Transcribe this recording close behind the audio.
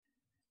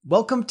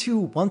Welcome to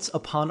Once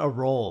Upon a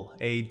Roll,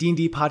 a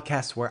D&D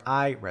podcast where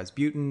I,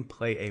 Rasputin,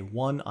 play a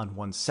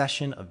one-on-one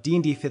session of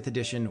D&D 5th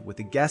edition with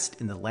a guest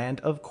in the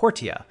land of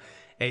Cortia,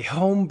 a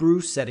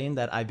homebrew setting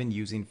that I've been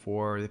using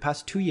for the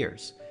past 2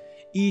 years.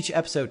 Each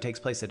episode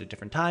takes place at a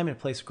different time and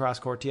place across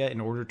Cortia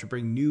in order to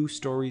bring new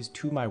stories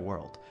to my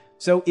world.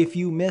 So if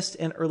you missed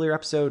an earlier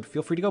episode,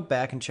 feel free to go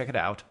back and check it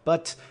out,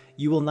 but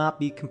you will not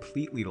be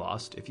completely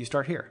lost if you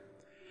start here.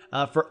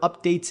 For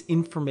updates,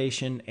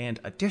 information, and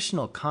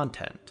additional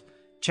content,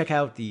 check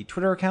out the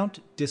Twitter account,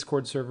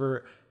 Discord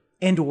server,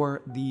 and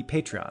or the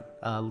Patreon.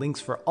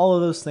 Links for all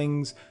of those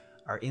things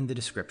are in the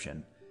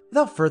description.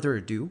 Without further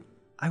ado,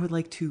 I would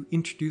like to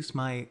introduce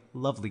my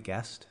lovely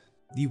guest,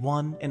 the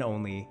one and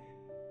only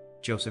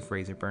Joseph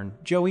Razorburn.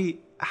 Joey,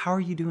 how are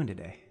you doing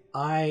today?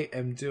 I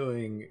am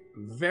doing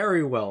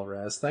very well,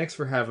 Raz. Thanks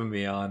for having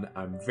me on.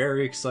 I'm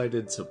very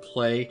excited to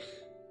play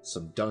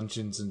some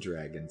Dungeons and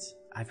Dragons.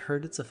 I've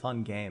heard it's a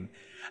fun game.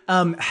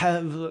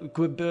 Have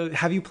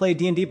you played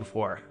D&D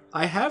before?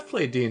 I have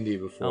played D&D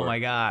before. Oh my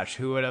gosh,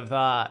 who would have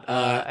thought?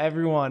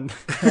 Everyone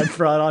I've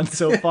brought on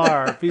so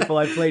far, people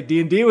I've played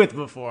D&D with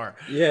before.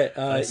 Yeah,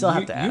 I still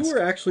have to ask. You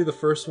were actually the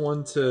first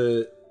one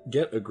to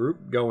get a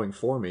group going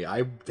for me.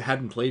 I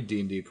hadn't played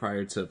D&D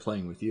prior to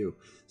playing with you.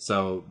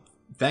 So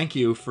thank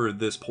you for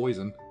this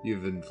poison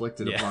you've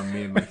inflicted upon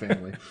me and my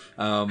family.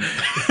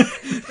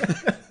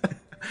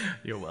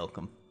 You're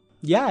welcome.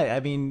 Yeah, I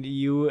mean,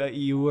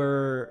 you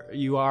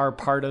are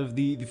part of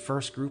the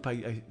first group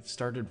I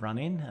started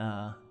running.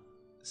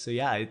 So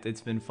yeah,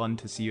 it's been fun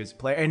to see you as a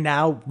player. And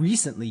now,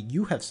 recently,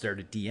 you have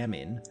started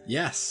DMing.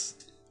 Yes.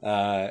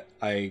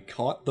 I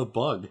caught the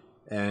bug,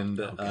 and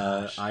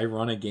I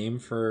run a game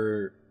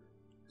for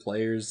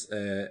players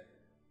at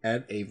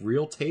a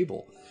real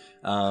table.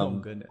 Oh,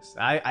 goodness.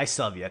 I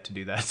still have yet to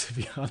do that, to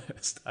be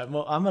honest.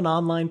 I'm an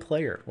online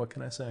player. What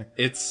can I say?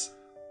 It's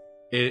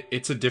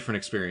a different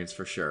experience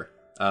for sure.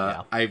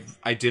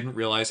 I didn't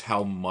realize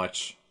how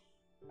much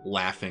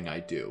laughing I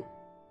do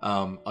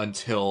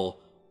until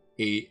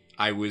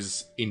I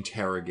was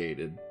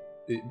interrogated,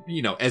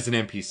 as an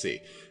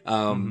NPC.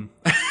 And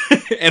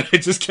I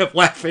just kept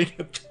laughing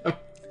at them.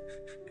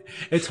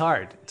 It's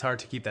hard. It's hard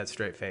to keep that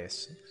straight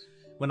face.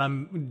 When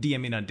I'm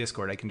DMing on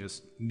Discord, I can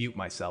just mute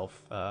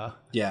myself. I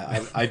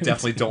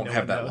definitely don't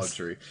have that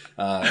luxury.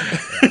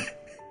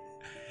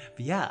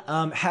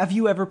 Have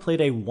you ever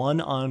played a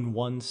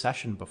one-on-one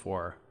session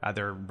before?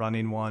 Either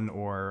running one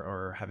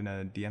or having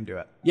a DM do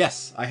it?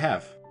 Yes, I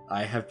have.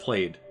 I have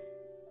played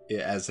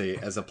as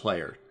a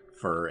player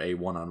for a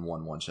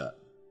one-on-one one-shot.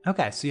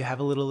 Okay, so you have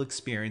a little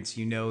experience.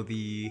 You know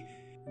the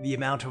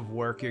amount of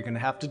work you're going to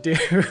have to do.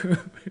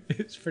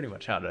 It's pretty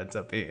much how it ends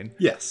up being.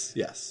 Yes.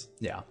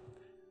 Yeah.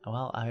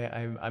 Well,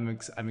 I'm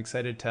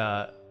excited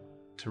to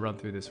run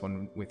through this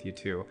one with you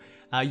too.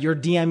 Your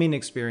DMing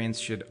experience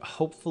should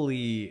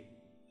hopefully,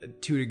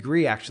 to a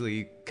degree,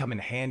 actually come in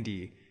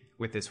handy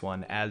with this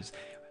one, as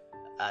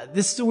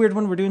this is a weird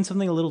one. We're doing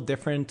something a little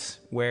different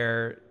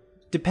where,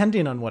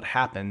 depending on what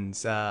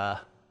happens,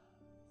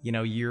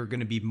 you're going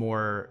to be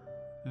more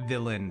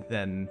villain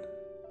than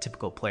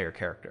typical player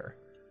character.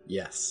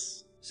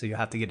 Yes. So you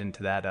have to get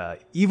into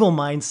that evil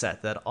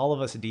mindset that all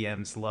of us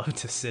DMs love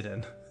to sit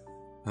in.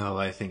 Oh,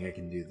 I think I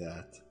can do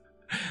that.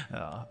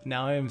 Oh,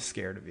 now I am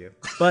scared of you.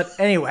 But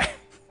anyway,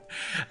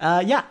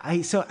 I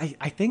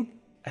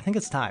think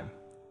it's time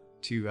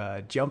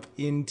to jump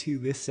into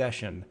this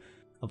session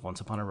of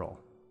Once Upon a Roll.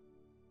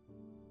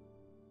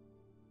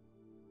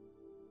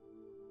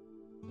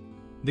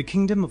 The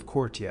kingdom of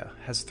Cortia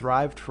has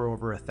thrived for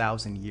over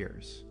 1,000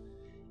 years.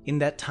 In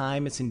that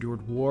time, it's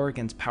endured war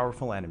against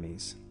powerful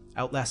enemies,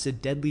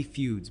 outlasted deadly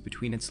feuds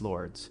between its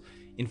lords,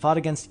 and fought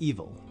against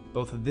evil,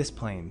 both of this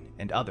plane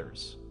and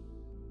others.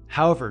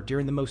 However,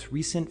 during the most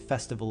recent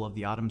festival of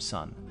the autumn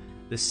sun,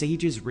 the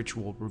sage's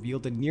ritual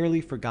revealed a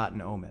nearly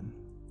forgotten omen,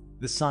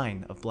 the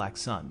sign of Black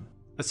Sun,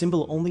 a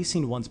symbol only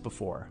seen once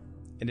before,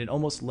 and it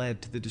almost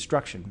led to the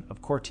destruction of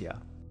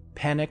Cortia.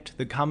 Panicked,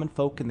 the common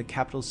folk in the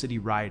capital city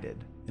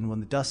rioted, and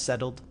when the dust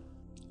settled,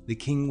 the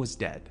king was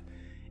dead,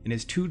 and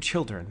his 2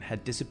 children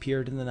had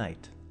disappeared in the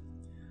night.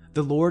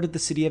 The lord of the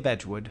city of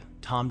Edgewood,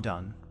 Tom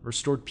Dunn,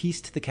 restored peace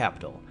to the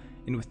capital,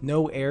 and with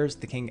no heirs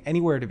the king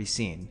anywhere to be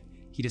seen,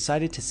 he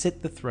decided to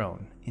sit the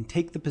throne and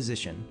take the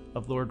position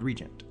of Lord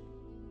Regent.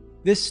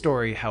 This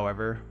story,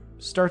 however,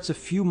 starts a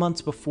few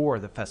months before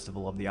the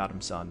Festival of the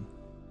Autumn Sun,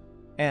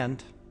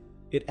 and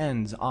it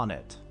ends on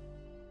it.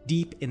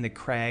 Deep in the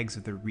crags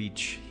of the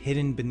Reach,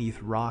 hidden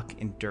beneath rock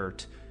and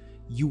dirt,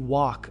 you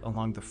walk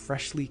along the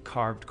freshly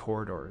carved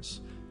corridors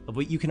of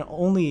what you can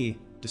only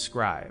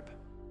describe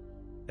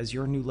as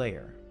your new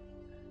lair.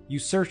 You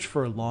search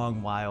for a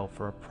long while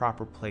for a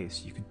proper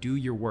place you could do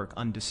your work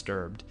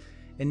undisturbed,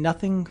 and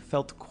nothing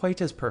felt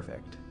quite as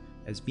perfect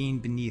as being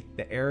beneath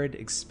the arid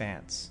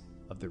expanse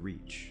of the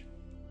Reach.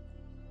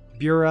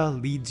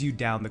 Bura leads you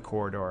down the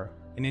corridor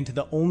and into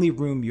the only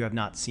room you have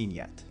not seen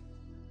yet.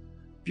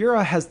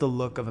 Bura has the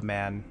look of a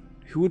man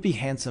who would be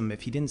handsome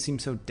if he didn't seem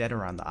so dead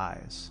around the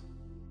eyes.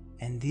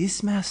 And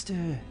this,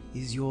 master,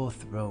 is your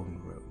throne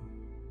room.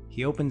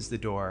 He opens the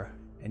door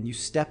and you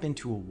step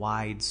into a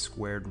wide,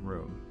 squared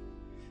room.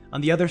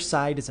 On the other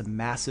side is a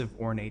massive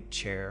ornate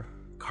chair,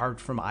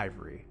 carved from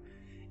ivory,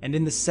 and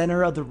in the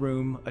center of the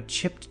room, a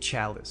chipped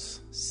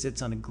chalice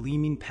sits on a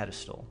gleaming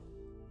pedestal.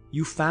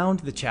 You found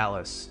the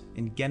chalice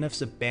in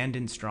Geneth's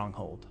abandoned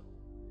stronghold.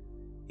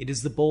 It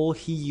is the bowl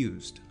he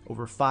used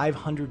over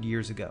 500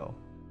 years ago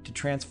to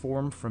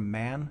transform from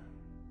man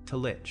to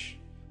lich.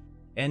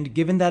 And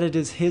given that it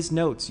is his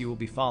notes you will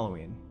be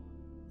following,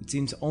 it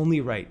seems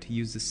only right to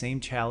use the same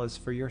chalice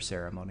for your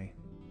ceremony.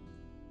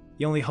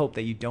 You only hope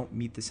that you don't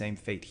meet the same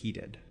fate he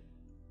did.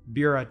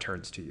 Bura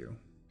turns to you.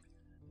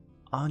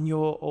 On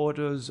your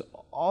orders,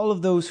 all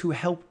of those who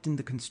helped in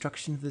the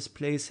construction of this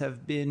place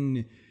have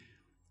been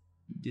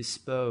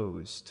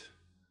disposed.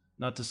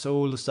 Not a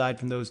soul aside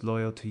from those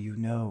loyal to you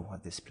know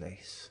of this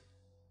place,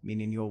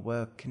 meaning your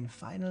work can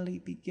finally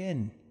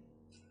begin.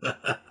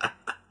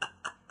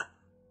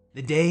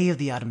 The day of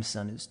the autumn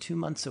sun is 2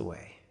 months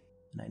away,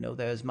 and I know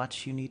there is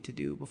much you need to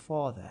do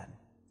before then.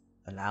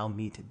 Allow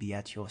me to be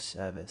at your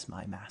service,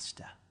 my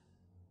master.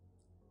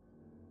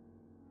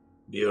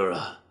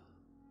 Bura,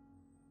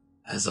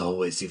 as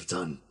always, you've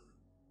done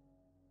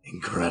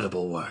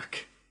incredible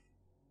work.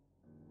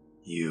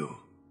 You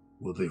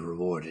will be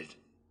rewarded,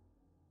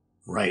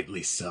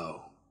 rightly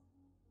so,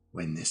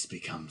 when this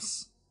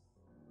becomes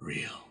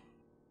real.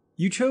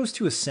 You chose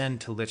to ascend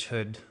to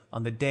lichhood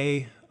on the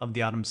day of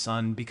the autumn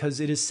sun because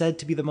it is said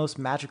to be the most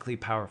magically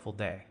powerful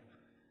day.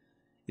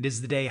 It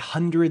is the day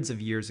hundreds of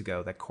years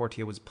ago that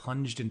Cortia was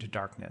plunged into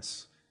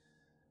darkness,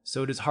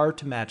 so it is hard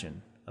to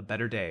imagine a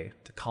better day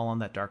to call on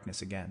that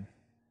darkness again.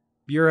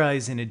 Bura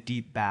is in a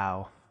deep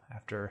bow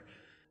after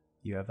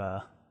you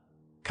have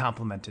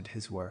complimented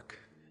his work.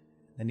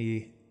 Then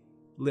he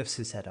lifts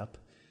his head up.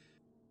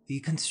 The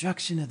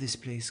construction of this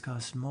place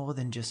cost more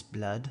than just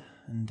blood,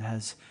 and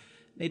has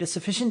made a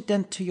sufficient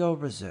dent to your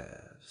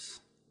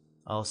reserves.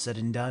 All said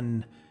and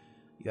done,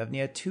 you have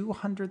near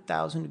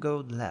 200,000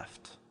 gold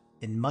left,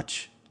 and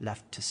much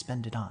left to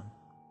spend it on.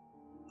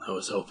 I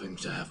was hoping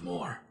to have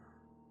more,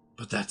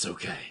 but that's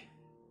okay.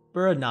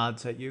 Bura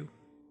nods at you.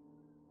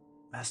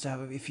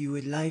 Master, if you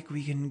would like,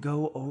 we can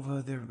go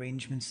over the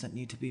arrangements that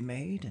need to be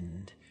made,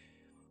 and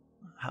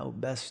how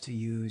best to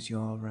use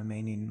your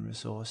remaining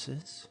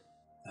resources.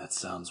 That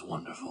sounds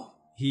wonderful.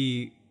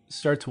 He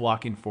starts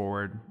walking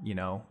forward,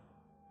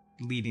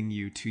 leading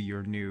you to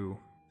your new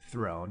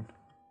throne,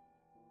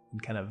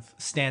 and kind of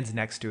stands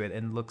next to it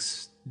and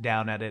looks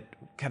down at it,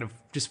 kind of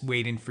just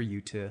waiting for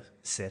you to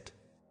sit.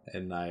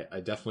 And I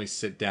definitely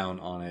sit down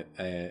on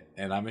it,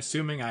 and I'm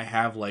assuming I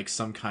have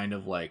some kind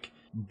of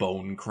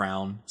bone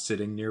crown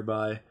sitting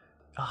nearby.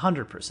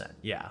 100%,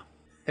 yeah.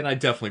 And I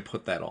definitely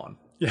put that on.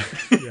 Yeah,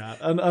 yeah.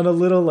 On a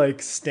little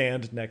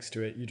stand next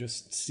to it, you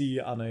just see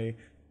on a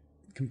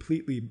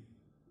completely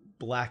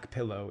black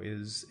pillow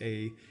is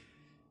a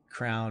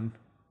crown.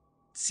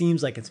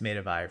 Seems like it's made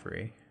of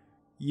ivory.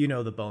 You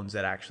know the bones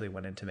that actually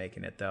went into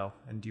making it, though,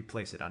 and you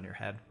place it on your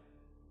head.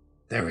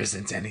 There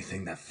isn't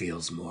anything that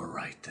feels more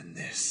right than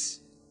this.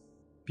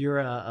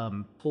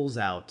 Bura pulls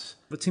out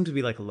what seems to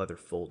be like a leather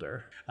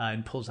folder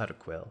and pulls out a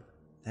quill.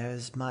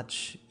 There's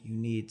much you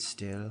need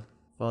still.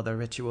 For the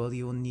ritual,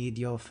 you will need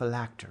your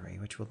phylactery,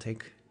 which will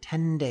take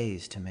 10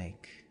 days to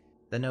make.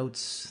 The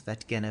notes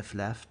that Geneth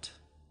left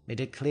made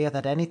it clear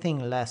that anything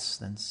less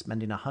than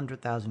spending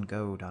 100,000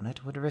 gold on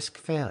it would risk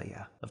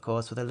failure. Of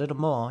course, with a little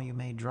more, you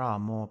may draw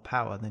more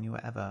power than you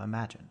ever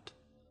imagined.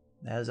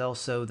 There's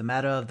also the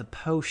matter of the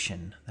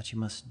potion that you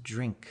must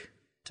drink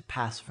to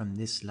pass from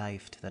this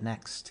life to the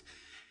next.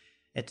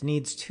 It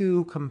needs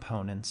 2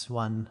 components,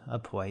 one a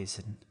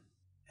poison,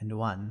 and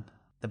one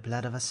the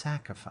blood of a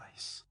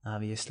sacrifice.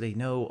 Obviously,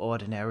 no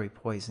ordinary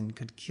poison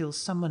could kill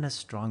someone as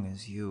strong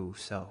as you,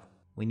 so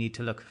we need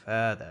to look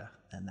further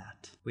than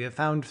that. We have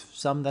found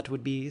some that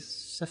would be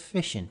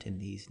sufficient in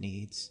these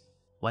needs.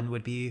 One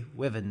would be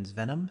wyvern's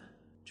venom,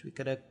 which we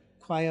could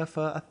acquire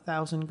for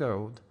 1,000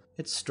 gold.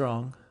 It's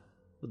strong,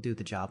 will do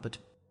the job, but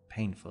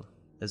painful.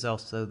 There's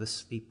also the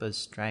sleeper's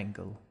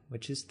strangle,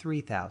 which is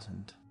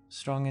 3,000,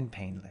 strong and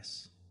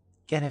painless.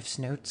 Geneth's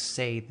notes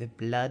say the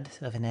blood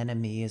of an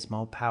enemy is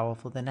more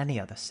powerful than any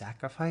other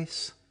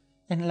sacrifice,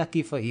 and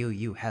lucky for you,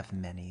 you have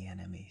many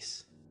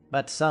enemies.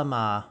 But some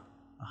are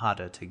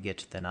harder to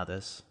get than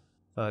others.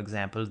 For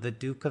example, the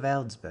Duke of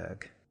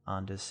Eldsburg,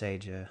 Anders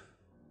Sager.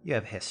 You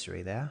have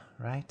history there,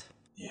 right?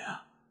 Yeah,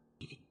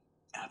 you could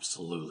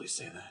absolutely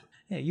say that.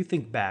 Yeah, you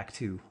think back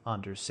to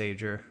Anders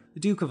Sager, the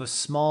Duke of a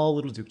small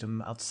little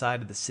dukedom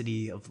outside of the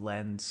city of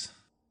Lens.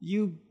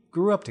 You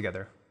grew up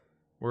together,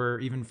 were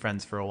even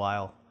friends for a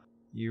while.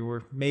 You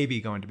were maybe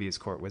going to be his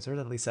court wizard,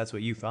 at least that's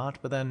what you thought,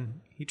 but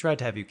then he tried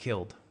to have you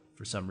killed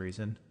for some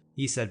reason.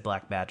 He said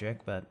black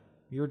magic, but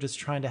you were just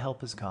trying to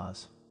help his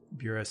cause.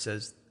 Bura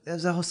says,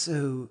 there's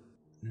also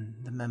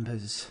the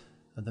members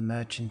of the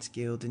Merchants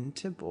Guild in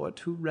Tibort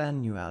who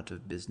ran you out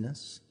of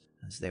business,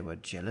 as they were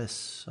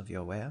jealous of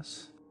your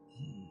wares.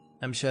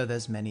 I'm sure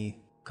there's many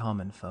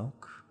common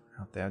folk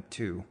out there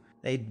too.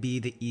 They'd be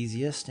the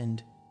easiest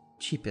and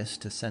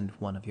cheapest to send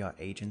one of your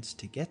agents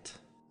to get,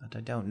 but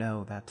I don't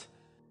know that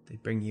They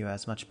bring you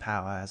as much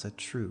power as a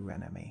true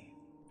enemy.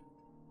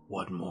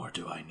 What more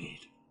do I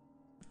need?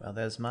 Well,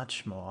 there's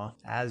much more.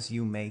 As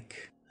you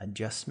make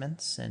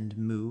adjustments and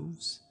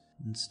moves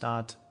and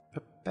start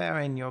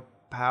preparing your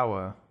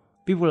power,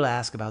 people will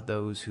ask about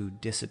those who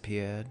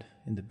disappeared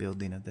in the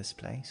building of this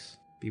place.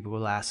 People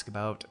will ask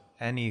about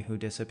any who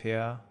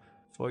disappear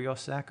for your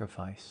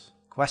sacrifice.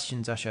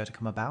 Questions are sure to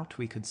come about.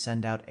 We could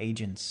send out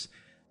agents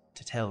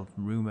to tell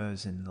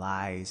rumors and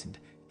lies and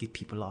get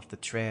people off the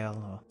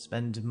trail, or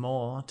spend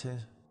more to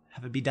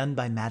have it be done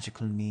by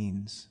magical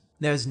means.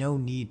 There's no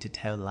need to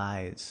tell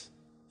lies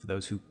for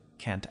those who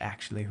can't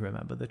actually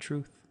remember the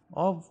truth.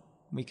 Or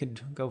we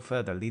could go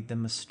further, lead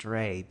them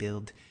astray,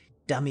 build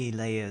dummy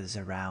layers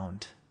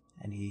around.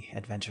 Any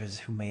adventurers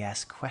who may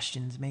ask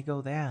questions may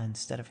go there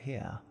instead of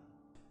here.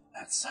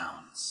 That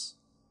sounds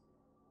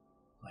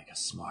like a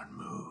smart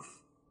move.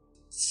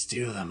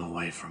 Steer them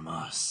away from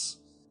us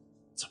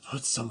to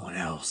put someone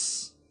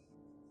else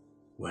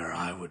where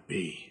I would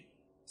be.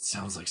 It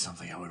sounds like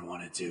something I would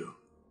want to do.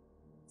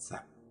 It's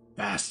that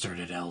bastard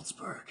at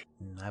Eldsburg.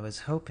 I was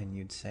hoping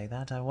you'd say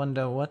that. I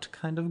wonder what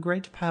kind of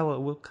great power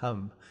will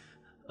come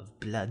of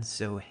blood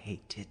so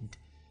hated.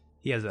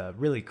 He has a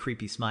really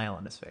creepy smile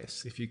on his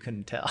face, if you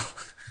couldn't tell.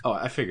 Oh,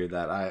 I figured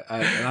that.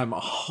 And I'm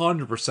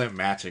 100%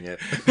 matching it.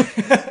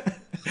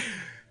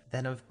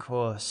 Then, of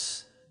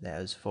course,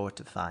 there's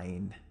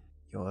fortifying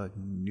your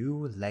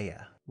new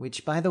lair.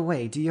 Which, by the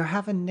way, do you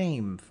have a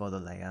name for the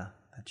lair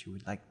that you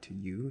would like to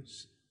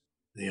use?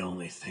 The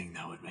only thing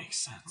that would make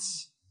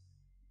sense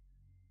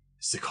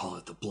is to call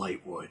it the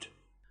Blightwood.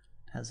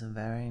 It has a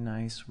very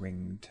nice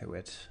ring to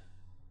it,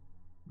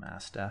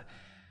 Master.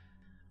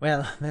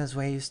 Well, there's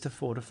ways to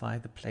fortify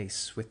the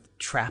place with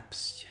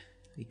traps.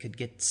 We could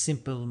get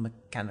simple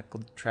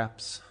mechanical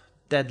traps.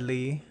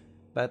 Deadly,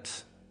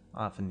 but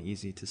often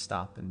easy to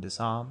stop and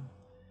disarm.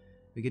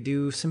 We could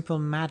do simple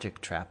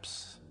magic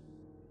traps,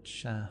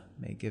 which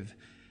may give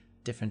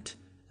different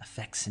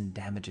effects and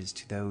damages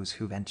to those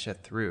who venture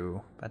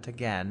through. But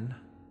again,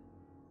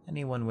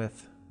 anyone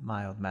with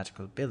mild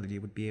magical ability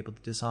would be able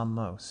to disarm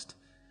most.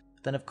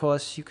 But then, of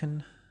course, you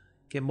can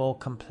get more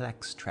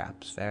complex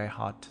traps, very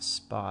hard to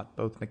spot,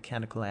 both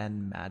mechanical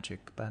and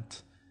magic,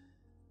 but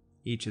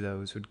each of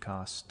those would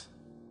cost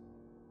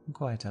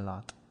quite a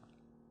lot.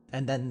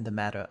 And then the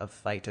matter of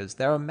fighters.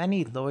 There are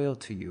many loyal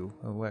to you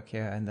who work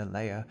here in the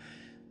lair,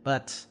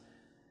 but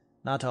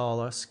not all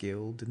are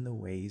skilled in the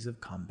ways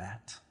of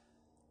combat.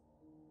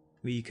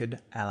 We could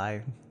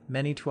ally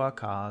many to our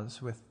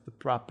cause with the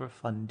proper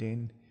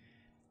funding.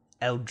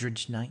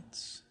 Eldridge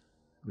Knights.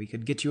 We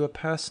could get you a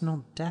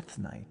personal Death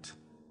Knight.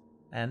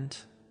 And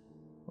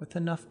with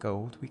enough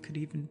gold, we could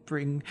even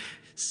bring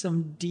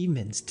some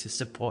demons to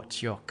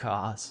support your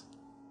cause.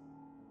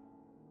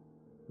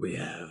 We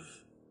have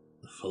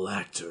the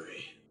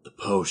phylactery, the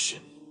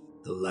potion,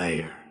 the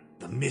lair,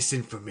 the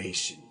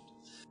misinformation,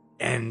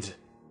 and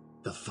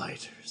the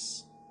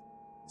fighters.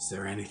 Is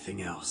there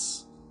anything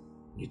else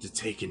you need to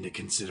take into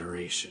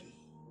consideration?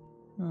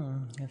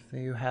 If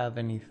you have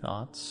any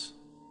thoughts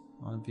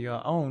of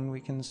your own, we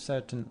can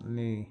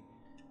certainly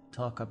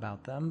talk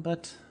about them,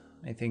 but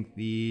I think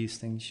these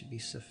things should be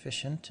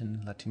sufficient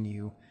in letting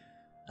you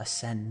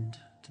ascend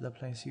to the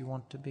place you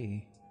want to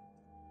be.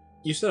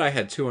 You said I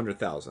had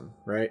 200,000,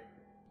 right?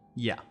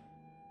 Yeah.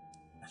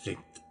 I think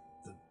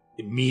the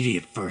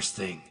immediate first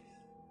thing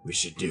we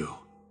should do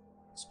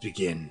is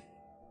begin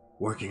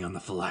working on the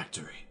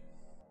phylactery.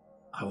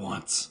 I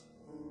want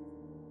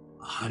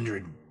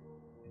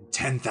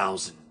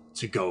 110,000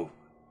 to go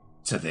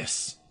to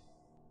this.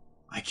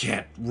 I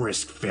can't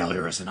risk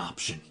failure as an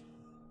option.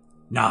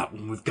 Not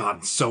when we've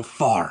gotten so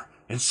far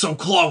and so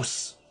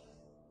close.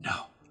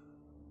 No.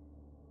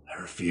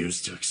 I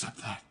refuse to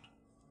accept that.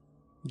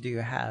 Do you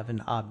have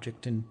an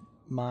object in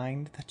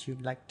mind that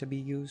you'd like to be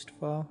used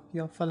for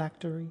your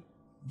phylactery?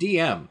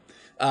 DM.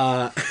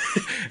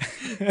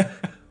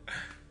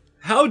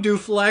 How do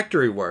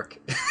phylactery work?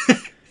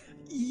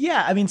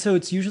 Yeah, I mean, so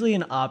it's usually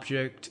an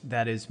object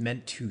that is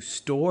meant to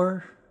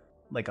store,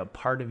 like, a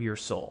part of your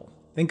soul.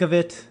 Think of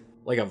it...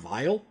 Like a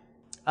vial?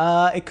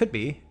 It could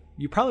be.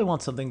 You probably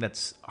want something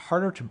that's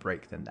harder to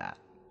break than that.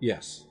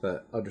 Yes,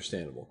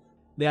 understandable.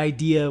 The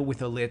idea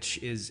with a lich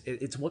is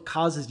it's what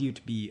causes you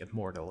to be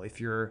immortal. If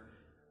your,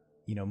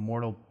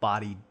 mortal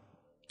body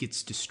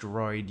gets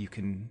destroyed, you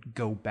can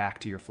go back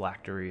to your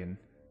phylactery and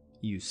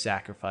use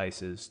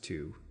sacrifices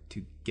to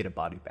get a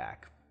body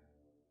back.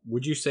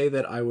 Would you say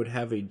that I would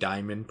have a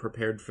diamond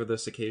prepared for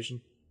this occasion?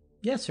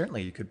 Yeah,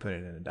 certainly you could put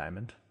it in a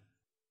diamond.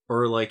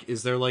 Or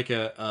is there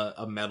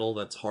a metal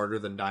that's harder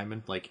than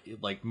diamond?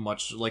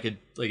 Much like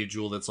a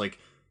jewel that's like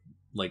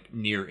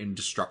near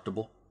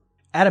indestructible?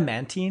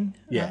 Adamantine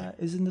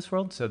is in this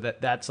world, so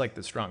that's like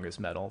the strongest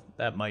metal.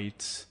 That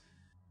might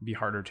be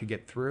harder to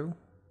get through.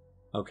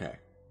 Okay.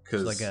 So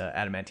like an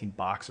adamantine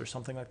box or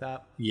something like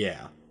that.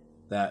 Yeah.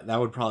 That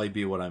would probably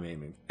be what I'm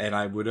aiming. And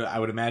I would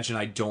imagine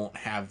I don't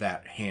have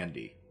that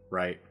handy,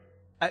 right?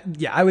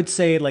 I would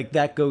say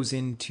that goes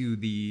into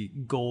the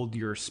gold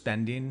you're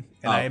spending,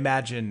 and I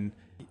imagine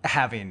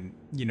having,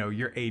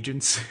 your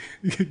agents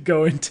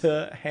going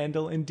to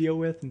handle and deal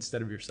with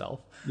instead of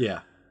yourself. Yeah.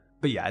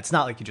 But yeah, it's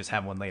not like you just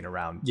have one laying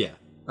around. Yeah.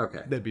 Okay.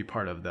 That'd be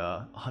part of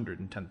the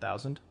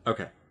 110,000.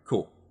 Okay.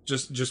 Cool.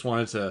 Just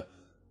wanted to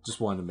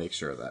make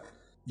sure of that.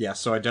 Yeah.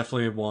 So I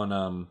definitely want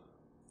an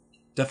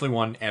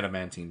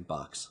adamantine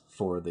box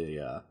for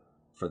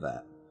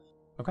that.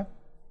 Okay.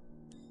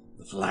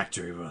 The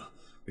phylactery will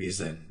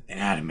use an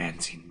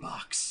adamantine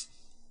box.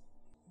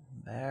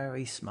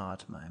 Very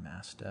smart, my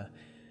master.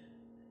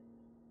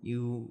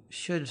 You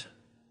should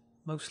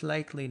most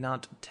likely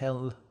not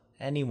tell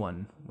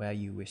anyone where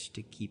you wish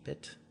to keep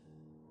it,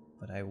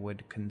 but I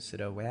would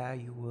consider where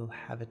you will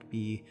have it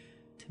be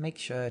to make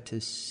sure it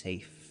is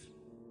safe.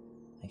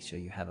 Make sure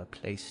you have a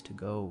place to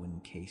go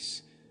in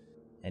case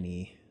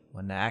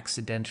anyone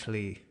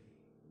accidentally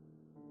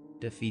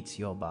defeats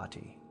your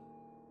body.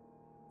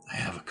 I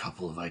have a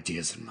couple of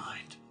ideas in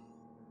mind,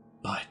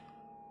 but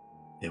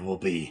it will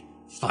be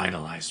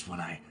finalized when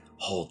I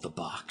hold the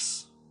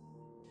box.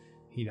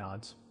 He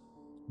nods.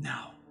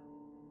 Now,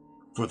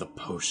 for the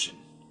potion,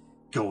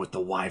 go with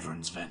the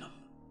wyvern's venom.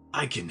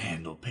 I can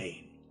handle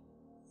pain.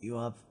 You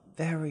are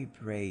very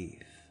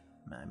brave,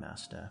 my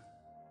master.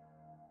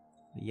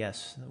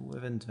 Yes, the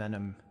wyvern's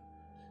venom,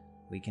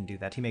 we can do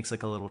that. He makes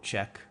like a little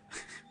check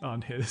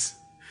on his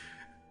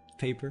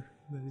paper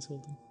that he's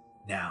holding.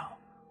 Now,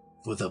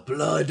 for the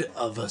blood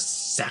of a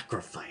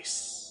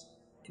sacrifice,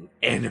 an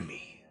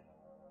enemy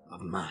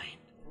of mine.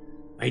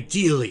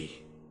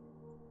 Ideally,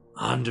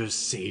 Anders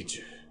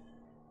Sager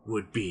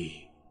would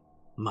be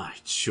my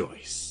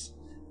choice,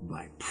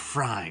 my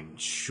prime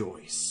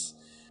choice.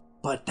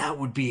 But that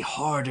would be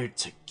harder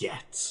to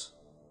get.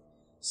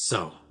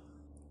 So,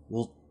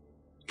 we'll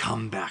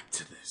come back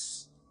to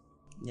this.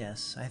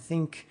 Yes, I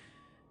think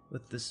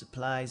with the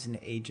supplies and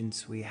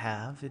agents we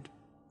have, it'd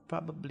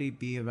probably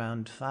be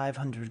around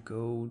 500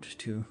 gold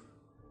to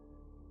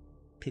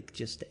pick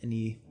just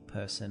any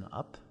person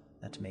up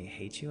that may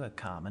hate you, a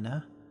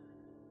commoner.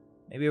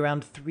 Maybe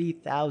around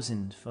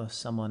 3,000 for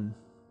someone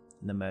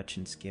in the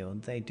Merchants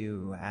Guild. They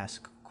do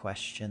ask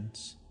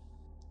questions.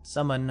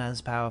 Someone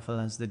as powerful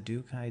as the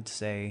Duke, I'd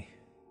say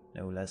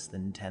no less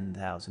than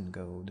 10,000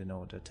 gold in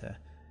order to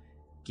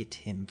get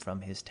him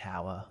from his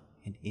tower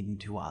and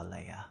into our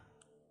lair.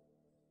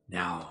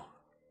 Now,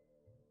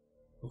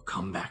 we'll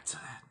come back to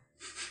that.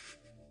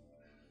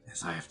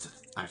 As I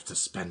have to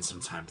spend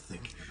some time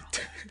thinking about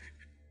it.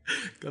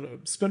 Gotta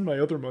spend my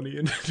other money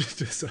and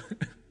just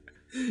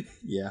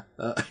yeah.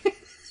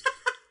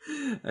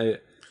 I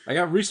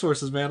got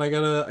resources, man. I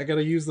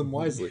gotta use them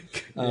wisely.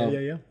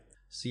 Yeah.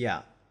 So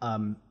yeah,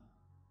 for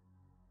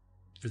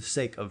the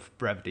sake of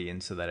brevity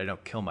and so that I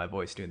don't kill my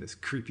voice doing this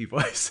creepy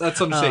voice. That's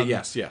what I'm saying.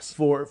 Yes.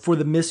 For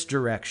the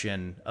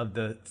misdirection of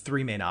the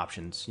three main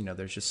options,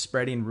 there's just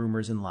spreading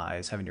rumors and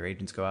lies, having your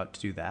agents go out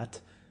to do that,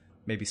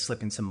 maybe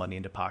slipping some money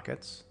into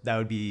pockets. That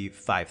would be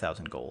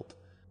 5,000 gold.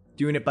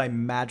 Doing it by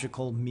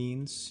magical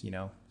means,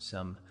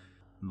 some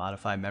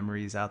modify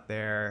memories out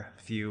there,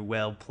 a few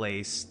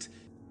well-placed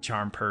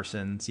charm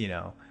persons,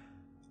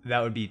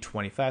 that would be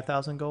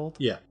 25,000 gold.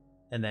 Yeah.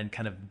 And then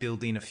kind of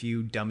building a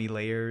few dummy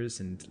layers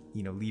and,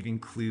 leaving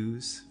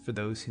clues for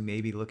those who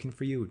may be looking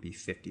for you would be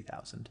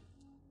 50,000.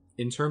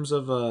 In terms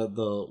of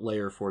the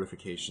layer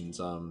fortifications,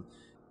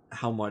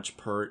 how much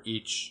per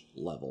each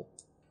level?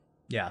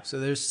 Yeah, so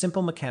there's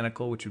simple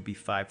mechanical, which would be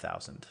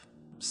 5,000.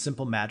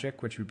 Simple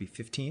magic, which would be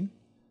 15.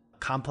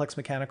 Complex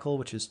mechanical,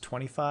 which is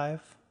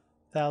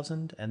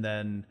 25,000. And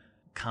then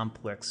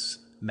complex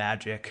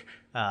magic,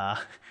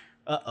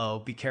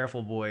 be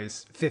careful,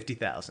 boys,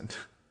 50,000.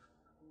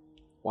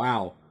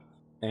 Wow.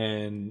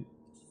 And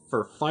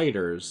for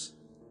fighters,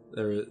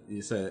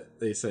 they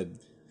said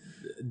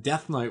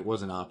Death Knight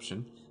was an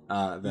option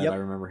that I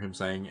remember him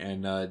saying,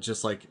 and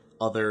just like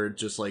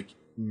Eldritch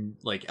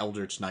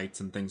Knights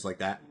and things like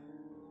that.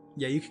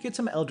 Yeah, you could get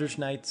some Eldritch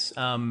Knights,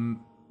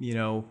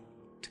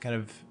 to kind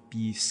of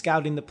be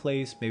scouting the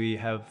place. Maybe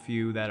have a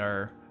few that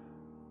are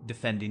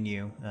defending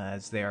you,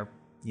 as they are,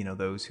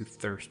 those who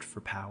thirst for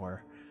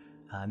power.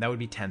 And that would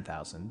be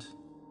 10,000.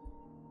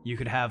 You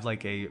could have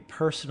like a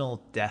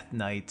personal Death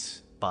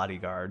Knight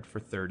bodyguard for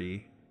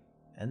 30,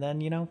 and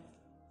then,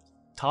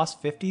 toss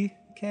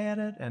 50k at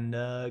it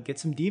and get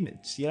some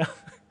demons,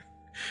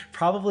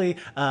 Probably,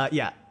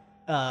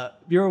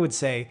 Bureau would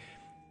say,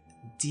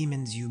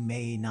 demons you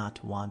may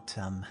not want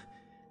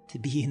to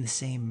be in the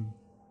same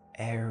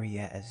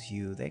area as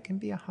you. They can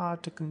be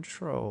hard to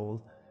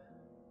control.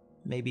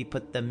 Maybe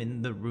put them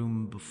in the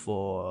room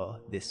before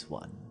this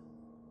one.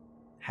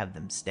 Have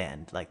them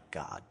stand like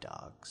guard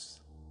dogs.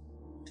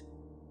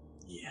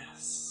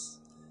 Yes.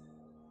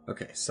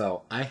 Okay,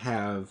 so I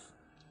have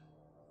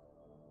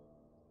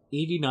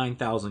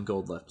 89,000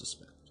 gold left to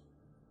spend.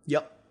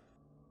 Yep.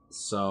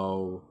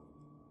 So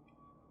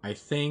I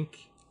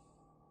think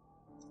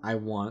I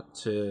want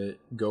to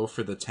go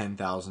for the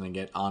 10,000 and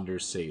get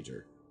Anders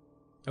Sager.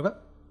 Okay.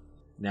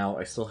 Now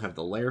I still have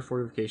the layer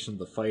fortification,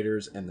 the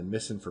fighters, and the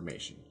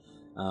misinformation,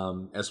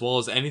 as well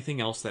as anything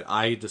else that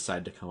I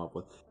decide to come up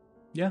with.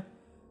 Yeah.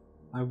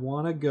 I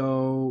want to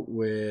go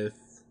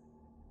with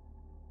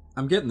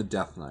I'm getting the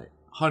Death Knight,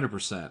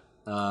 100%.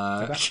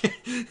 Okay.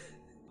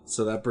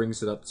 So that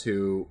brings it up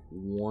to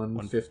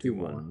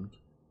 151.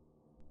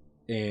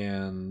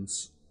 And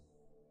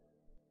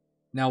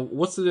now,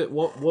 what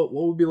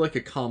would be like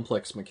a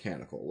complex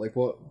mechanical? Like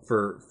what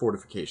for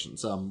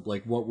fortifications?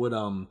 Like what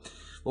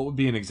would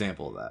be an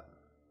example of that?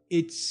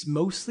 It's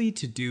mostly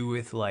to do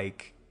with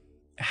like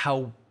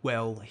how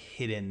well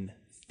hidden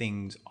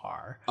things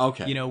are.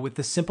 Okay. You know, with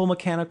the simple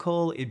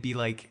mechanical, it'd be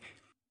like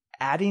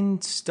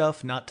adding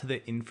stuff not to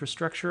the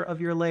infrastructure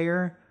of your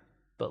layer,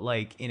 but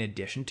like in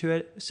addition to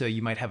it. So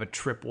you might have a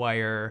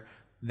tripwire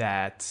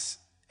that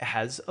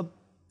has a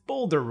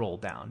boulder roll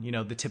down, you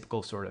know, the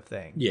typical sort of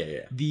thing.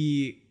 Yeah.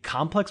 The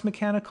complex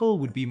mechanical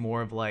would be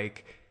more of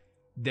like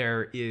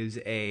there is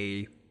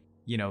a,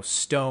 you know,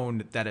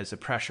 stone that is a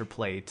pressure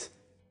plate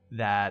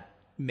that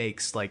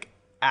makes like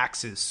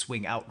axes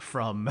swing out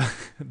from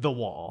the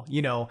wall.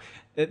 You know,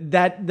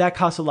 that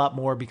costs a lot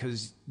more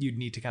because you'd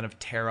need to kind of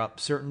tear up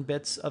certain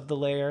bits of the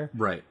layer.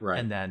 Right.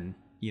 And then,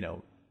 you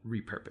know,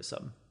 repurpose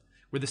them.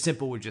 Where the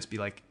simple would just be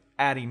like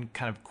adding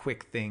kind of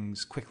quick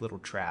things, quick little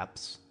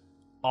traps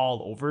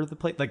all over the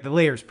place. Like the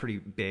layer's pretty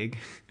big.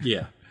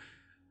 Yeah.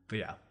 But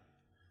yeah.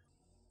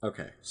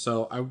 Okay.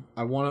 So I'm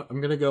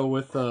going to go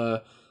with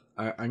I'm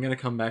going to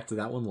come back to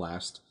that one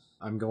last.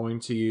 I'm going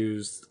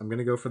to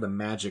go for the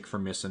magic for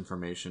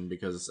misinformation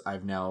because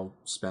I've now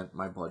spent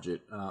my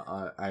budget.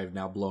 I've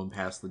now blown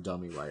past the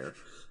dummy layer.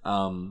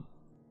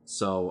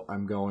 So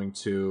I'm going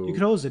to... You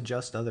could always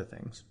adjust other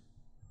things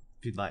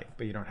if you'd like,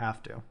 but you don't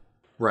have to.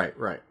 Right.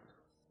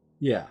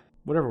 Yeah.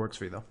 Whatever works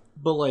for you, though.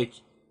 But, like,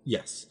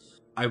 yes.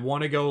 I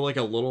want to go, like,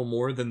 a little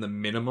more than the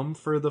minimum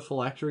for the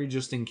phylactery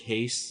just in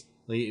case...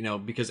 You know,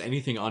 because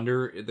anything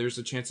under, there's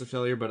a chance of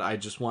failure, but I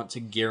just want to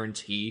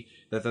guarantee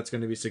that that's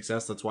going to be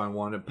success. That's why I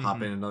want to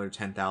pop in another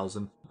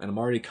 10,000. And I'm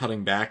already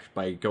cutting back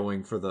by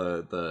going for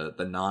the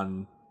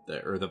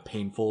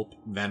painful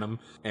venom.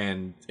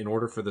 And in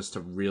order for this to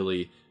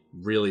really,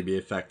 really be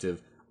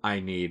effective, I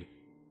need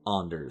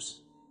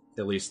Anders.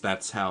 At least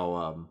that's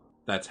how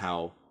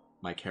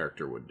my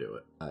character would do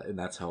it. And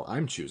that's how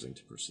I'm choosing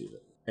to perceive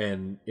it.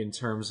 And in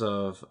terms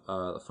of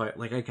the fight,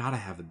 like, I gotta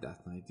have a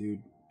Death Knight,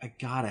 dude. I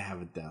gotta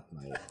have a Death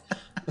Knight.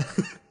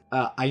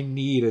 I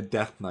need a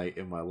Death Knight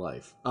in my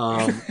life.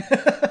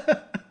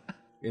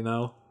 You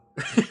know?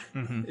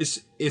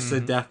 It's a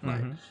Death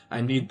Knight.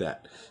 I need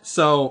that.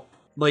 So,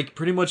 like,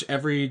 pretty much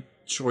every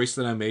choice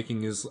that I'm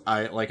making is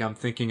I'm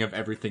thinking of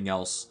everything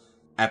else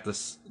at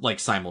this, like,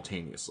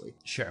 simultaneously.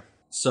 Sure.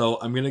 So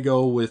I'm gonna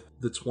go with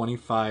the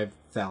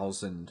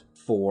 25,000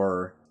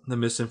 for the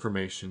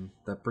misinformation.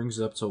 That brings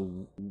it up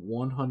to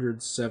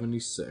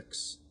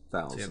 176,000.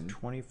 So you have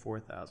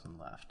 24,000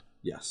 left.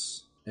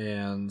 Yes.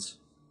 And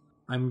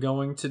I'm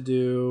going to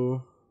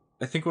do...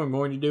 I think what I'm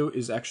going to do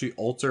is actually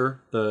alter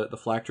the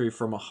phylactery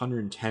from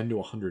 110 to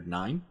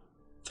 109.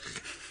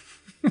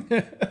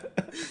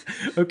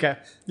 Okay.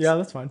 Yeah,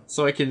 that's fine.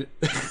 So I can...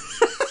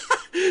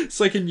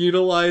 so I can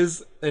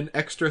utilize an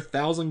extra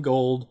 1,000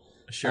 gold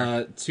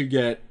to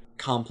get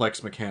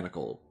complex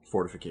mechanical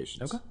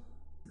fortifications. Okay.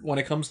 When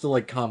it comes to,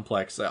 like,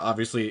 complex,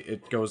 obviously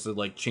it goes to,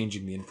 like,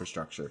 changing the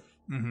infrastructure.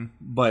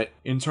 But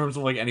in terms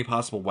of, like, any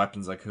possible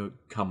weapons that could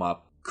come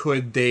up,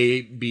 could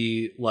they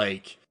be,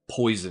 like,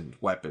 poisoned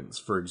weapons,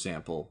 for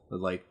example?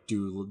 Like,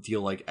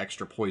 deal, like,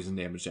 extra poison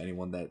damage to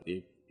anyone that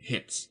it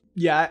hits?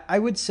 Yeah, I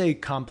would say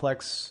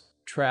complex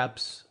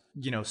traps,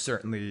 you know,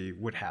 certainly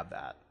would have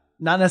that.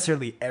 Not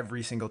necessarily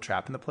every single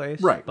trap in the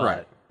place. Right.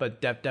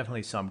 But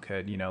definitely some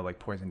could, you know, like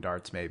poison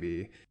darts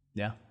maybe.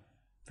 Yeah,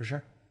 for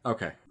sure.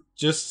 Okay.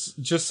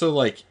 Just so,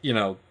 like, you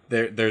know,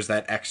 there's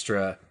that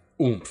extra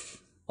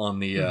oomph on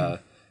the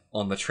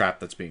trap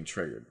that's being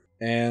triggered.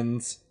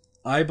 And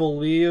I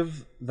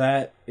believe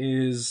that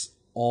is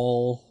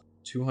all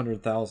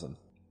 200,000.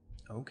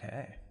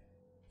 Okay.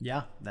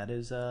 Yeah, that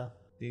is the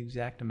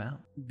exact amount.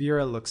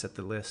 Vera looks at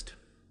the list.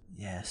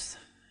 Yes,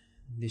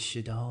 this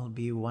should all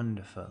be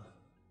wonderful.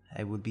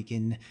 I will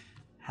begin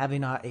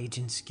having our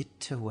agents get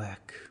to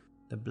work.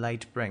 The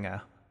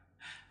Blightbringer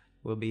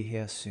will be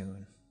here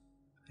soon.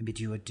 I bid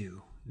you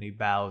adieu. And he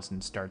bows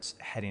and starts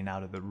heading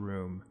out of the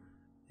room.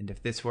 And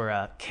if this were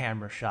a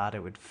camera shot,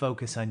 it would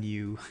focus on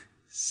you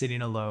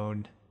sitting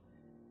alone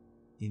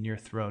in your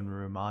throne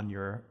room on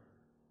your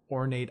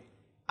ornate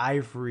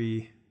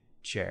ivory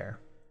chair.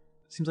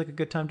 Seems like a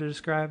good time to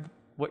describe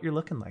what you're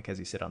looking like as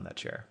you sit on that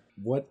chair.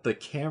 What the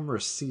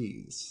camera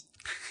sees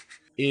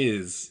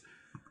is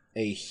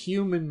a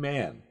human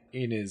man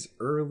in his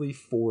early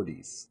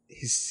 40s.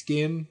 His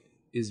skin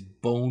is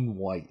bone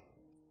white.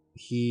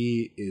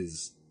 He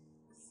is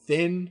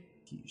thin,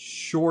 he's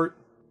short,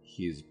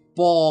 he's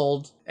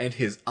bald, and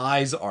his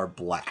eyes are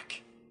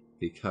black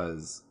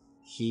because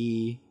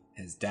he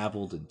has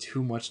dabbled in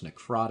too much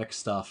necrotic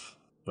stuff,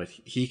 but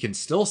he can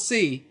still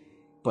see,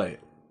 but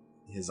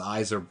his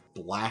eyes are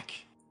black,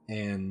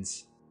 and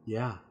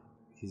yeah,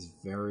 he's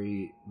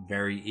very,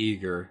 very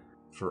eager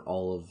for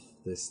all of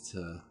this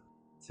to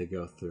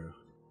go through.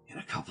 In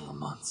a couple of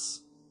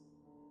months,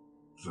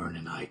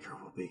 Vernon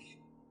Iker will be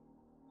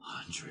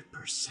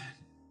 100%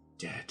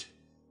 dead.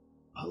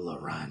 a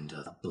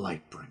Loranda the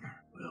Blightbringer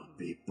will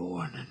be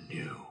born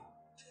anew.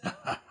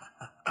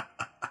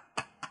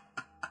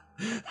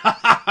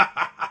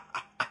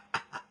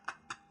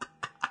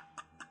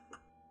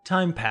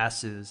 Time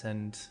passes,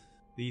 and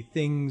the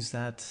things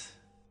that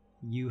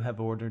you have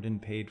ordered and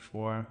paid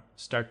for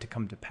start to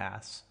come to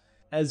pass.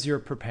 As you're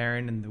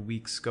preparing and the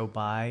weeks go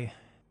by,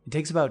 it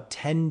takes about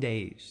 10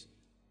 days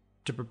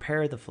to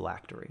prepare the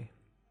phylactery.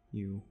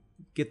 You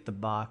get the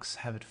box,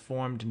 have it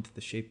formed into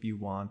the shape you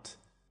want.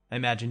 I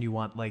imagine you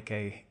want like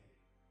a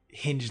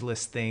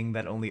hingeless thing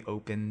that only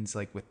opens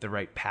like with the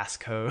right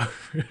passcode.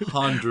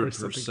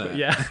 100%.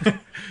 Yeah.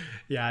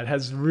 Yeah, it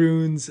has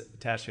runes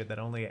attached to it that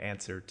only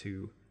answer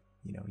to,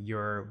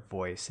 your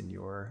voice and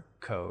your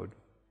code.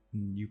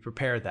 And you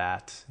prepare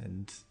that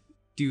and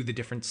do the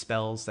different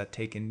spells that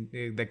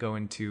go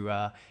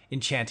into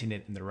enchanting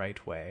it in the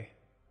right way.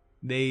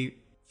 They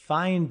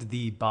find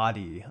the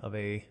body of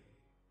a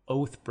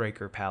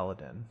Oathbreaker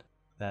paladin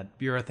that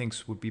Bura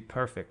thinks would be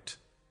perfect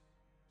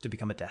to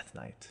become a Death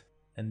Knight.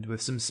 And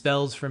with some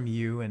spells from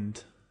you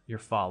and your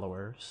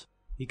followers,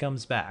 he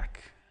comes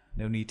back.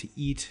 No need to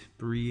eat,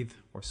 breathe,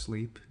 or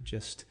sleep,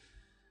 just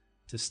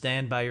to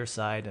stand by your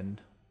side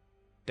and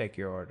take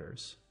your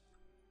orders.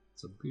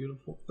 It's a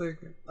beautiful thing.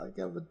 I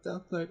have a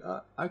Death Knight.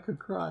 I could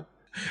cry.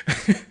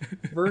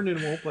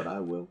 Vernon won't, but I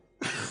will.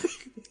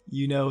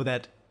 You know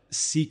that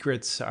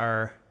secrets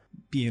are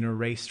being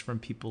erased from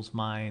people's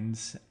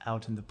minds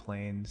out in the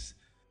plains.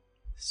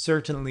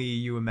 Certainly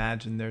you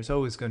imagine there's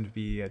always going to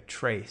be a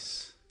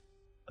trace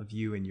of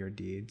you and your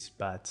deeds,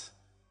 but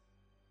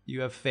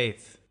you have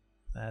faith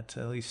that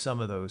at least some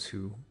of those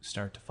who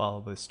start to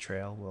follow this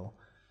trail will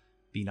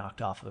be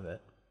knocked off of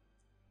it.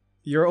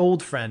 Your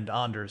old friend,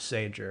 Anders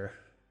Sager,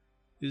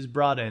 is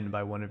brought in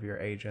by one of your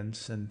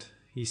agents, and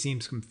he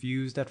seems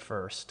confused at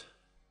first.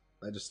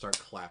 I just start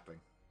clapping.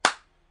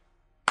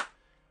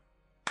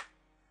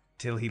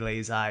 Till he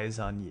lays eyes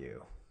on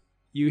you.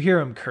 You hear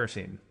him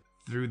cursing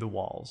through the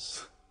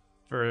walls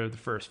for the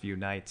first few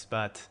nights,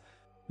 but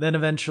then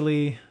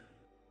eventually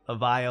a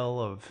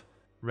vial of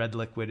red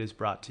liquid is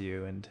brought to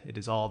you, and it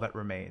is all that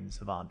remains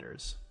of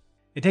Anders.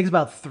 It takes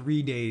about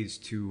 3 days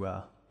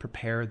to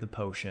prepare the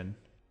potion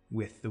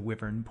with the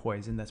wyvern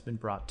poison that's been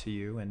brought to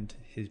you and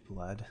his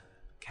blood,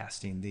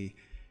 casting the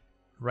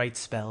right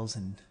spells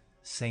and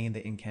saying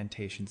the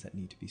incantations that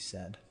need to be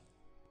said.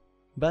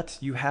 But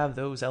you have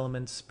those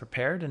elements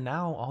prepared, and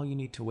now all you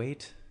need to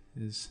wait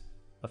is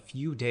a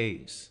few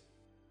days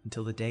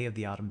until the day of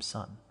the autumn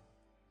sun.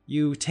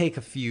 You take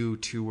a few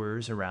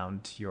tours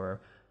around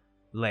your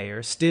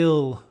lair,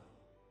 still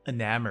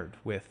enamored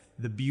with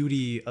the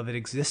beauty of it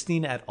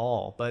existing at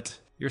all, but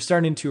you're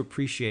starting to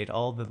appreciate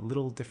all the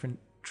little different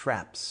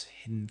traps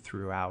hidden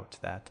throughout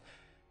that,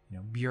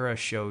 Bura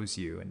shows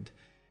you and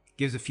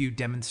gives a few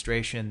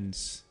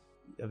demonstrations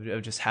of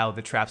just how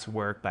the traps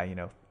work by,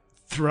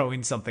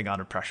 throwing something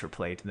on a pressure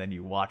plate, and then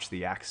you watch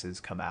the axes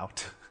come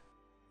out.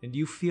 And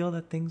you feel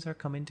that things are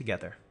coming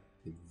together.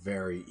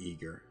 Very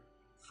eager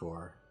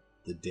for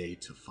the day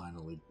to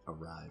finally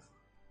arrive.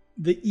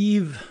 The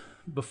eve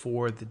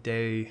before the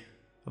day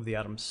of the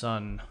autumn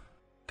sun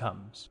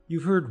comes.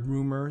 You've heard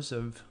rumors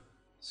of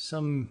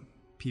some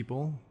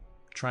people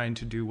trying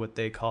to do what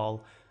they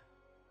call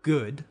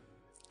good,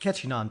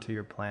 catching on to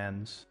your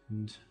plans,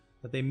 and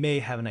that they may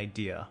have an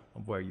idea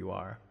of where you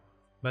are.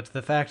 But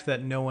the fact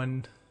that no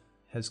one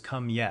has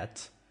come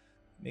yet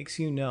makes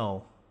you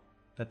know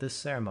that this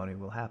ceremony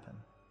will happen.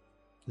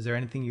 Is there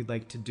anything you'd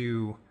like to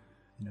do,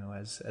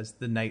 as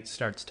the night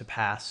starts to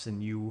pass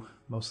and you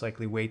most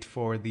likely wait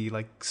for the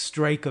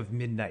strike of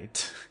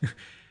midnight?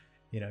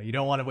 You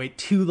don't want to wait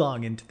too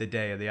long into the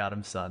day of the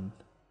autumn sun.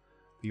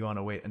 You want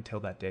to wait until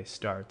that day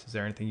starts. Is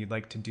there anything you'd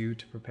like to do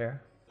to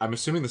prepare? I'm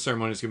assuming the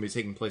ceremony is going to be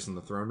taking place in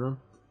the throne room.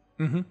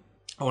 Mm-hmm.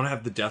 I want to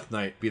have the Death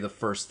Knight be the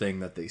first thing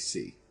that they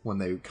see when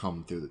they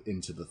come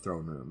into the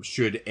throne room,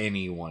 should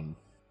anyone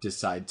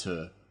decide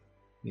to,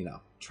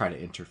 try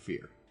to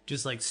interfere.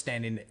 Just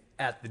standing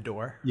at the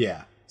door?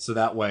 Yeah. So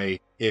that way,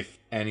 if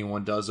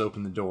anyone does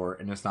open the door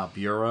and it's not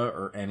Bura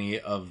or any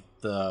of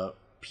the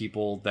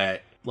people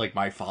that,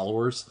 my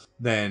followers,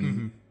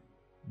 then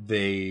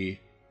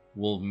they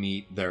will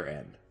meet their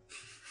end.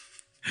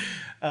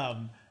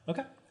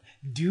 Okay.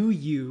 Do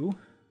you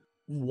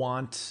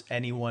want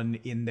anyone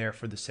in there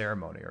for the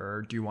ceremony,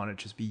 or do you want it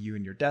to just be you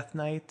and your Death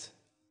Knight?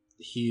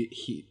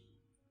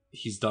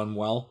 He's done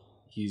well.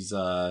 He's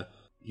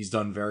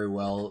done very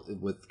well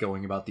with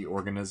going about the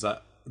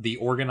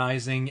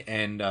organizing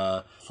and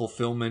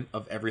fulfillment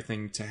of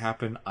everything to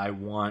happen. I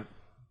want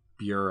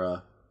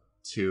Bura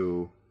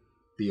to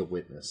be a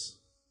witness.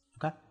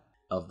 Okay.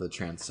 Of the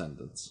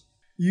transcendence.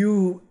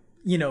 You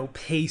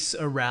pace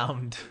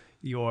around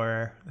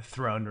your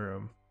throne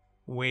room,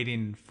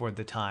 waiting for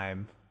the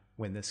time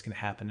when this can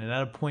happen. And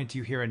at a point,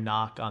 you hear a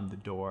knock on the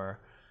door.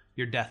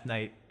 Your Death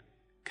Knight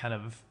kind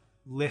of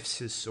lifts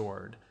his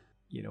sword,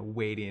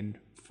 waiting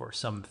for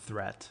some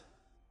threat.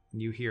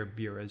 And you hear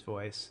Bura's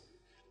voice.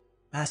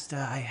 Master,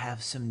 I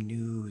have some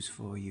news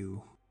for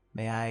you.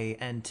 May I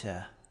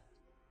enter?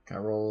 Can I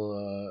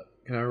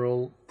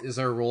roll? Is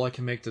there a roll I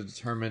can make to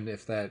determine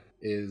if that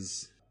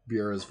is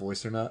Bureau's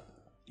voice or not?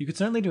 You could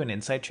certainly do an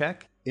insight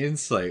check.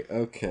 Insight,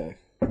 okay.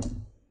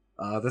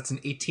 That's an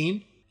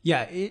 18?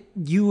 Yeah,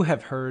 you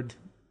have heard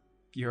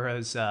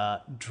Bureau's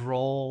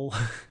droll,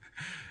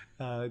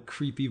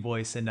 creepy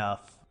voice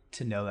enough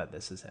to know that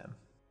this is him.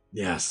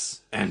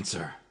 Yes,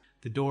 enter.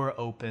 The door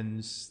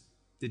opens.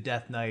 The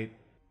Death Knight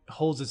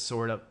holds his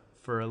sword up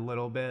for a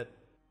little bit,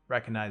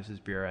 recognizes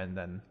Bureau, and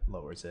then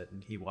lowers it,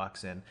 and he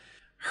walks in,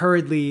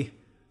 hurriedly,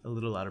 a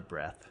little out of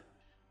breath.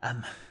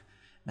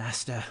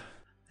 Master,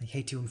 I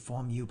hate to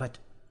inform you, but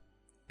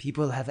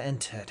people have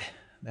entered.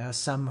 There are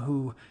some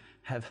who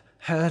have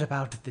heard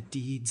about the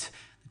deeds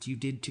that you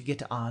did to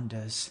get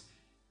Anders,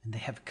 and they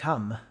have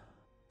come.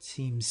 It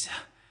seems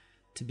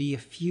to be a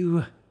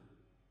few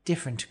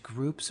different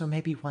groups, or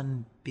maybe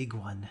one big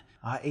one.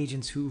 Our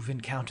agents who've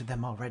encountered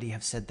them already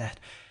have said that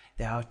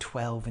there are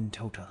 12 in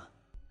total.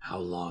 How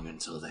long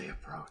until they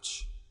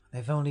approach?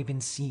 They've only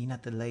been seen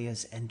at the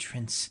layer's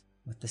entrance,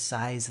 with the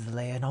size of the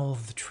layer and all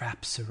of the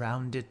traps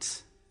around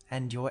it,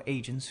 and your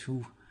agents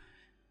who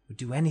would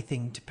do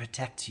anything to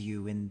protect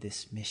you in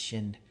this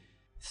mission.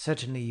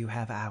 Certainly you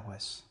have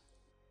hours.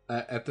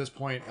 At this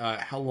point,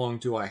 how long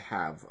do I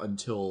have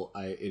until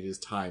it is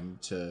time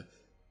to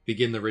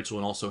begin the ritual,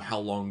 and also how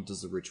long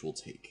does the ritual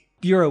take?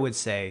 Bureau would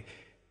say,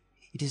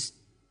 It is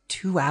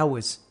 2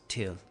 hours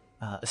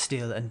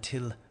still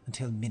until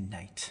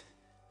midnight.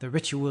 The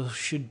ritual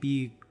should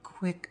be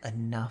quick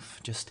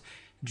enough, just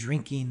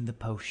drinking the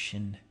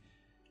potion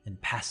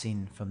and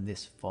passing from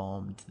this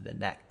form to the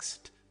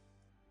next.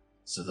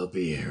 So they'll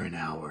be here in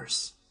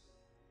hours.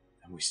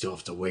 And we still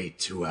have to wait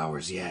 2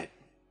 hours yet.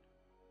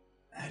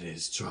 That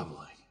is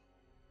troubling.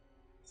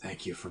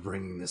 Thank you for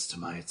bringing this to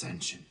my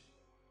attention.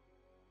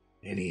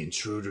 Any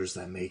intruders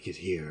that make it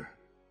here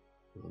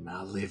will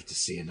not live to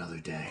see another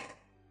day.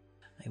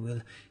 I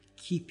will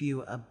keep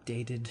you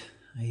updated.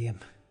 I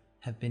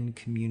have been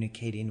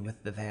communicating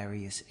with the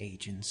various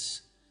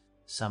agents,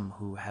 some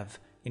who have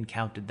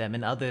encountered them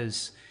and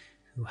others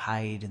who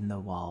hide in the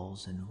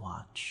walls and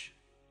watch.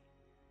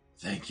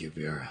 Thank you,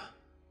 Bira.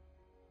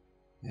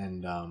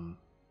 And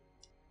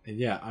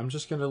yeah, I'm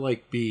just gonna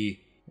be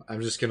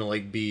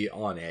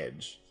on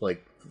edge.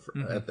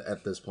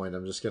 At this point,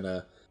 I'm just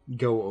gonna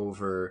go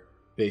over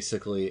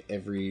basically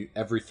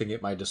everything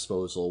at my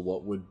disposal.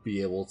 What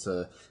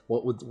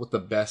the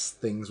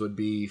best things would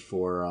be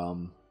for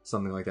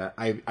something like that.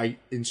 I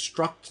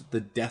instruct the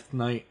Death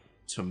Knight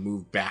to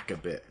move back a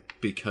bit,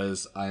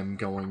 because I'm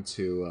going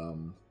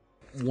to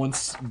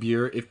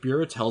if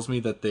Bureau tells me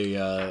that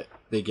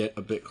they get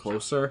a bit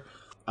closer,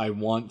 I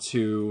want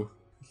to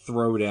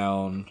throw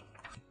down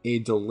a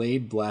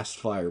delayed blast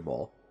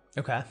fireball.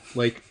 okay.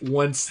 Like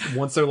once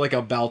they're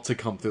about to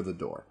come through the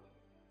door.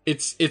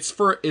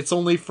 It's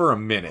only for a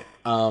minute.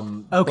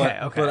 Okay.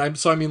 But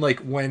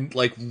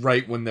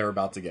right when they're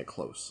about to get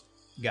close.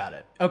 Got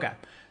it. Okay.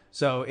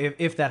 So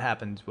if that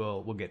happens,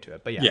 we'll get to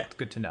it. But yeah, it's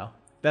good to know.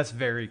 That's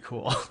very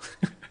cool.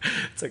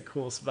 It's a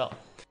cool spell.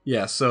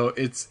 Yeah, so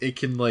it's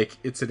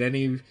at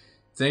any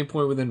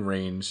point within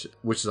range,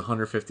 which is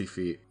 150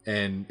 feet,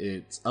 and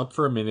it's up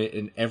for a minute.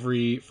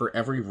 And for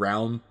every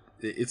round,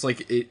 it's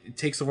it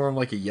takes the form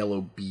of a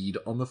yellow bead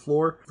on the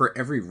floor. For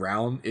every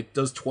round, it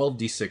does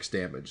 12d6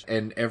 damage,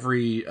 and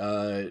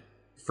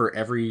for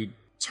every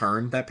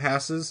turn that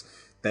passes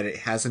that it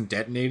hasn't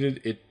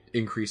detonated, it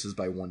increases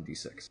by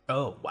 1d6.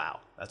 Oh wow,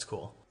 that's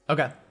cool.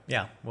 Okay,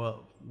 yeah.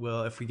 Well,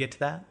 if we get to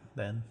that,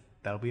 then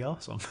that'll be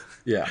awesome.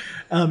 Yeah.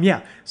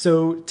 Yeah.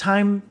 So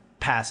time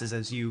passes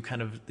as you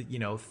kind of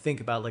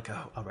think about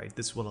oh, all right,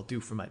 this is what I'll do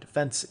for my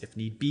defense if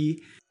need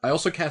be. I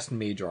also cast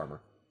mage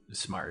armor.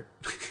 Smart.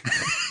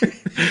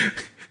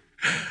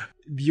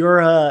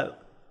 Bura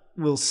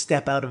will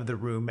step out of the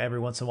room every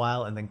once in a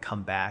while and then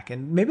come back,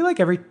 and maybe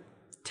every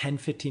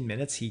 10-15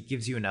 minutes he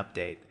gives you an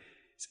update.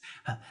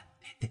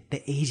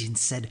 The agent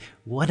said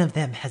one of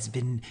them has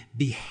been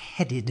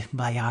beheaded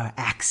by our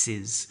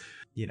axes.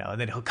 And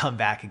then he'll come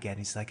back again.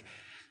 He's like,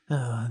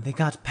 oh, they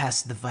got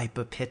past the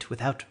Viper Pit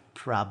without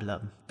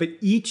problem. But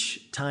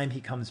each time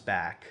he comes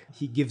back,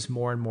 he gives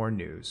more and more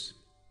news.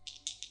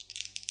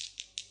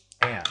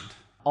 And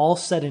all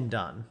said and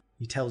done,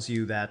 he tells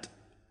you that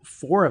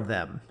 4 of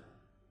them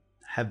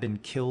have been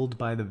killed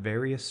by the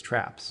various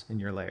traps in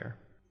your lair.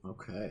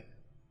 Okay.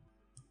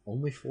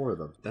 Only 4 of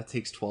them. That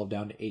takes 12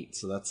 down to 8.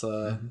 So that's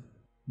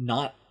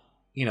not,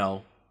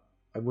 I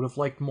would have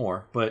liked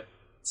more, but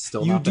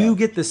still not bad. You do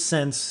get the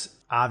sense,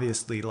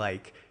 obviously,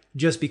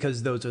 just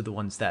because those are the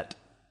ones that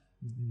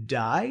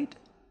died,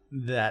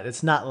 that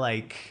it's not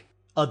like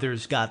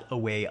others got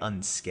away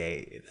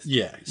unscathed.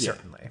 Yeah.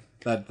 Certainly.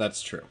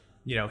 That's true.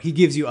 He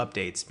gives you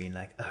updates being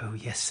like, oh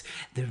yes,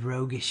 the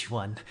roguish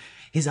one.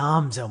 His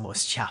arm's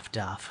almost chopped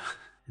off.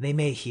 They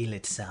may heal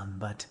it some,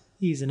 but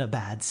he's in a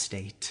bad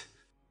state.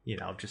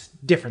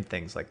 Just different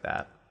things like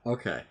that.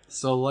 Okay.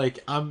 So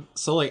I'm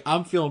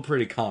feeling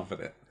pretty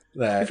confident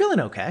that you're feeling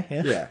okay.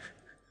 Yeah. Yeah.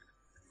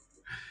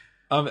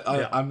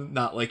 I'm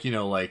not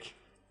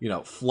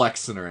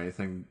flexing or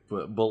anything,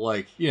 but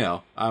like,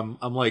 I'm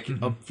like,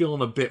 I'm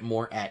feeling a bit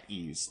more at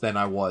ease than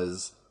I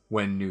was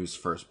when news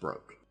first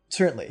broke.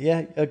 Certainly,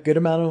 yeah, a good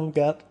amount of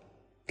them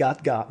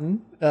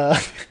gotten.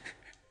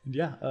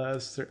 There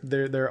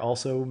are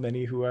also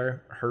many who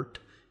are hurt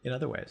in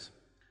other ways.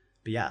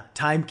 But yeah,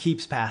 time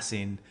keeps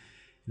passing,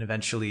 and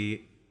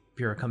eventually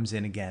Pyrrha comes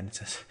in again and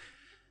says,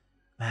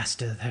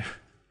 Master, there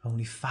are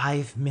only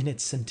 5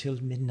 minutes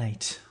until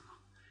midnight.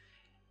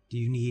 Do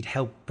you need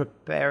help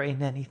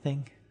preparing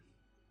anything?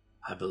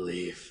 I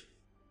believe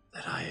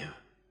that I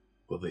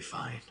will be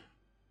fine.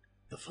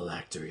 The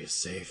phylactery is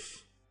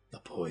safe. The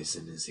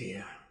poison is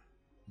here.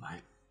 My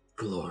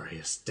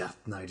glorious death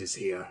knight is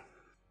here.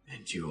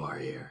 And you are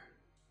here.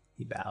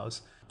 He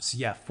bows. So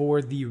yeah,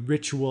 for the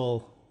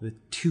ritual, the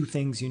 2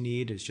 things you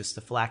need is just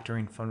the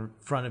phylactery in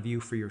front of you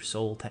for your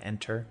soul to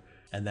enter.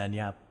 And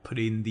then,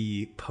 putting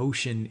the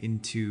potion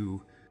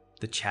into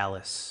the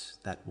chalice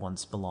that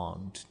once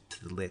belonged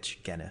to the Lich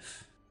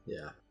Geneth.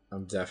 Yeah,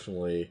 I'm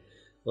definitely...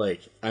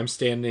 Like, I'm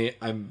standing...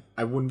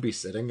 I wouldn't be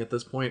sitting at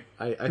this point.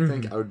 I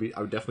think I would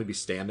definitely be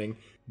standing,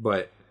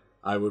 but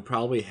I would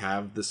probably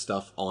have the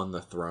stuff on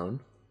the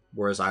throne,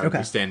 whereas I would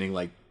be standing,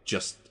 like,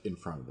 just in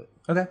front of it.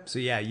 Okay, so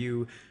yeah,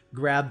 you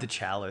grab the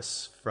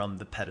chalice from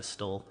the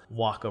pedestal,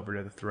 walk over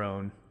to the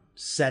throne,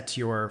 set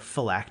your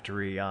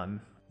phylactery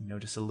on,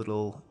 just a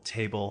little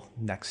table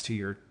next to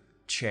your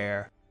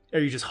chair. Are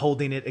you just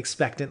holding it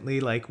expectantly,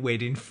 like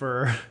waiting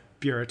for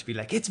Pyrrha to be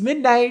like, it's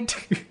midnight?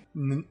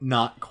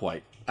 Not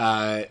quite.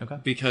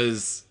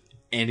 Because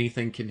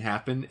anything can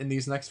happen in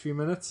these next few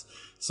minutes.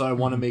 So I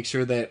want to make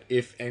sure that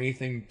if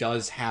anything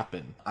does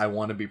happen, I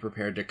want to be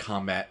prepared to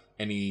combat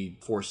any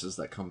forces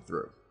that come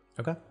through.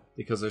 Okay.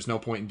 Because there's no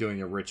point in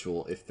doing a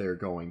ritual if they're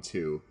going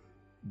to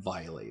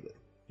violate it,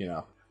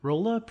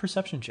 Roll a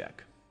perception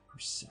check.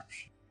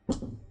 Perception.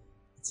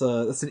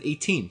 That's an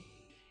 18.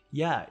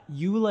 Yeah,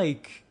 you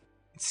it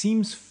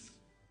seems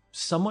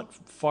somewhat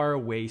far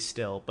away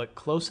still, but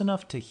close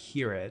enough to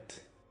hear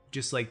it.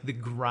 Just like the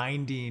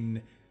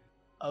grinding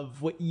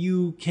of what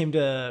you came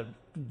to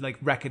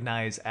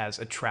recognize as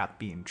a trap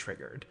being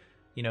triggered.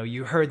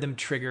 You heard them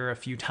trigger a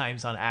few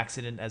times on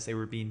accident as they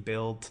were being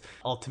built,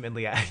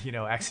 ultimately,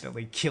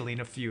 accidentally killing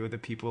a few of the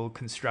people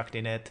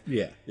constructing it.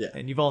 Yeah.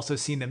 And you've also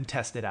seen them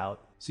test it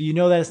out. So you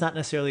know that it's not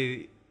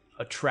necessarily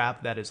a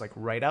trap that is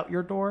right out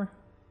your door,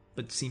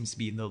 but seems to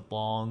be in the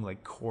long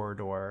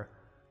corridor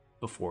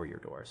before your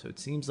door. So it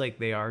seems like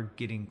they are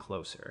getting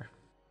closer.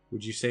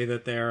 Would you say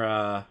that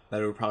that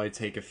it would probably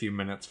take a few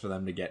minutes for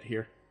them to get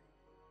here?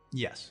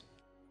 Yes.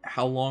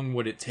 How long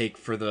would it take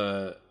for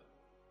the,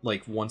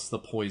 once the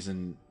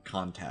poison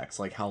contacts,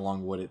 how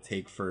long would it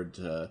take for it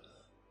to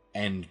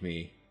end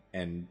me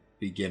and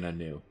begin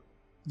anew?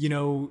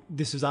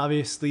 This is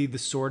obviously the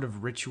sort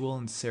of ritual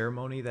and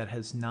ceremony that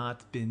has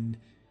not been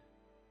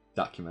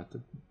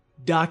documented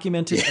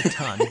a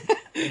ton.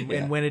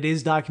 And when it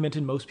is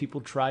documented, most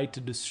people try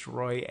to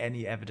destroy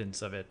any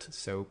evidence of it.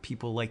 So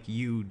people like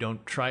you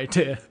don't try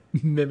to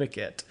mimic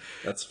it.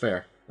 That's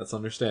fair. That's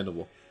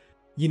understandable.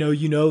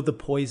 The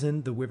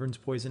poison, the wyvern's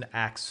poison,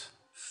 acts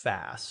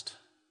fast.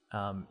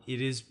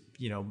 It is,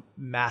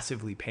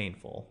 massively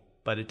painful,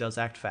 but it does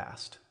act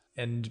fast.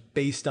 And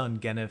based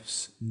on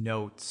Geneth's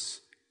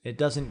notes, it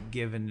doesn't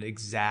give an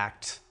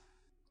exact,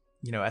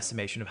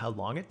 estimation of how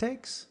long it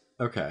takes.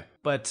 Okay.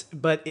 But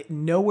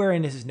nowhere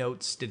in his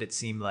notes did it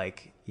seem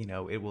like,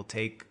 it will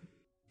take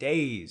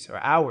days or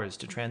hours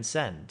to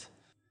transcend.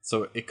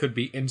 So it could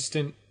be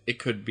instant, it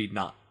could be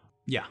not.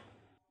 Yeah.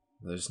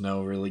 There's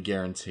no really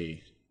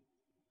guarantee.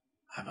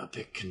 I'm a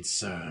bit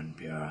concerned,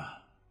 Pyrrha.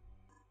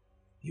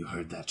 You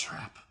heard that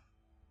trap?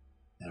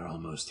 They're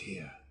almost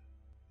here,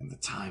 and the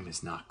time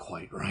is not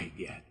quite right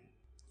yet.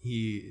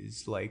 He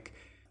is like,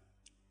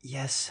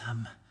 yes,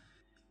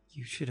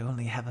 you should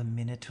only have a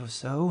minute or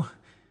so.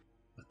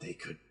 But they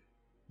could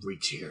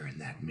reach here in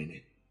that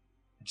minute.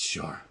 And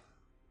sure,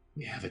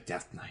 we have a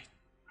Death Knight.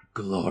 A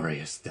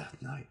glorious Death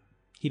Knight.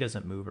 He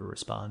doesn't move or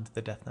respond to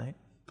the Death Knight,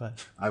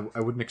 but... I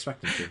wouldn't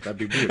expect him to. That'd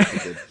be weird if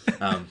he did.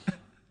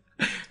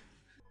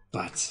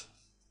 But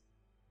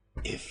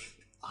if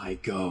I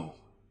go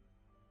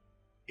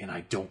and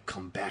I don't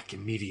come back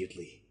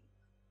immediately,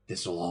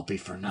 this will all be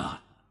for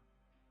naught.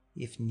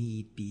 If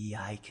need be,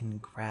 I can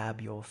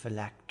grab your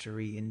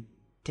phylactery and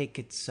take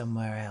it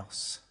somewhere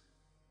else,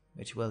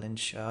 which will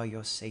ensure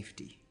your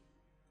safety.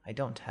 I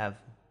don't have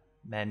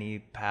many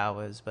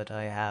powers, but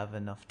I have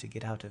enough to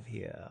get out of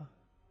here.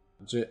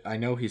 I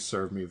know he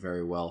served me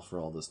very well for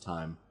all this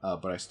time,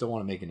 but I still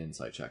want to make an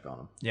insight check on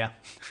him. Yeah.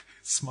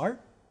 Smart.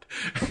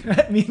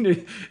 I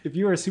mean, if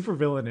you were a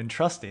supervillain and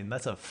trusting,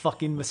 that's a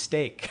fucking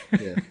mistake.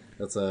 Yeah,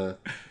 that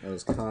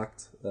was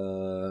cocked.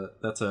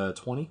 That's a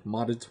 20,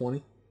 modded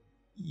 20.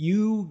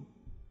 You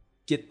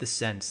get the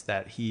sense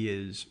that he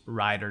is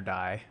ride or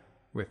die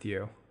with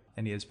you,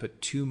 and he has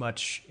put too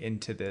much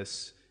into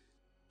this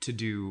to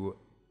do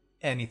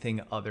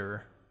anything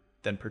other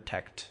than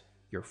protect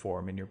your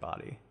form and your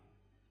body.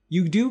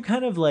 You do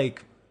kind of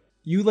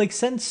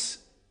sense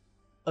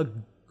a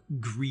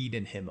greed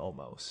in him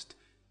almost.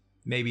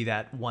 maybe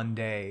that one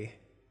day,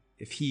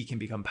 if he can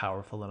become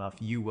powerful enough,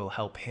 you will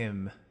help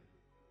him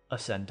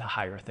ascend to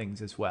higher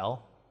things as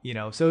well.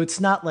 So it's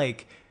not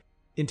like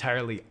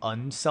entirely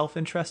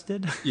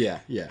unself-interested. Yeah.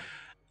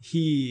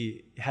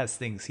 He has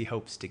things he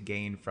hopes to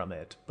gain from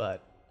it,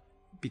 but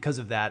because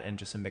of that and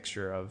just a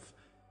mixture of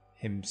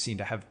him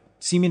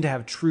seeming to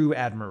have true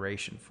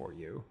admiration for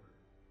you,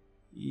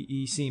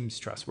 he seems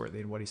trustworthy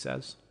in what he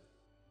says.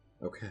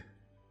 Okay.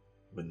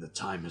 When the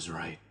time is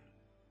right,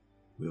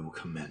 we will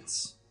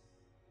commence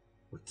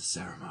with the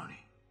ceremony.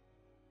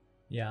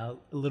 Yeah,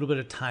 a little bit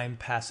of time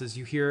passes.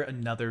 You hear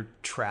another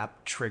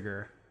trap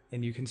trigger,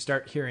 and you can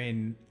start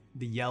hearing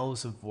the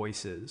yells of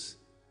voices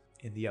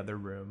in the other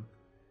room.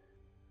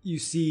 You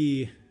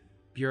see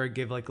Bura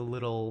give like a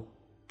little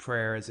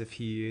prayer as if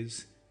he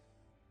is,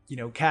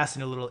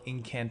 casting a little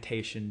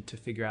incantation to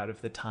figure out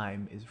if the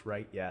time is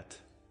right yet.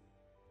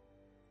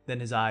 Then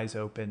his eyes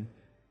open.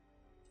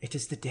 It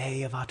is the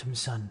day of Autumn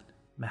Sun,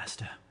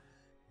 Master.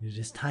 It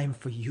is time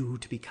for you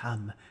to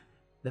become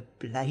the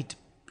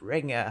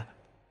Blightbringer.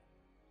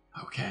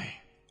 Okay.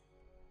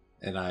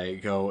 And I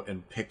go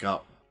and pick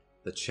up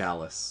the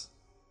chalice.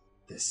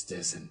 This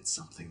isn't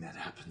something that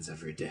happens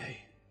every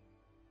day.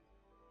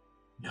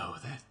 Know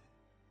that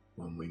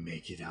when we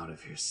make it out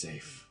of here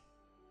safe,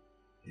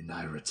 and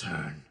I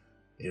return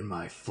in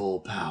my full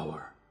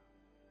power,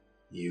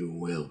 you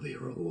will be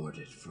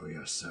rewarded for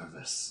your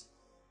service.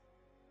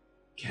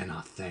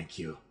 Cannot thank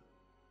you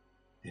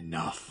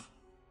enough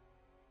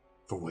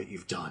for what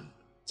you've done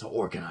to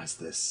organize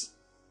this.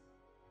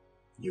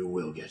 You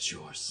will get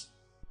yours.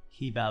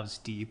 He bows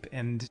deep,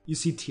 and you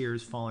see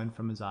tears falling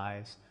from his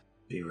eyes.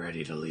 Be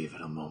ready to leave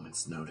at a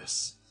moment's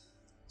notice.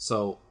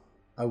 So,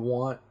 I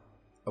want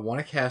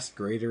to cast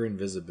Greater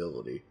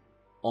Invisibility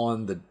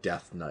on the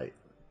Death Knight.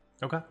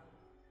 Okay.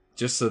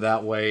 Just so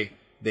that way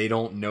they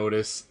don't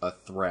notice a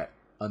threat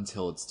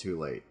until it's too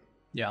late.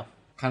 Yeah.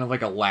 Kind of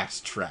like a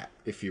last trap,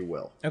 if you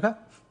will. Okay.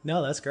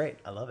 No, that's great.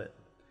 I love it.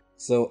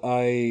 So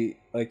I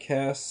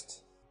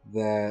cast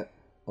that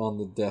on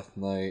the Death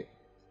Knight,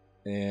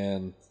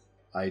 and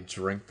I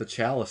drink the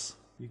chalice.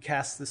 You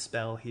cast the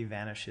spell, he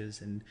vanishes,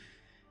 and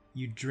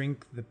you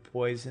drink the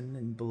poison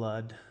and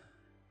blood.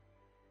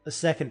 A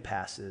second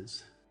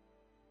passes,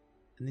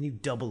 and then you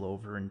double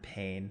over in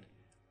pain.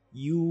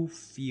 You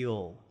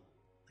feel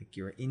like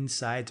your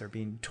insides are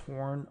being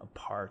torn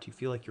apart. You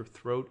feel like your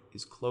throat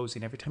is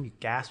closing every time you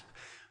gasp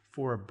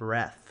for a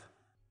breath.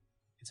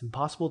 It's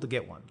impossible to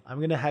get one. I'm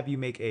going to have you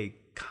make a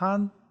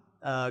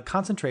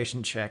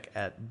concentration check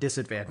at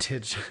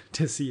disadvantage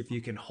to see if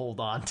you can hold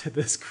on to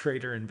this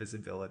greater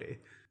invisibility.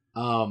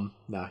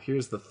 Now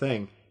here's the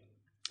thing.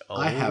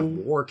 I have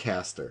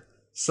Warcaster,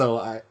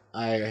 so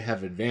I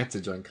have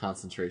advantage on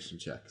concentration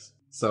checks.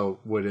 So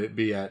would it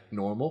be at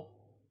normal?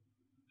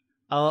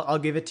 I'll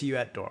give it to you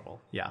at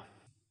normal. Yeah.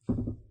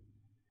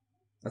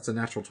 That's a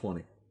natural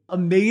 20.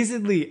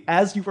 Amazingly,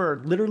 as you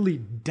are literally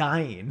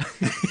dying,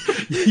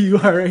 you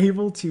are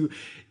able to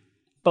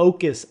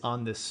focus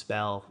on this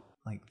spell.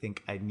 Like,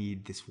 think, I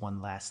need this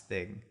one last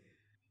thing.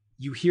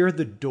 You hear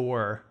the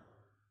door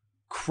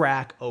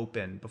crack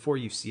open before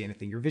you see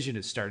anything. Your vision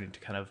is starting to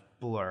kind of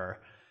blur.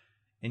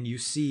 And you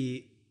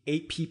see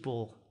 8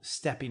 people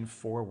stepping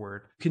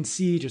forward. You can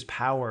see just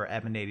power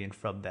emanating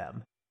from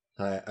them.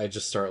 I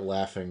just start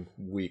laughing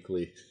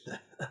weakly.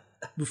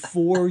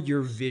 Before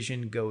your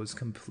vision goes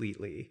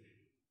completely,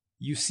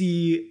 you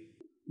see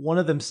one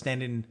of them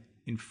standing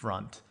in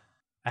front,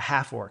 a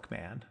half-orc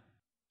man,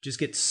 just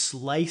gets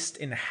sliced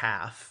in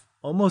half,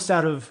 almost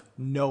out of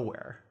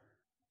nowhere.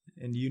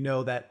 And you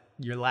know that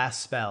your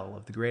last spell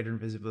of the Greater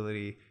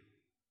Invisibility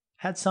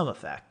had some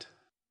effect.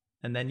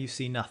 And then you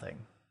see nothing.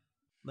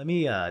 Let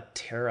me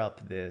tear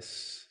up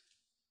this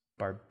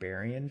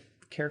barbarian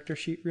character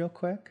sheet real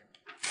quick.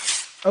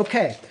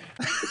 Okay.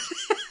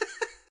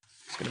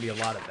 There's going to be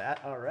a lot of that.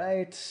 All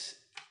right.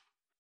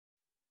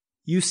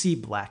 You see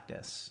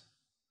blackness.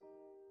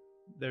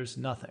 There's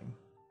nothing.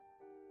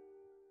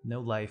 No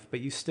life, but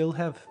you still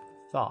have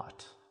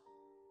thought.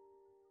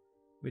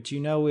 Which you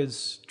know is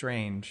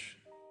strange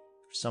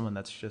for someone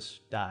that's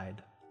just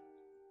died.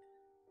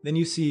 Then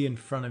you see in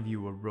front of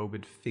you a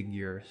robed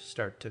figure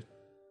start to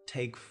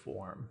take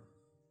form.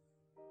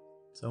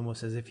 It's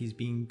almost as if he's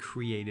being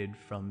created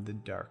from the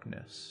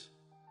darkness.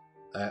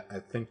 I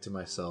think to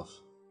myself,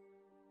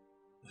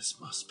 this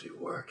must be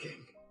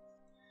working.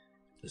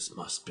 This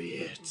must be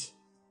it.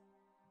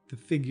 The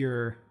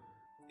figure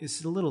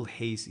is a little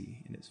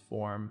hazy in his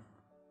form,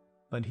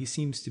 but he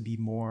seems to be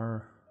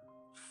more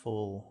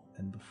full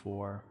than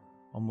before,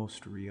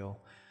 almost real.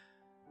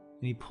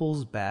 And he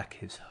pulls back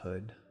his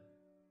hood.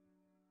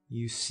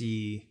 You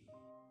see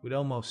what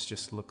almost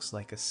just looks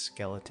like a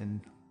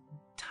skeleton,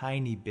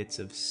 tiny bits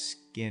of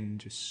skin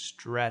just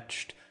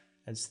stretched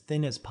as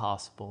thin as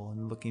possible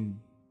and looking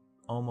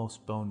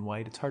almost bone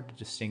white. It's hard to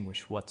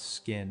distinguish what's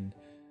skin,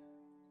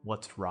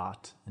 what's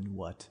rot, and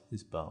what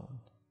is bone.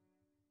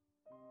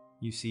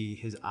 You see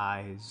his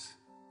eyes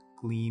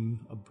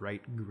gleam a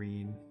bright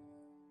green,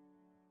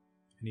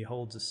 and he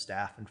holds a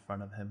staff in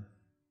front of him.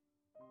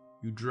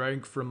 You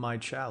drank from my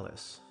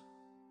chalice.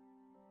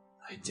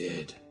 I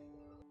did.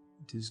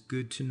 It is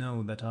good to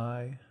know that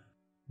I,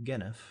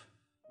 Geneth,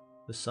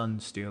 the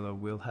Sun Stealer,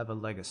 will have a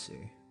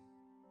legacy.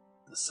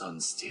 The Sun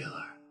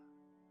Stealer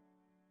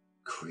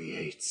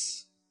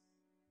creates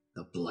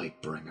the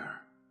Blightbringer.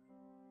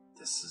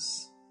 This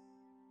is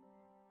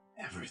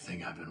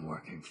everything I've been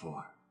working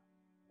for.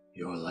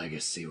 Your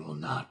legacy will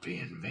not be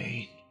in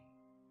vain.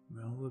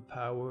 Well, the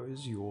power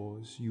is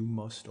yours. You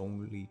must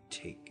only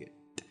take it.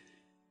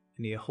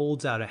 And he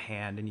holds out a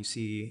hand, and you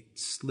see it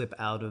slip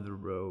out of the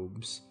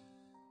robes.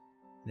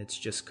 And it's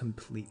just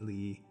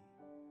completely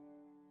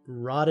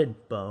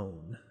rotted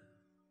bone.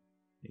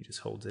 He just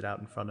holds it out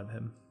in front of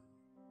him.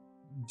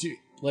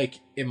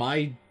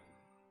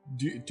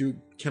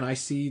 Can I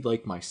see,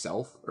 like,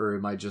 myself? Or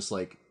am I just,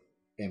 like,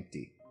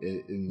 empty?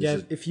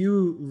 If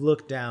you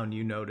look down,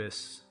 you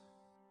notice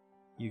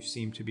you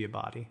seem to be a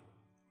body.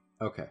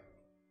 Okay.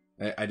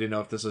 I didn't know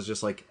if this was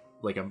just, like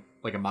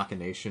a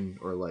machination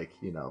or, like,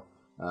 you know...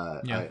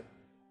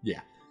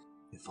 Yeah.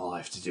 If all I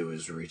have to do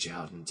is reach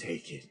out and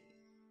take it,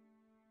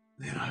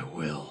 then I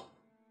will.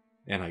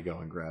 And I go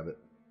and grab it.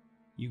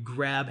 You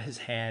grab his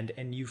hand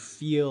and you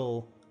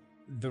feel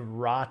the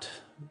rot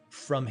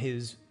from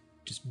his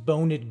just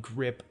boned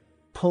grip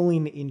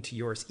pulling into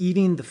yours,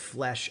 eating the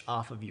flesh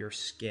off of your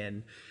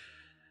skin.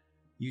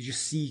 You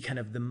just see kind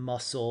of the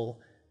muscle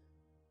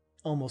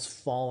almost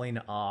falling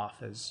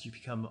off as you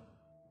become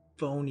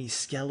bony,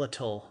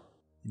 skeletal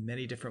in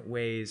many different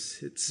ways.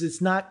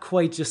 It's not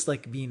quite just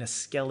like being a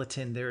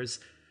skeleton. There's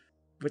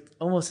what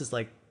almost is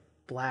like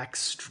black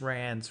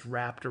strands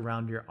wrapped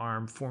around your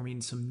arm, forming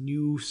some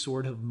new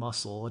sort of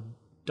muscle, a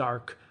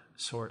dark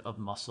sort of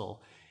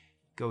muscle.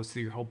 It goes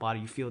through your whole body.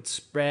 You feel it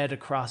spread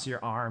across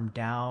your arm,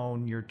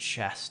 down your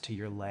chest to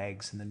your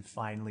legs, and then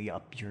finally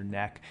up your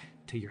neck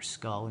to your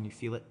skull, and you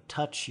feel it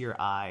touch your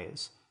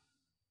eyes.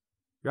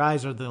 Your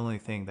eyes are the only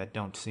thing that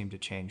don't seem to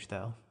change,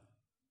 though.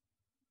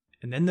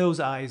 And then those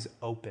eyes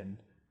open,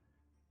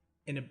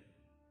 and a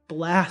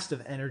blast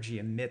of energy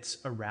emits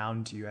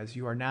around you as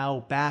you are now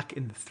back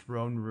in the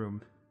throne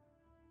room.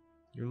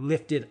 You're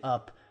lifted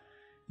up.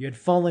 You had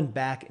fallen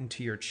back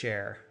into your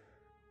chair,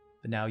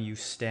 but now you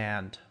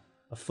stand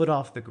a foot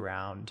off the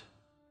ground,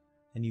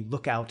 and you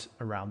look out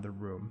around the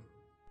room.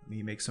 Let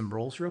me make some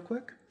rolls real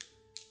quick.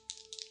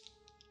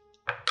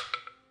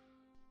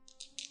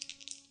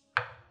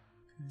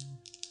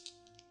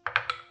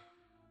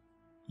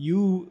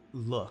 You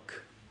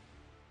look,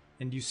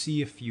 and you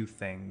see a few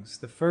things.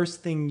 The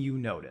first thing you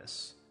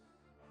notice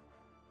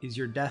is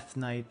your Death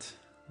Knight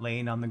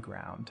laying on the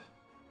ground,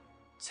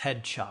 its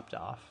head chopped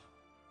off.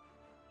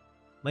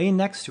 Laying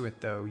next to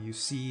it, though, you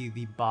see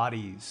the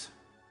bodies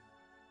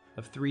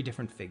of 3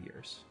 different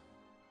figures.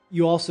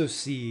 You also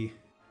see,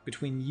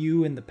 between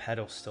you and the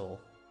pedestal,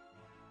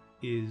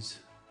 is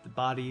the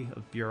body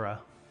of Bura,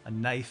 a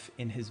knife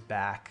in his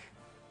back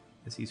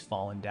as he's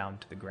fallen down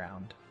to the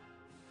ground.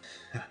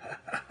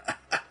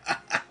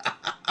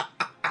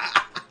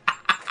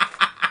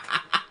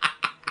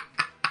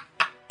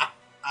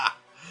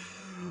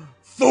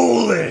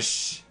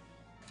 Foolish!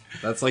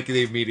 That's like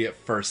the immediate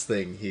first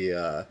thing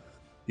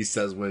he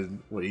says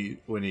when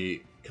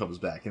he comes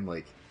back and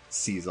like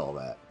sees all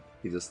that.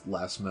 He just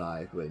laughs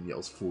maniacally and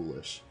yells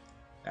 "foolish"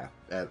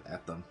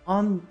 at them.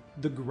 On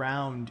the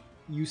ground,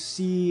 you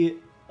see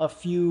a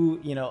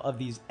few, of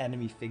these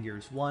enemy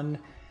figures. One,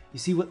 you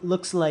see what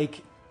looks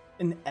like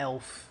an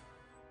elf.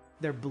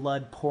 Their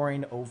blood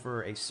pouring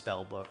over a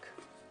spell book.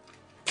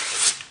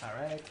 All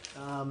right.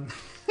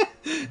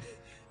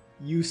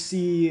 You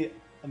see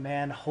a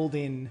man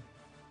holding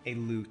a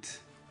lute.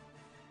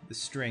 The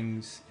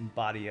strings and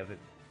body of it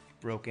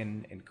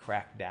broken and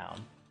cracked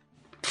down.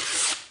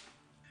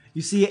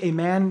 You see a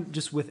man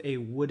just with a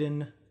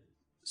wooden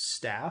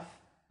staff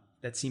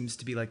that seems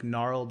to be like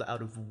gnarled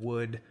out of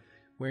wood,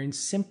 wearing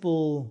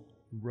simple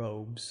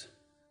robes.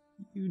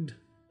 You'd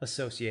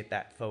associate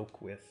that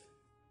folk with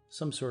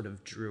some sort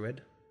of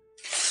druid.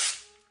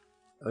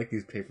 I like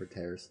these paper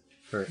tears.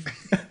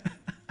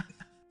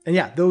 And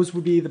yeah, those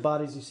would be the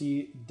bodies you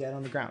see dead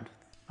on the ground.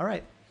 All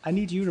right, I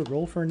need you to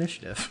roll for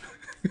initiative.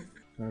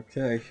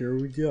 Okay, here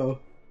we go.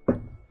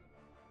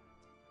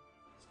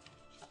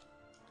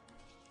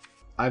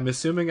 I'm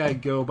assuming I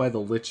go by the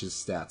Lich's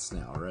stats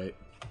now, right?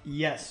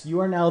 Yes, you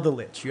are now the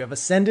Lich. You have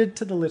ascended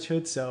to the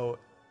Lichhood, so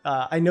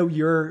I know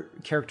your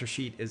character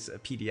sheet is a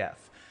PDF.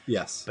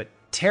 Yes. But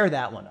tear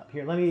that one up.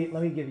 Here, let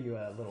me give you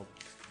a little...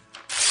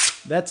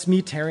 That's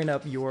me tearing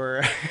up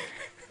your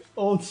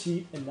old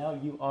sheet, and now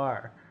you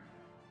are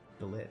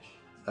the Lich.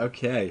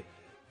 Okay.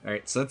 All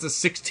right, so that's a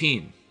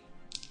 16.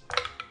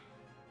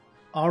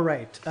 All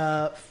right.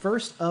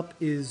 First up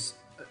is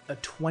a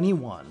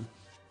 21,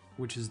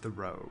 which is the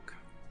Rogue.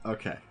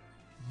 Okay.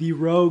 The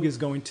Rogue is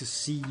going to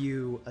see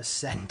you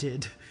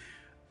ascended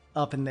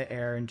up in the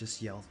air and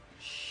just yell,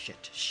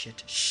 "Shit,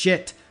 shit,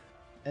 shit."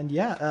 And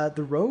yeah,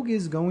 the Rogue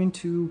is going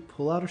to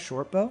pull out a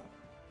short bow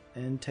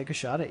and take a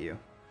shot at you.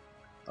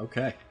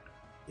 Okay.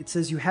 It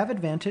says you have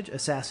advantage,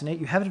 assassinate.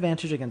 You have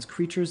advantage against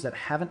creatures that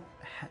haven't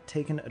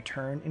taken a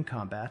turn in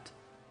combat,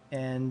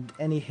 and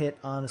any hit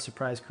on a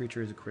surprise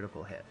creature is a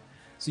critical hit.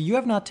 So you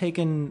have not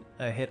taken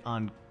a hit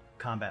on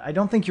combat. I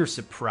don't think you're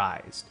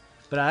surprised,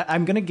 but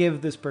I'm going to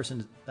give this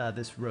person,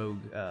 this rogue,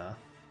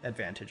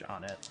 advantage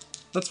on it.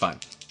 That's fine.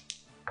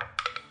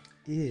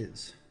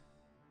 Is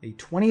a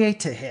 28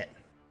 to hit.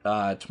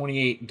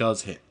 28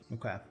 does hit.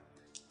 Okay.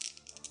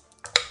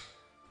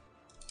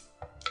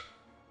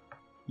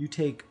 You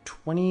take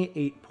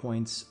 28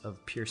 points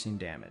of piercing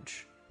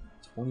damage.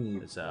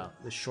 28. As the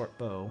short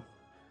bow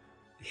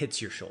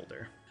hits your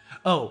shoulder.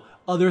 Oh,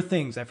 other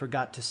things I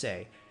forgot to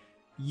say.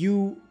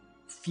 You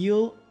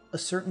feel a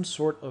certain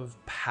sort of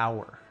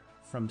power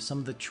from some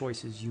of the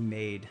choices you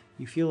made.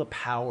 You feel a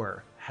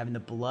power having the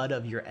blood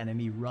of your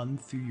enemy run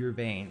through your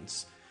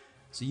veins.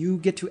 So you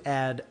get to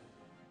add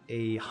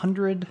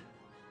 100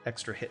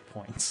 extra hit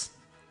points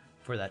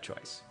for that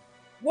choice.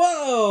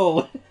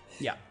 Whoa!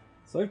 Yeah.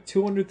 So I have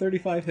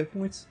 235 hit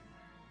points?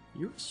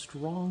 You're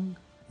strong.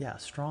 Yeah,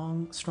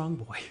 strong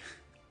boy.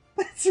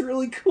 That's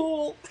really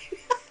cool.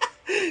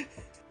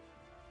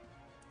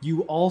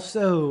 You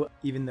also,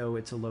 even though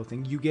it's a low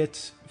thing, you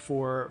get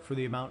for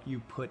the amount you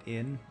put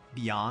in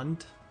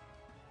beyond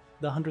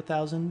the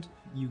 100,000,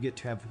 you get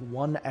to have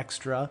one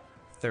extra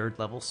 3rd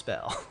level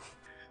spell.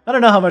 I don't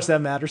know how much that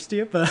matters to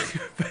you,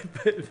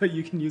 but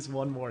you can use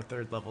one more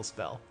 3rd level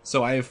spell.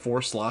 So I have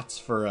 4 slots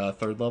for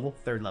 3rd level?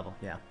 3rd level,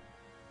 yeah.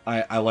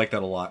 I like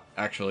that a lot,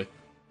 actually.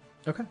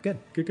 Okay,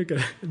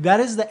 good. That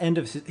is the end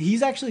of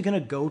he's actually going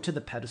to go to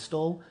the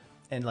pedestal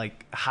and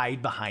like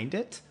hide behind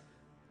it.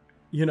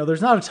 You know,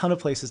 there's not a ton of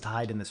places to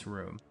hide in this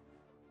room.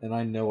 And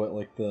I know it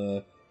like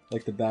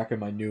the back of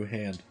my new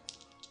hand.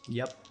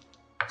 Yep.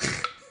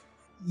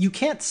 You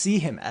can't see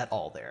him at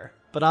all there,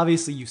 but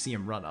obviously you see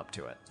him run up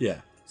to it.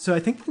 Yeah. So I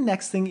think the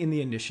next thing in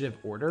the initiative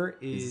order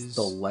is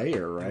the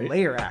lair, right? The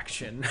lair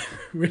action,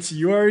 which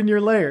you are in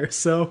your lair,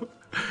 so...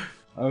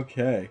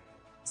 Okay.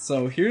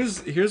 So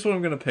here's what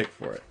I'm going to pick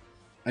for it.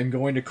 I'm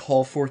going to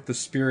call forth the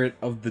spirit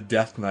of the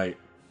Death Knight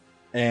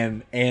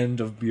and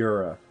of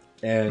Bura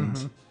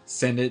and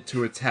send it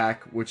to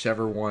attack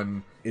whichever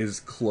one is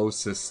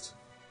closest,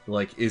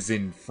 like is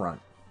in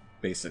front,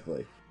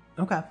 basically.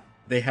 Okay.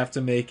 They have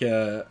to make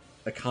a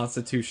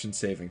Constitution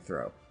saving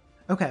throw.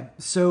 Okay,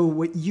 so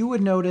what you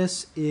would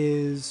notice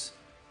is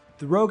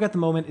the rogue at the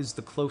moment is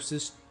the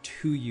closest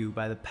to you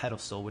by the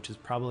pedestal, which is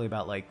probably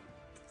about like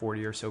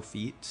 40 or so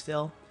feet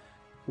still.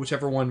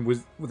 Whichever one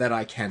was that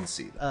I can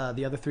see.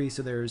 The other 3,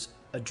 so there's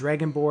a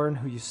dragonborn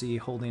who you see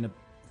holding a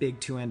big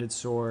 2-handed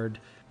sword,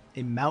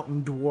 a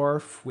mountain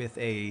dwarf with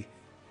a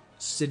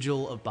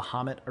sigil of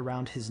Bahamut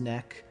around his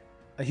neck,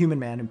 a human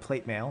man in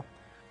plate mail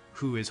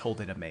who is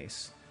holding a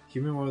mace.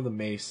 Human one with a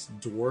mace,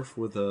 dwarf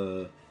with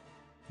a...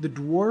 The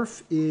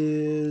dwarf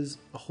is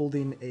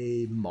holding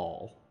a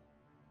maul.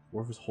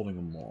 Dwarf is holding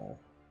a maul.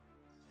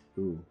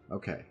 Ooh,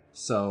 okay.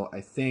 So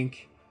I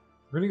think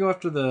we're going to go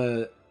after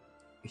the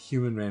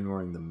human man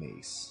wearing the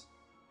mace.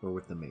 Or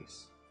with the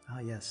mace. Ah,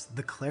 yes.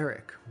 The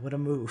cleric. What a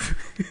move.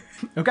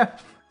 Okay.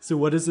 So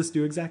what does this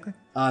do exactly?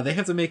 They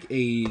have to make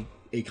a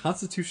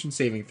Constitution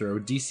saving throw.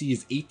 DC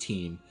is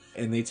 18.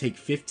 And they take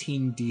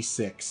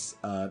 15d6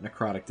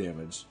 necrotic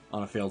damage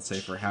on a failed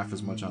save for half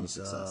as much on a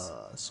success.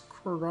 Jesus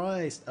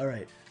Christ. All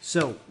right.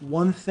 So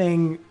one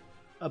thing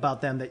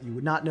about them that you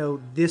would not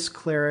know, this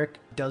cleric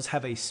does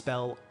have a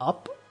spell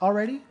up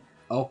already.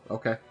 Oh,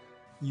 okay.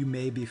 You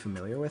may be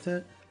familiar with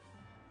it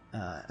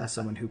as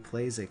someone who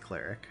plays a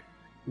cleric.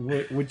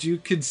 Would you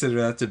consider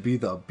that to be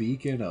the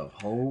beacon of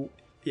hope?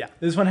 Yeah,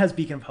 this one has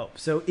Beacon of Hope.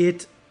 So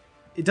it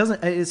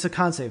doesn't, it's a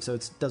con save, so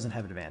it doesn't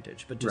have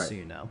advantage, but just so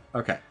you know.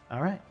 Okay.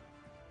 All right.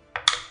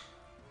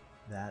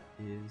 That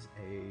is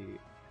a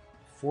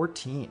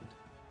 14.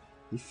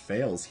 He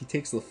fails. He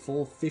takes the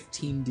full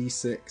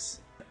 15d6.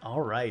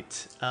 All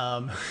right.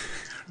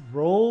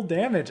 Roll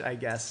damage, I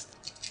guess.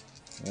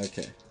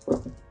 Okay.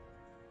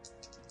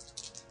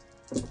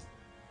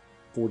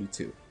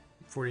 42.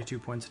 42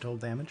 points of total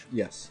damage?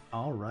 Yes.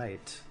 All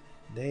right.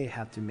 They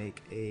have to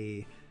make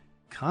a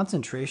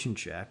concentration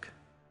check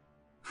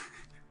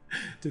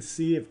to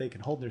see if they can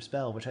hold their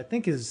spell, which I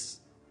think is...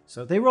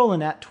 So if they roll a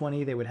nat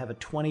 20, they would have a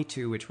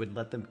 22, which would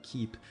let them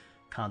keep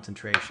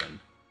concentration.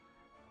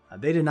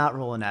 They did not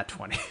roll a nat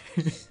 20.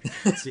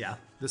 So yeah,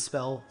 the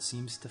spell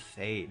seems to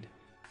fade.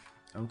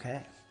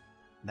 Okay.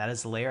 That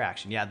is the lair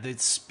action. Yeah, the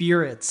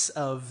spirits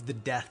of the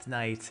Death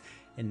Knight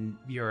and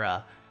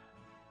Bura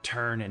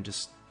turn and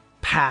just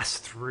pass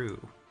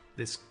through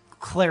this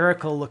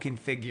clerical-looking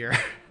figure,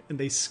 and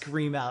they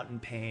scream out in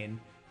pain,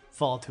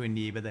 fall to a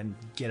knee, but then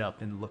get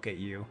up and look at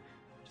you.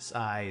 Just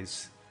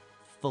eyes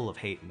full of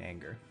hate and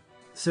anger.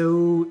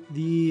 So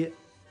the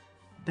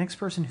next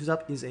person who's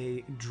up is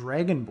a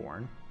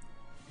Dragonborn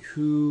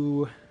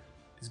who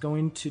is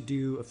going to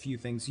do a few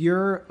things.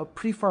 You're a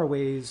pretty far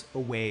ways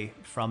away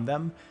from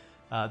them.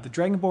 The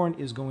Dragonborn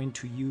is going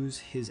to use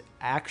his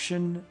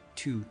action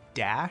to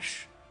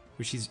dash,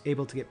 which he's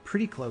able to get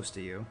pretty close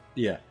to you.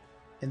 Yeah.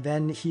 And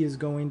then he is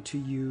going to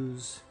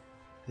use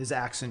his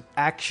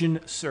action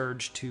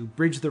surge to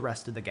bridge the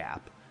rest of the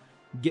gap,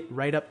 get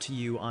right up to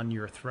you on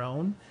your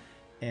throne,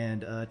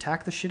 and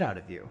attack the shit out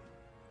of you.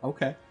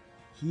 Okay.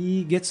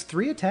 He gets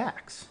 3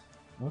 attacks.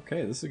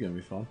 Okay, this is going to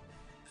be fun.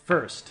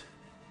 First,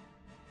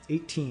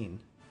 18.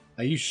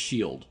 I use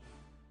shield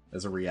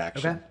as a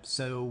reaction. Okay,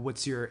 so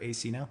what's your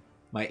AC now?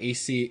 My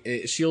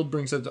AC... shield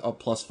brings it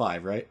up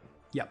 +5, right?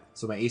 Yep.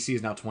 So my AC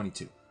is now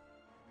 22.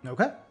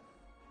 Okay.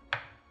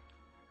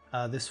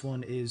 This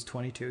one is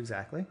 22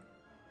 exactly.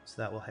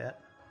 So that will hit.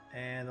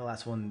 And the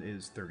last one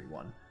is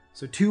 31.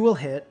 So 2 will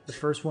hit. The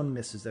first one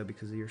misses, though,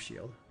 because of your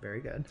shield.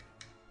 Very good.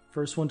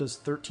 First one does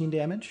 13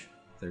 damage.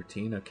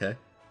 13, okay.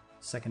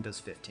 Second does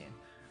 15.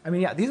 I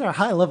mean, yeah, these are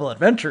high-level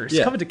adventurers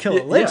coming to kill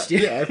a lich.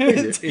 Yeah, I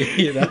figured.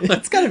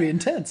 It's got to be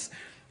intense.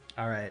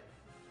 All right.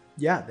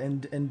 Yeah,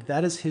 and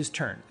that is his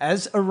turn.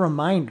 As a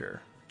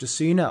reminder, just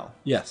so you know.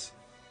 Yes.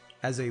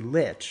 As a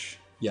lich.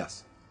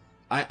 Yes.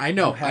 I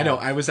know.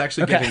 I was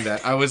actually getting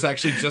that. I was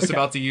actually just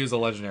about to use a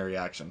legendary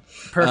action.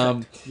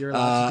 Perfect. You're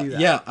allowed to do that.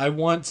 Yeah, I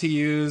want to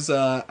use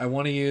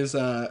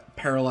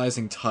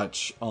paralyzing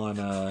touch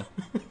on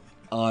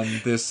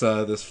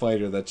this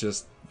fighter that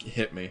just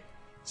hit me.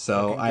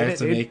 So I have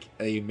to make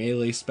a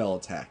melee spell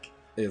attack.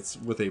 It's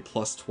with a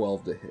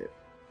 +12 to hit.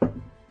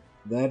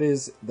 That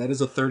is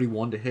a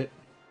 31 to hit.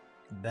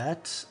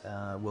 That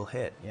will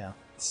hit, yeah.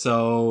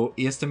 So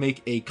he has to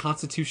make a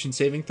Constitution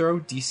saving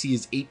throw. DC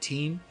is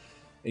 18.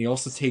 And he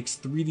also takes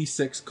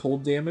 3d6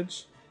 cold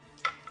damage.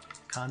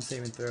 Con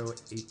saving throw,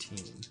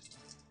 18.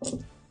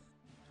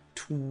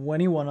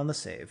 21 on the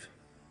save.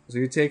 So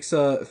he takes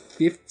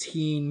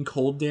 15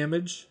 cold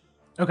damage.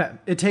 Okay,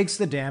 it takes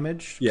the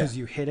damage because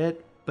Yeah. you hit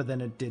it, but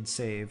then it did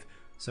save,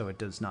 so it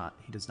does not.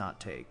 He does not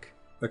take.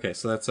 Okay,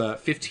 so that's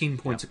 15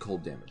 points of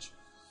cold damage.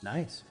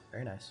 Nice,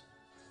 very nice.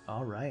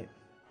 All right.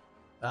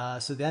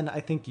 So then I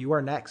think you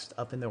are next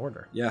up in the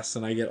order. Yes,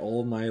 and I get all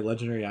of my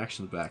legendary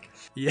actions back.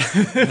 Yeah,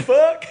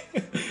 fuck.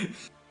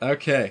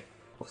 Okay,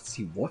 let's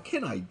see. What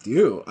can I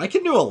do? I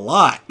can do a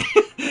lot.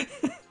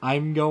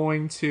 I'm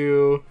going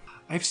to.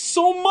 I have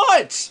so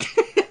much.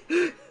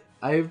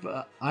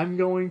 I'm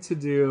going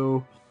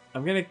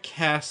to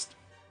cast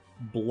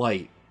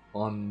Blight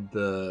on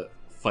the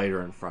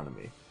fighter in front of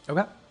me.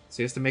 Okay. So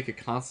he has to make a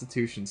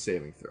Constitution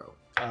saving throw.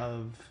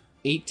 Of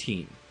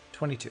 18.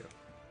 22.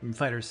 I mean,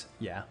 fighters,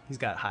 yeah, he's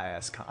got high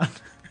ass con.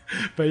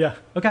 But yeah,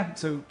 okay.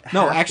 So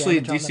No, half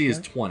actually, damage on DC that is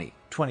guy? 8.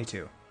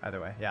 22.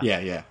 Either way, yeah.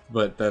 Yeah,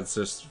 but that's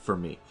just for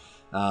me.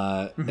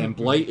 And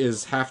Blight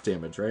is half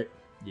damage, right?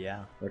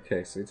 Yeah.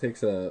 Okay, so he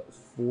takes a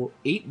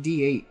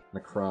 8d8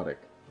 necrotic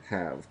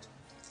halved.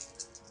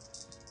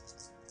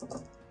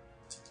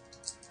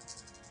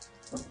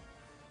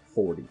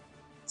 40.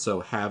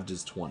 So halved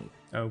is 20.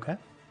 Okay.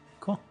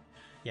 Cool.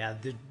 Yeah,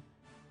 the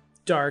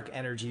dark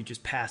energy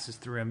just passes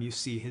through him. You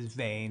see his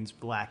veins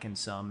blacken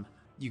some.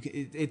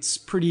 It's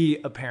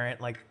pretty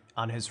apparent, like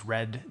on his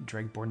red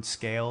Dragonborn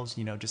scales.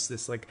 You know, just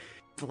this like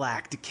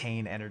black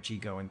decaying energy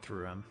going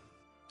through him.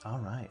 All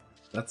right.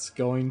 That's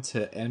going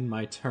to end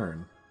my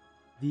turn.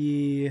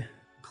 The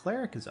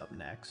cleric is up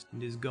next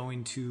and is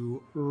going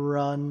to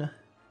run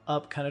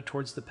up kind of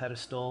towards the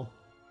pedestal,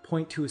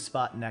 point to a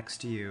spot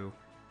next to you,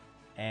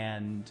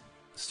 and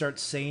start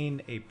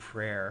saying a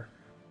prayer.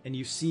 And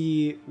you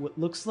see what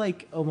looks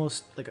like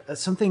almost like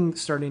something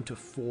starting to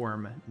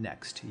form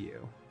next to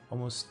you.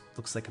 Almost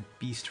looks like a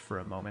beast for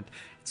a moment.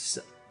 It's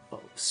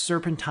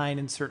serpentine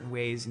in certain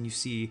ways, and you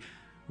see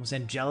almost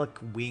angelic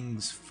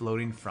wings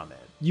floating from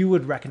it. You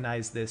would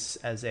recognize this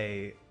as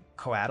a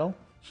coatl.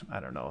 I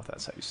don't know if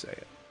that's how you say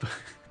it.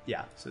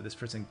 Yeah, so this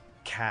person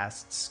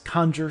casts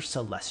Conjure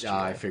Celestial.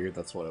 Yeah, I figured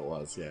that's what it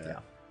was. Yeah.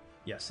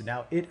 Yeah, so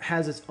now it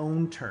has its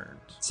own turns.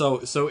 So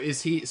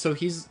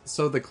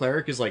the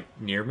cleric is like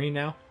near me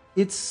now?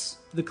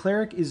 The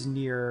cleric is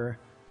near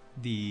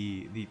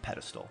the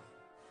pedestal.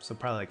 So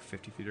probably like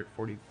 50 feet or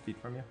 40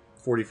 feet from you.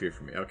 40 feet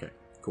from me. Okay,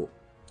 cool.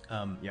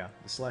 Yeah,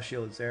 the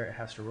Celestial is there. It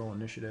has to roll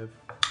initiative.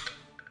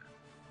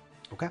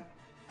 Okay.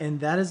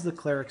 And that is the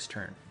cleric's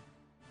turn.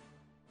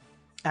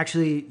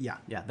 Actually, yeah,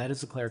 that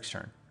is the cleric's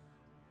turn.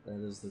 That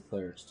is the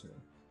cleric's turn.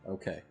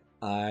 Okay.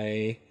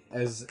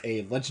 As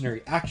a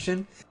legendary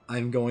action,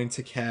 I'm going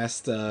to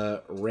cast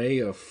Ray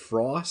of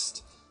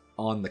Frost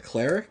on the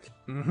cleric.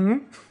 Mm-hmm.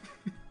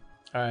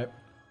 All right.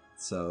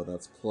 So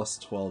that's plus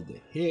 12 to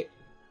hit.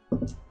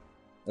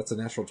 That's a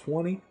natural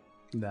 20.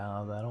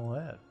 No, that'll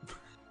hit.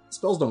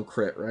 Spells don't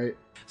crit, right?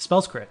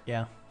 Spells crit,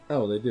 yeah.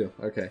 Oh, they do.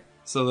 Okay.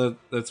 So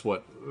that's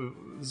what?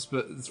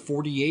 It's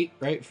 48,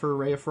 right, for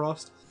Ray of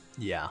Frost?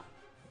 Yeah.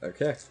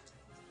 Okay.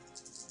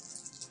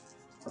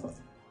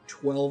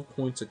 12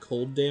 points of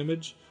cold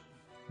damage.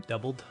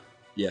 Doubled?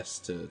 Yes,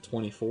 to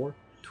 24.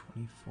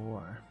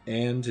 24.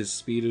 And his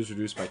speed is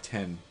reduced by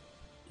 10.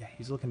 Yeah,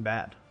 he's looking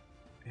bad.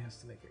 He has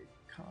to make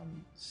a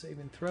con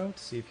saving throw to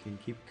see if he can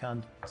keep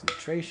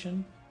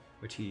concentration,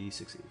 which he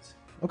succeeds.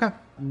 Okay.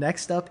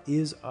 Next up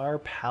is our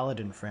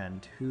paladin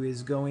friend, who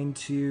is going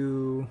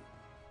to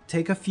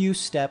take a few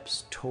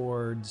steps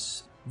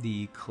towards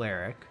the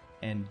cleric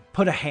and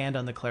put a hand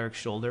on the cleric's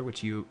shoulder,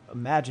 which you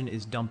imagine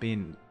is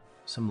dumping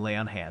some lay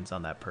on hands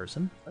on that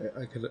person.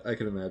 I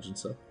could imagine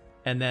so.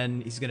 And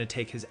then he's going to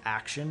take his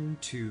action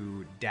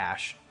to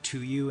dash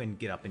to you and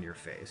get up in your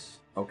face.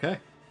 Okay.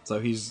 So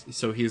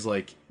he's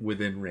like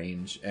within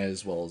range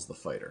as well as the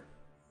fighter,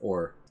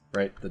 or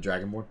right, the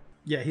Dragonborn.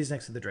 Yeah, he's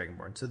next to the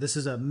Dragonborn. So this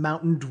is a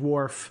mountain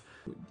dwarf.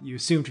 You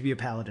assume to be a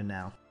paladin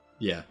now.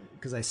 Yeah,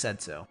 because I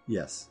said so.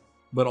 Yes,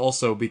 but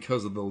also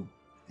because of the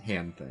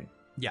hand thing.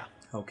 Yeah.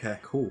 Okay,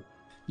 cool.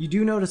 You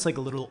do notice like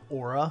a little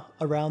aura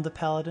around the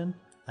paladin,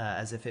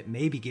 as if it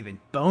may be giving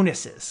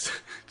bonuses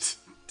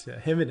to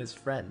him and his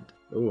friend.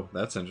 Ooh,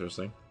 that's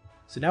interesting.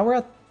 So now we're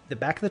at the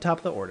back of the top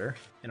of the order,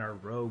 and our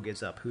rogue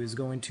is up, who is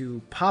going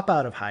to pop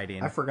out of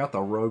hiding. I forgot the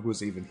rogue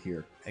was even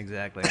here.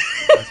 Exactly.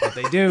 That's what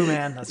they do,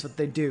 man. That's what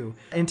they do.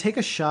 And take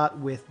a shot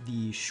with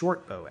the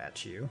short bow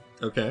at you.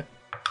 Okay.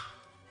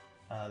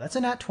 That's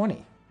a nat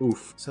 20.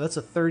 Oof. So that's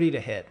a 30 to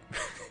hit.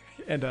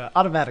 And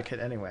automatic hit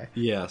anyway.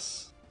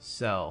 Yes.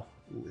 So,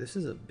 this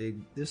is a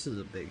big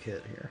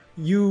hit here.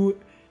 You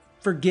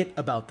forget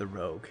about the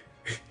rogue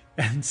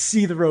and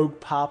see the rogue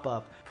pop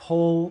up,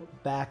 pull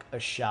back a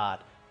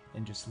shot,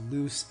 and just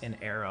loose an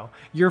arrow.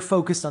 You're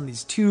focused on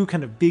these two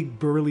kind of big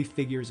burly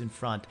figures in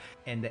front,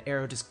 and the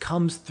arrow just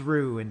comes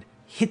through and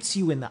hits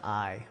you in the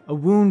eye. A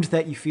wound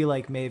that you feel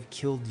like may have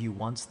killed you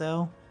once,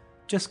 though,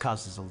 just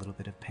causes a little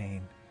bit of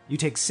pain. You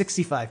take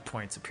 65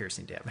 points of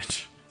piercing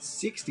damage.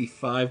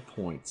 65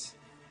 points.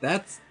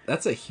 That's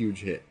a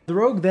huge hit. The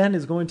rogue then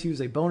is going to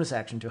use a bonus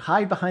action to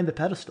hide behind the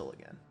pedestal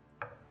again.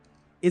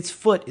 Its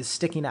foot is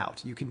sticking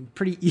out. You can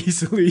pretty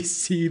easily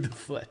see the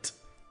foot.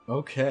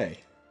 Okay.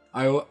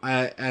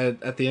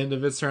 At the end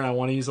of its turn, I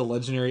want to use a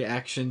legendary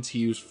action to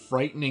use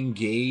Frightening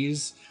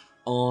Gaze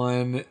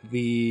on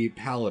the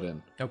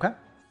paladin. Okay.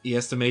 He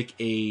has to make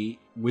a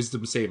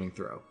wisdom saving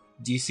throw.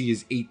 DC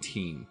is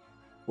 18,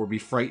 or be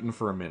frightened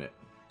for a minute.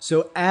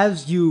 So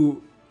as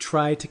you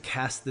try to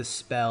cast this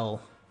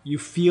spell, you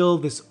feel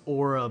this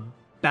aura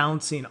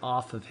bouncing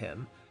off of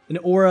him. An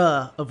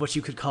aura of what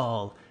you could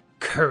call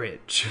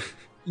courage.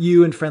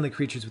 You and friendly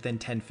creatures within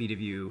 10 feet of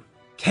you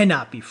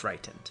cannot be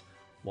frightened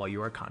while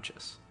you are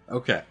conscious.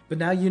 Okay. But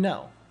now you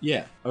know.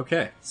 Yeah,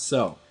 okay.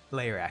 So.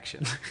 Layer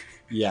action.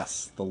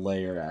 Yes, the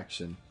layer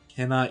action.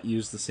 Cannot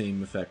use the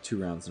same effect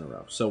 2 rounds in a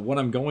row. So what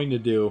I'm going to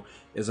do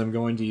is I'm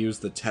going to use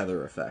the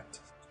tether effect,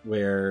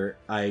 where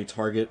I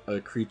target a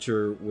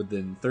creature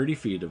within 30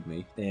 feet of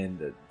me,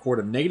 and a cord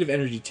of negative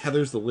energy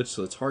tethers the lich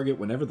to the target.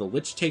 Whenever the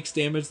lich takes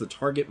damage, the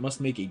target must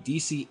make a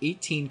DC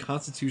 18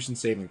 Constitution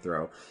saving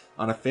throw.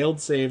 On a failed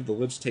save, the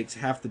lich takes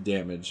half the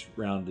damage,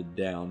 rounded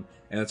down,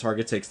 and the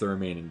target takes the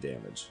remaining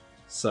damage.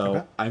 So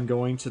okay. I'm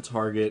going to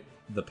target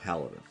the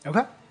paladin.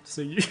 Okay.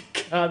 So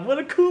God, what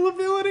a cool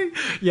ability!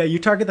 Yeah, you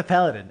target the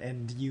paladin,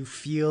 and you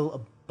feel a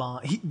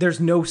bond. There's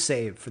no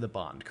save for the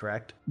bond,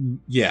 correct?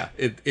 Yeah,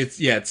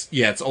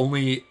 it's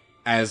only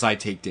as I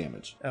take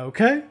damage.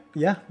 Okay.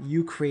 Yeah,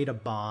 you create a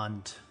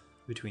bond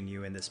between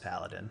you and this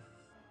paladin.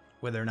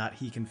 Whether or not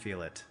he can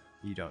feel it,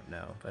 you don't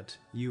know, but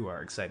you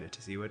are excited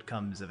to see what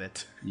comes of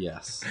it.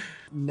 Yes.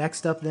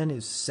 Next up then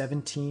is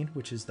 17,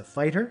 which is the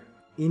fighter.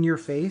 In your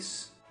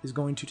face is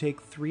going to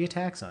take 3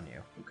 attacks on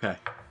you. Okay.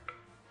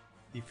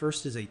 The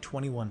first is a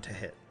 21 to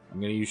hit.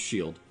 I'm going to use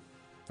shield.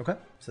 Okay,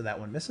 so that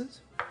one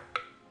misses.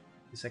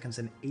 The second's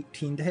an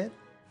 18 to hit.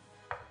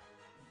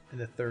 And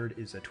the third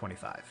is a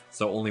 25.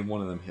 So only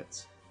one of them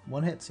hits.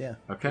 One hits, yeah.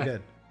 Okay. Pretty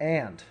good.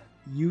 And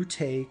you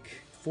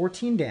take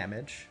 14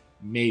 damage.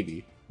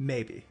 Maybe.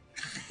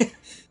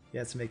 You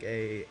have to make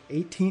a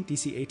 18,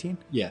 DC 18?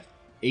 Yeah.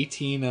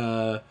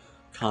 18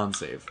 con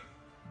save.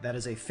 That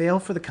is a fail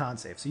for the con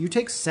save. So you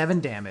take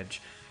 7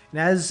 damage. And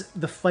as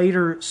the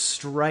fighter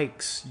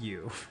strikes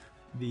you,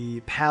 the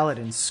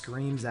paladin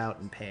screams out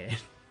in pain.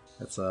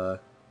 That's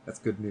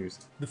good news.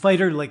 The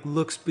fighter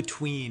looks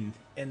between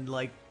and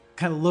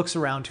kind of looks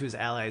around to his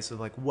allies of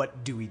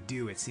what do we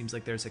do? It seems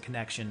like there's a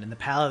connection, and the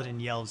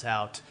paladin yells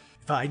out,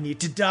 "If I need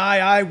to die,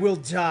 I will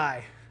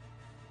die.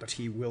 But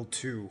he will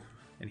too."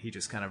 And he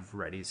just kind of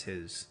readies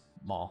his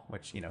maul,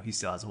 which, he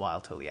still has a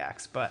while till he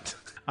acts. But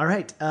all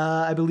right,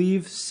 I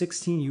believe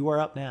 16, you are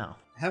up now.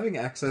 Having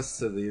access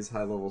to these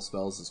high-level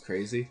spells is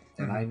crazy,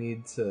 and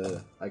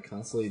Mm-hmm. I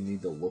constantly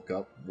need to look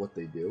up what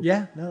they do.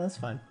 Yeah, no, that's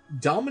fine.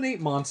 Dominate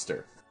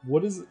monster.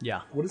 What is?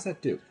 Yeah. What does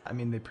that do? I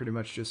mean, they pretty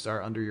much just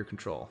are under your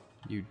control.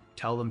 You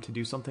tell them to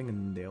do something,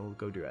 and they'll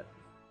go do it.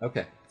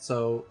 Okay,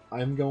 so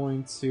I'm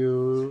going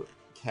to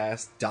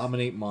cast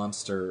Dominate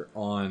Monster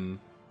on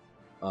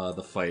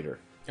the fighter.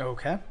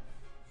 Okay.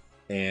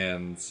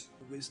 And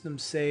Wisdom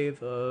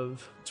save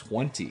of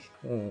 20.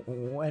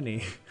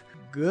 20.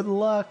 Good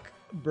luck,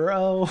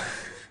 bro.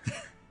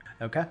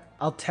 Okay.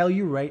 I'll tell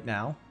you right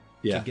now,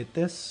 to get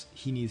this,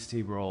 he needs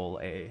to roll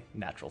a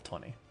natural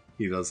 20.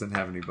 He doesn't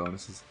have any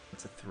bonuses.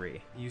 It's a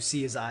 3. You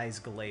see his eyes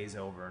glaze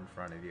over in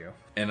front of you.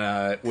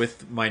 And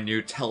with my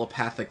new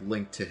telepathic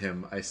link to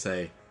him, I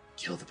say,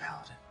 kill the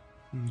paladin.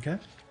 Okay.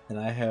 And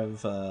I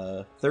have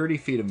 30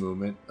 feet of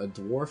movement. A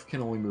dwarf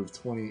can only move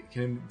 20.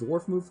 Can a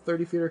dwarf move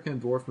 30 feet or can a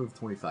dwarf move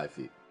 25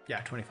 feet?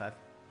 Yeah, 25.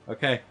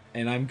 Okay.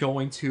 And I'm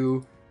going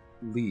to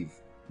leave.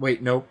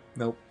 Wait, nope,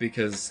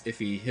 because if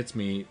he hits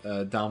me,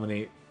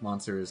 Dominate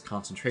Monster is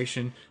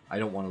concentration. I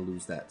don't want to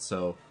lose that.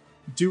 So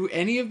Do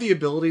any of the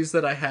abilities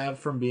that I have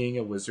from being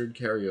a wizard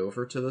carry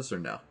over to this or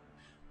no?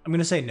 I'm going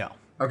to say no.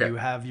 Okay. You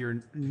have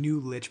your new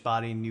Lich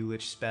body, new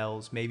Lich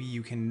spells. Maybe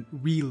you can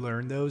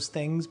relearn those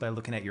things by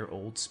looking at your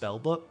old spell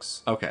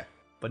books. Okay.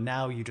 But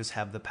now you just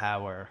have the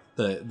power.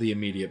 The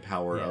immediate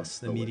power Yes,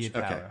 of the immediate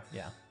Lich. power. Okay.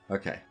 Yeah.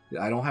 Okay.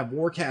 I don't have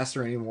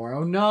Warcaster anymore.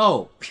 Oh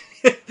no!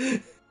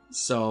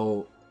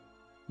 So,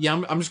 yeah,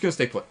 I'm just going to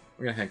stay put.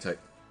 We're going to hang tight.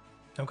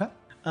 Okay.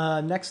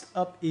 Next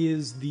up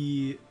is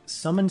the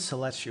Summoned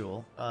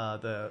Celestial,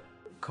 the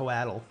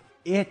Coatl.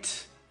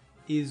 It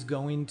is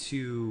going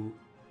to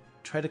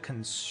try to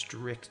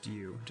constrict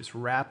you, just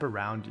wrap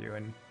around you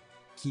and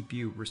keep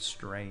you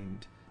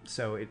restrained.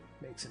 So it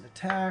makes an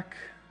attack.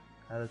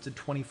 That's a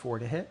 24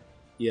 to hit.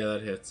 Yeah,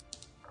 that hits.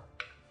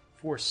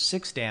 For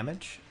 6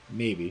 damage.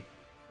 Maybe.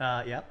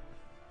 Yep.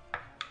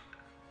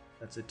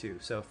 That's a 2.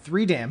 So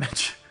 3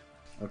 damage.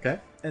 Okay.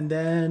 And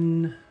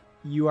then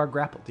you are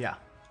grappled, yeah.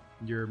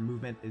 Your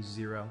movement is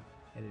 0,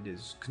 and it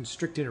is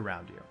constricted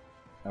around you.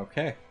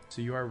 Okay.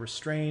 So you are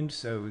restrained,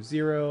 so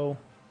 0,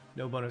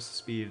 no bonus to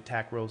speed.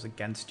 Attack rolls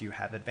against you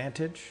have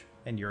advantage,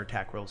 and your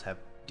attack rolls have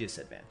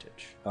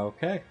disadvantage.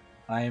 Okay.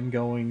 I am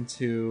going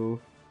to,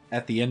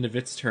 at the end of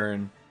its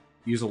turn,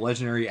 use a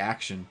legendary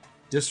action,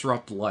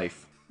 Disrupt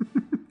Life.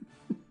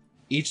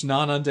 Each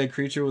non-undead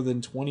creature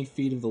within 20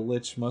 feet of the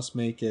Lich must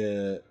make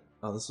a...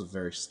 Oh, this was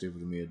very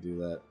stupid of me to do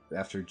that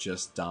after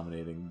just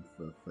dominating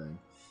the thing.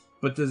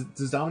 But does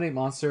Dominate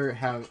Monster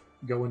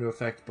go into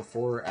effect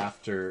before or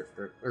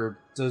after, or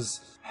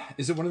is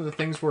it one of the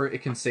things where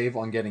it can save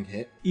on getting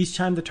hit? Each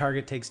time the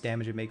target takes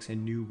damage, it makes a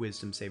new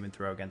wisdom saving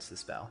throw against the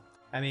spell.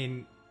 I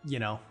mean,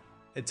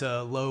 it's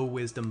a low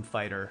wisdom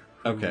fighter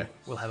who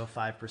will have a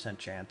 5%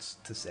 chance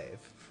to save.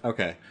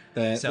 Okay.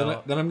 Then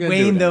I'm going to do it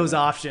weighing those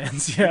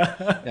options, yeah.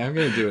 Yeah, I'm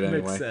going to do it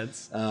anyway.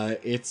 Makes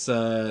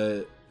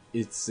sense.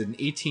 It's an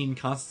 18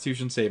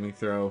 Constitution saving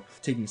throw,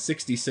 taking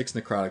 66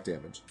 necrotic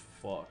damage.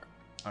 Fuck.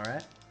 All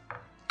right.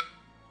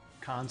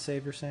 Con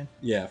save, you're saying?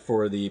 Yeah,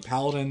 for the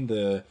Paladin,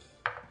 the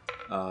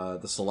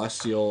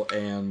Celestial,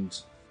 and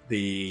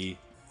the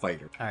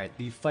Fighter. All right,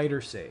 the Fighter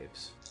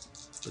saves,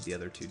 but the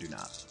other two do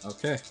not.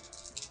 Okay.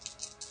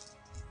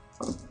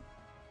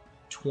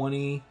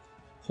 20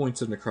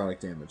 points of necrotic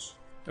damage.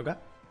 Okay.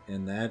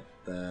 And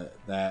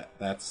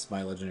that's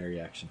my legendary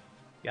action.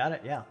 Got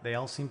it, yeah. They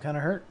all seem kind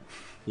of hurt.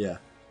 Yeah.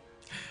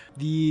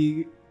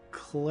 The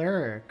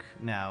Cleric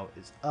now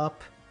is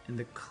up, and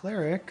the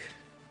Cleric...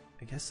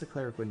 I guess the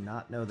Cleric would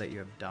not know that you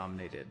have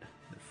dominated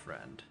the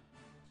friend.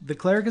 The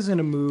Cleric is going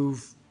to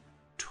move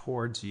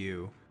towards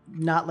you.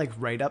 Not like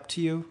right up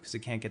to you, because it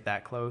can't get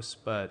that close,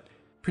 but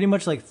pretty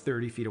much like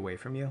 30 feet away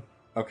from you.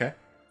 Okay.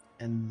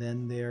 And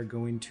then they're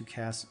going to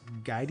cast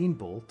Guiding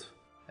Bolt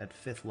at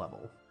 5th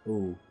level.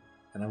 Ooh.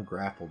 And I'm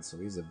grappled, so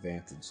he's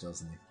advantage,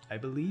 doesn't he? I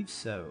believe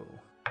so.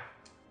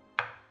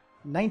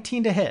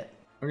 19 to hit.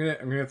 I'm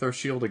gonna throw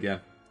shield again,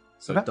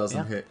 so it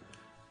doesn't hit.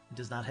 It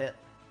does not hit.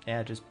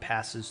 Yeah, it just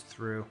passes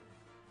through.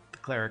 The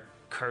Cleric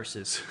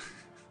curses.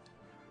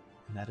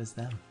 And that is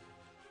them.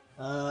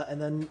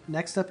 And then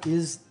next up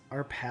is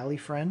our pally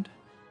friend.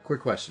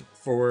 Quick question.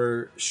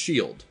 For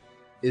shield,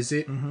 is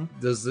it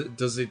does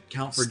it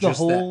count for It's just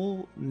the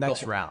whole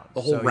next round?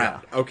 The whole So,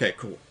 round. yeah. Okay,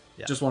 cool.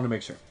 Yeah. Just want to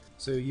make sure.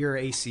 So your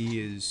AC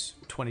is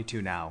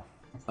 22 now.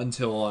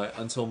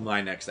 Until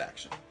my next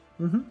action.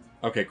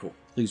 Okay, cool.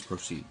 Please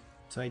proceed.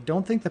 So I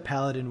don't think the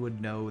paladin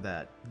would know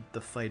that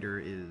the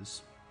fighter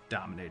is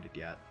dominated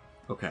yet.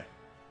 Okay.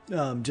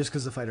 Just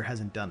because the fighter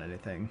hasn't done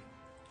anything.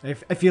 I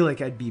feel like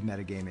I'd be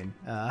metagaming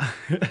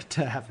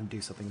to have him do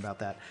something about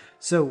that.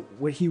 So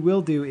what he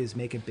will do is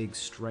make a big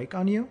strike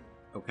on you.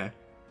 Okay.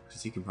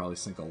 Because he can probably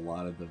sink a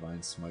lot of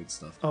Divine Smite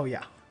stuff. Oh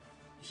yeah,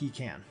 he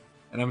can.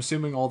 And I'm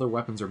assuming all their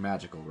weapons are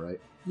magical,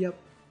 right? Yep.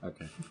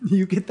 Okay.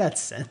 You get that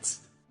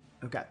sense.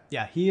 Okay.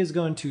 Yeah, he is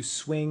going to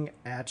swing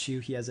at you.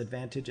 He has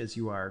advantage as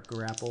you are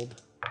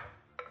grappled.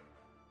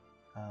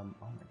 Oh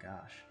my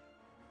gosh.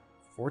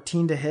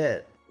 14 to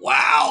hit.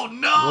 Wow,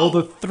 no! Rolled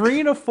a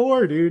 3 and a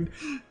 4, dude.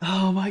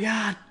 Oh my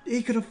god.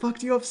 He could have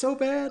fucked you up so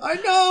bad. I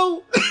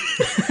know!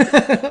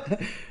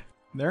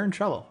 They're in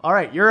trouble. All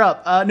right, you're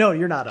up. No,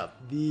 you're not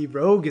up. The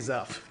rogue is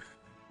up.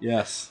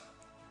 Yes.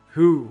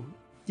 Who,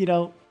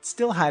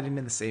 still hiding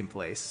in the same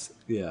place.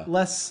 Yeah.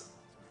 Less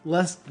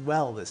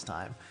well this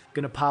time.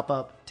 Gonna pop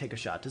up, take a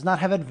shot. Does not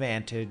have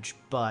advantage,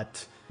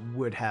 but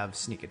would have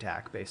sneak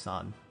attack based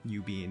on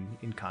you being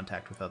in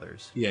contact with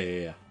others.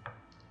 Yeah.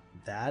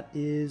 That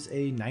is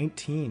a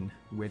 19,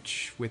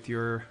 which with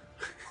your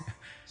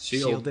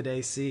shielded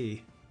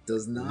AC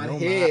does not will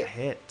hit. not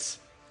hit.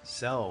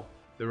 So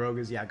the rogue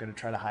is gonna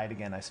try to hide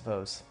again, I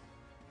suppose.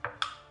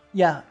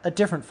 Yeah, a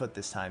different foot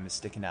this time is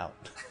sticking out.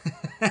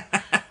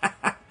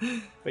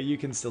 But you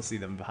can still see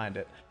them behind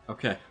it.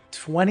 Okay.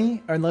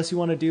 20, or unless you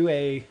want to do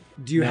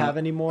do you have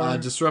any more?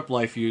 Disrupt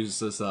Life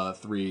uses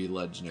 3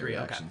 legendary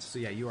Okay. actions. So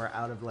you are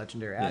out of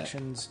legendary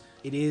actions.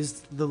 It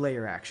is the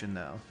layer action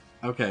though.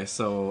 Okay,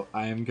 so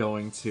I am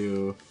going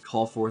to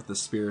call forth the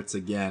spirits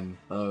again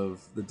of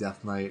the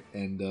Death Knight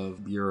and of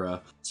Bura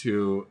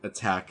to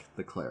attack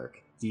the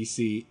cleric.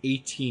 DC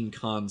 18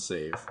 con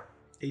save.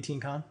 18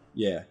 con?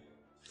 Yeah.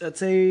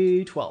 That's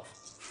a 12.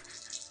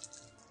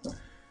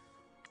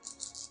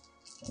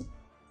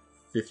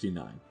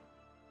 59.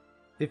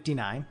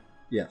 59?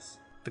 Yes.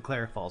 The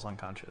cleric falls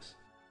unconscious.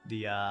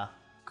 The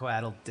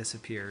coatl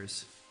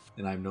disappears.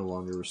 And I'm no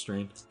longer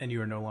restrained. And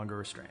you are no longer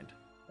restrained.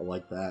 I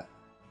like that.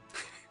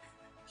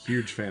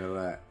 Huge fan of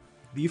that.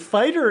 The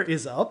fighter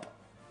is up,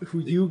 who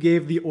you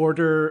gave the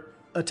order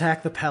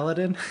attack the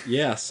paladin.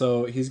 Yeah,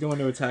 so he's going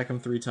to attack him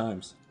 3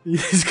 times.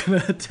 He's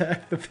going to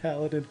attack the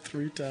paladin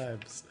 3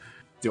 times.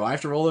 Do I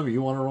have to roll them or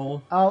you want to roll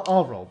them?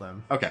 I'll roll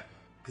them. Okay.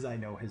 Because I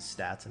know his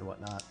stats and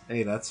whatnot.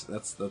 Hey, that's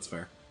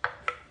fair.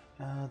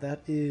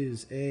 That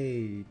is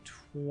a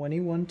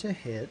 21 to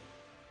hit,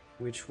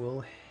 which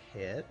will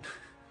hit.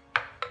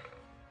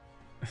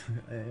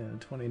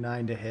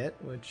 29 to hit,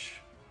 which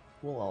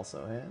will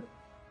also hit.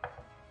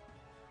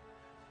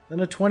 Then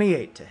a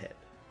 28 to hit.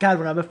 God,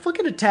 when I'm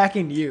fucking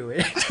attacking you,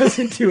 it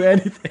doesn't do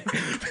anything.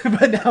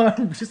 But now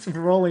I'm just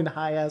rolling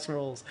high-ass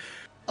rolls.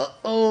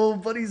 Uh-oh,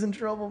 buddy's in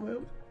trouble,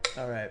 man.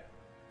 Alright.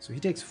 So he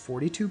takes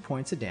 42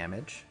 points of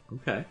damage.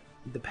 Okay.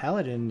 The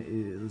paladin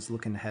is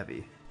looking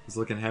heavy. He's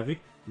looking heavy?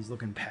 He's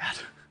looking bad.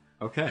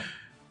 Okay.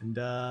 And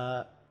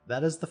that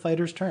is the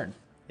fighter's turn.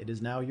 It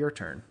is now your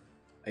turn.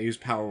 I use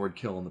power word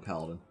kill on the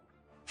paladin.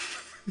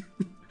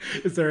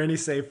 Is there any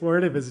save for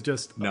it if it's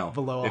just no.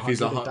 below 100? If he's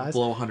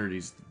below 100,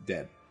 he's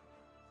dead.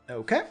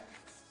 Okay.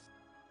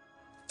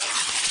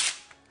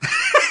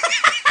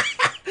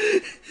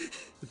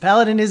 The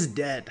paladin is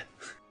dead.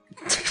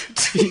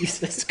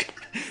 Jesus.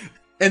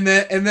 And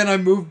then I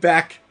move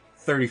back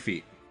 30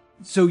 feet.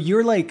 So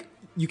you're like,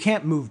 you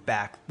can't move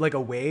back, like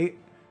away.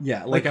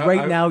 Yeah, like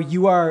right now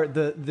you are,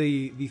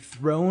 the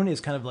throne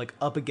is kind of like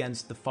up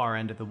against the far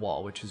end of the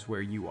wall, which is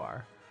where you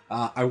are.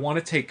 I want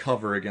to take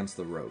cover against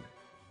the rogue.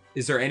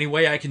 Is there any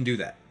way I can do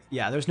that?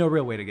 Yeah, there's no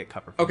real way to get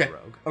cover from the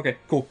rogue. Okay,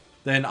 cool.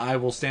 Then I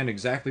will stand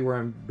exactly where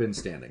I've been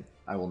standing.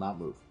 I will not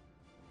move.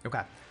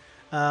 Okay.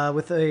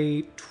 With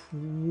a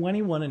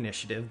 21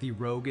 initiative, the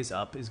rogue is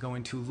up, is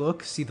going to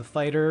look, see the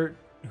fighter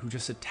who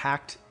just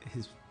attacked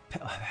his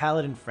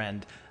paladin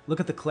friend, look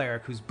at the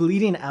cleric who's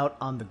bleeding out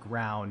on the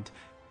ground,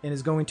 and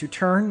is going to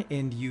turn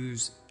and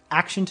use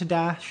action to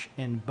dash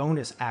and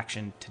bonus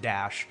action to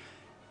dash,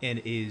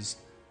 and is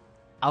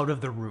out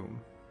of the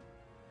room.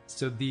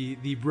 So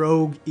the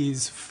rogue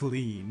is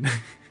fleeing.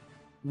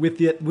 With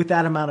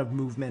that amount of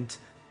movement,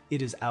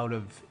 it is out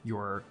of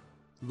your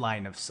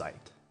line of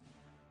sight.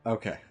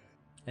 Okay.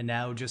 And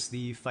now just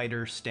the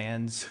fighter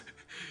stands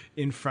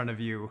in front of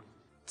you,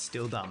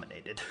 still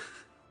dominated.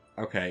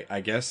 Okay,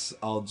 I guess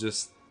I'll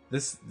just...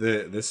 This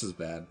is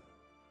bad.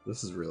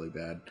 This is really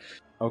bad.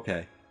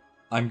 Okay.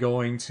 I'm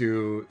going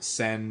to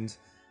send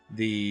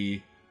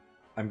the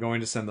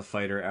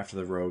fighter after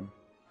the rogue.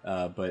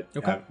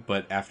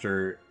 But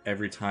after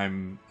every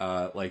time,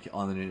 like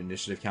on an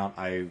initiative count,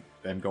 I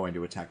am going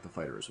to attack the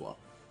fighter as well.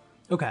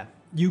 Okay.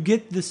 You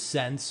get the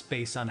sense,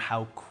 based on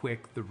how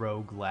quick the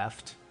rogue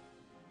left,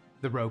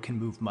 the rogue can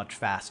move much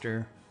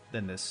faster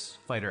than this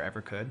fighter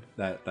ever could.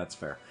 That's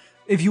fair.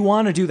 If you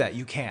want to do that,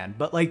 you can.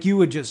 But like you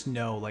would just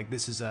know, like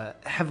this is a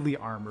heavily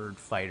armored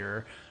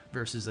fighter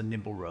versus a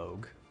nimble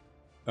rogue.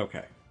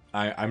 Okay.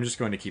 I'm just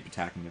going to keep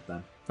attacking it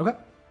then. Okay.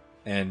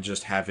 And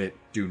just have it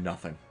do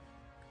nothing.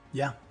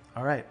 Yeah.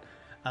 All right.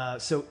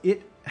 So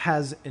it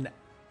has an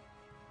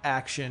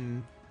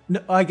action.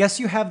 No, I guess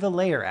you have the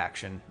layer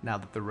action now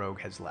that the rogue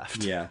has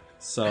left. Yeah.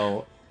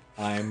 So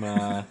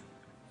I'm.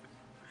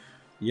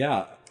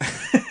 Yeah.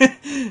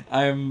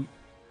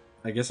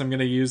 I guess I'm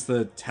gonna use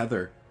the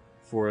tether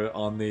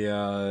on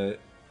the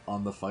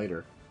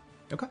fighter.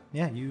 Okay.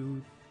 Yeah.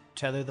 You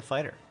tether the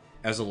fighter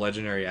as a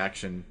legendary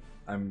action.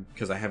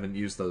 Because I haven't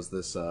used those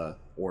this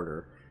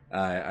order.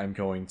 I'm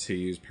going to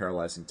use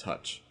Paralyzing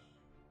Touch.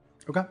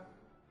 Okay.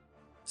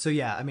 So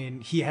yeah, I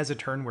mean, he has a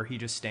turn where he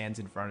just stands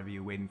in front of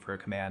you waiting for a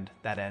command.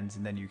 That ends,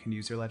 and then you can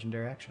use your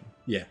legendary action.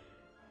 Yeah.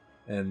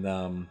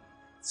 And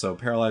so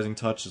Paralyzing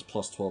Touch is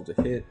plus 12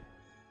 to hit.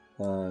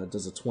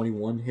 Does a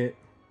 21 hit?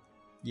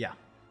 Yeah.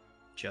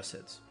 Just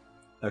hits.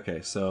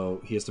 Okay,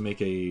 so he has to make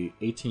a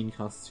 18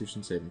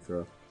 Constitution saving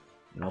throw.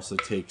 And also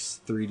takes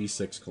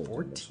 3d6 cold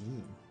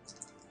 14.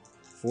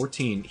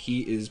 14.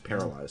 He is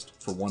paralyzed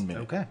for 1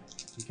 minute. Okay.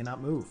 He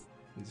cannot move.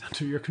 He's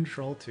under your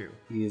control too.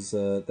 He's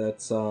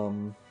that's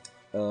 11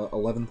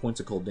 points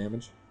of cold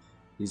damage.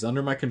 He's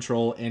under my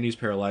control and he's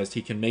paralyzed.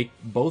 He can make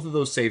both of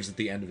those saves at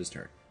the end of his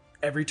turn.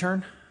 Every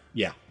turn?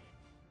 Yeah.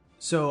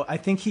 So I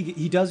think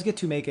he does get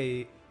to make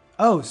a...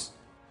 Oh,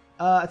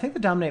 I think the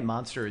Dominate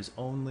monster is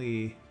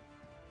only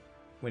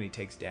when he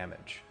takes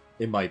damage.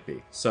 It might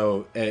be.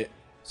 So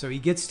he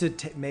gets to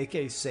make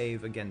a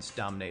save against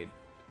Dominate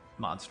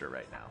monster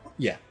right now.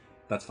 Yeah,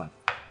 that's fine.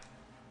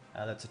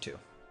 That's a 2.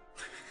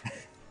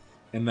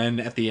 And then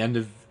at the end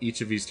of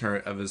each of his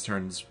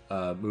turns,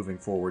 moving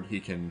forward, he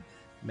can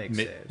make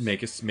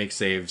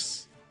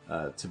saves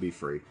to be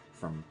free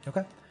from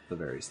the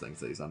various things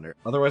that he's under.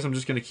 Otherwise, I'm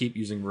just going to keep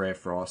using Ray of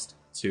Frost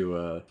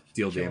to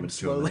deal damage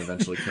to him and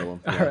eventually kill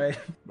him. All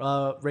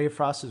right. Ray of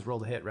Frost has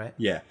rolled a hit, right?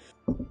 Yeah.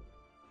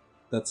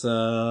 That's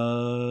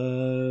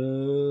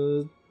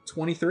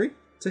 23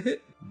 to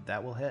hit.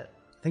 That will hit.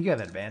 I think you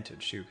have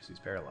advantage, too, because he's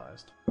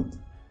paralyzed.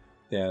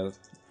 Yeah,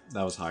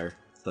 that was higher,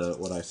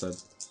 what I said.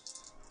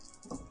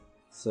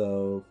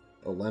 So,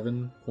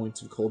 11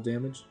 points of cold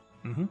damage.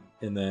 Mm-hmm.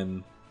 And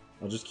then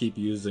I'll just keep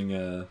using,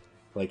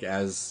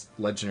 as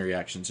legendary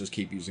actions, just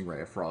keep using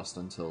Ray of Frost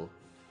until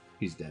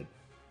he's dead.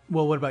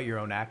 Well, what about your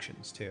own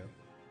actions, too?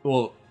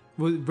 Well,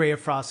 Ray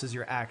of Frost is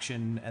your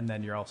action, and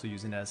then you're also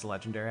using it as a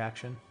legendary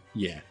action?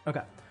 Yeah.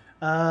 Okay.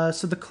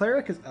 So the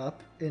cleric is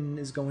up and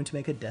is going to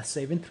make a death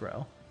saving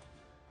throw.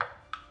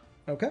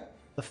 Okay.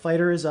 The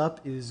fighter is up,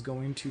 is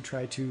going to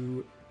try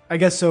to... I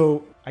guess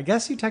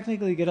you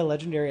technically get a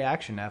legendary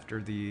action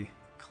after the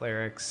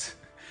cleric's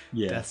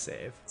death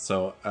save.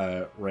 So,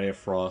 Ray of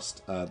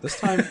Frost.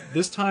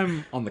 This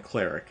time on the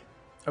cleric.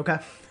 Okay.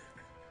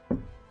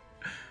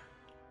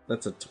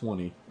 That's a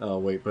 20. Oh,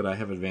 wait, but I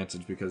have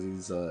advantage because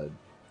he's...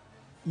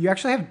 You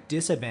actually have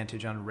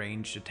disadvantage on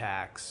ranged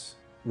attacks.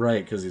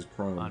 Right, because he's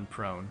prone. On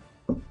prone.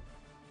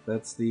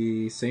 That's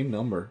the same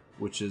number,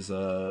 which is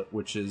a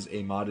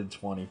modded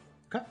 20.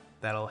 Okay.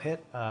 That'll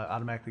hit.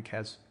 Automatically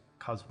cause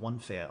one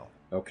fail.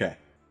 Okay.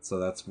 So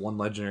that's one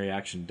legendary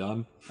action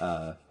done.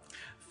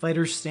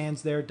 Fighter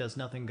stands there, does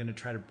nothing, going to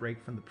try to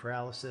break from the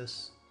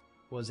paralysis.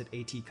 Was it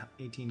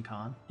 18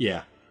 con?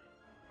 Yeah.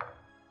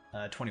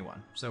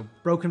 21. So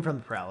broken from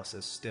the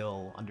paralysis,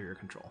 still under your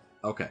control.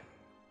 Okay.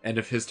 End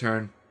of his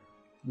turn.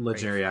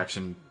 Legendary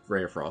action,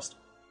 Ray of Frost.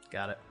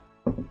 Got it.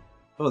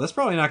 Oh, that's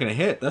probably not going to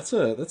hit. That's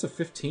a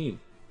 15.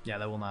 Yeah,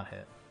 that will not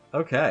hit.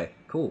 Okay,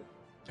 cool.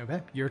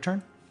 Okay, your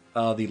turn.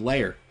 The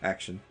layer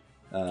action.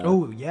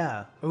 Oh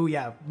yeah.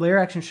 Layer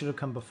action should have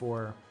come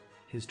before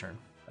his turn.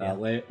 Yeah.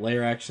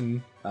 Layer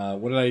action.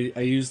 What did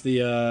I use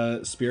the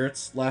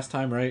spirits last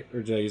time, right?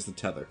 Or did I use the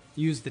tether?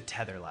 You used the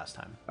tether last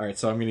time. All right,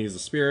 so I'm going to use the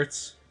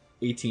spirits.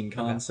 18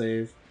 con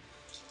save.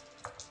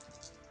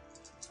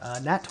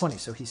 Nat 20,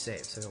 so he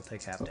saves, so he'll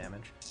take half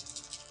damage.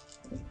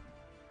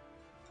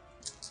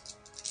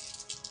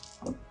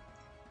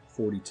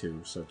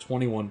 42, so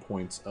 21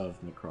 points of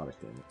necrotic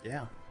damage.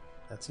 Yeah,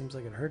 that seems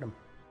like it hurt him.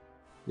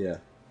 Yeah,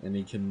 and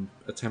he can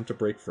attempt to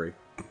break free.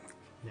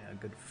 Yeah,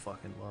 good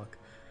fucking luck.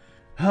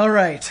 All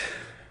right.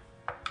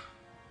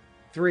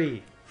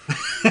 3.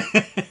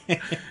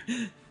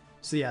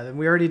 So yeah, then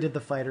we already did the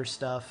fighter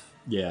stuff.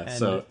 Yeah,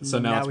 and so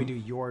now we do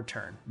your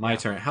turn. My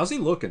turn. How's he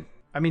looking?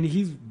 I mean,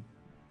 he's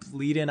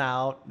bleeding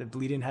out,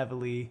 bleeding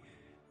heavily.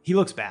 He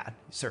looks bad,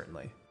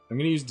 certainly. I'm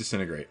going to use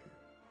Disintegrate.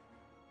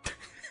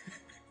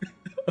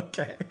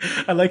 Okay.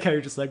 I like how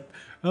you're just like,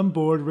 I'm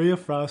bored. Ray of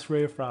Frost,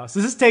 Ray of Frost.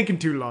 This is taking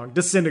too long.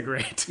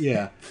 Disintegrate.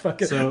 Yeah.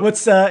 Fuck it. So,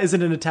 is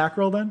it an attack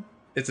roll then?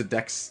 It's a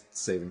Dex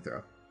saving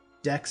throw.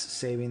 Dex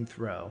saving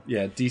throw.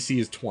 Yeah, DC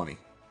is 20.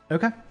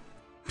 Okay.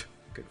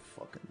 Good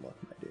fucking luck,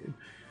 my dude.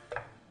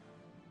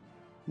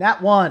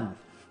 Nat 1.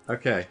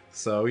 Okay,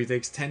 so he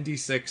takes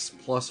 10d6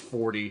 plus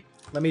 40.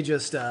 Let me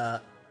just,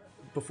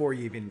 before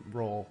you even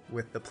roll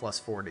with the plus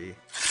 40.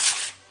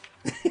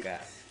 God.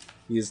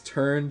 He is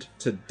turned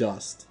to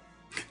dust.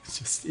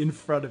 Just in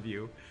front of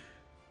you.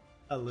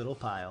 A little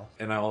pile.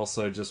 And I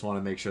also just want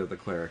to make sure the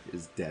cleric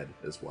is dead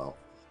as well.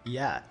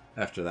 Yeah.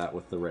 After that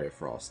with the Ray of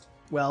Frost.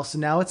 Well, so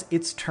now it's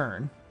its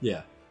turn.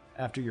 Yeah.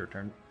 After your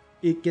turn.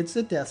 It gets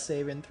a death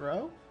saving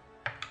throw.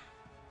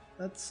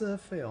 That's a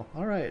fail.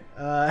 All right.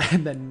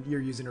 And then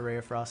you're using a Ray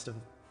of Frost to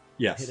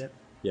hit it?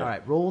 Yeah. All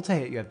right. Roll to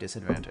hit. You have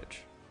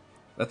disadvantage.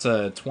 That's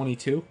a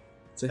 22.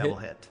 It's a that hit. Will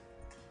hit.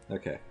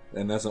 Okay.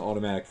 And that's an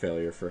automatic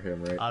failure for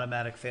him, right?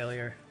 Automatic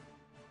failure.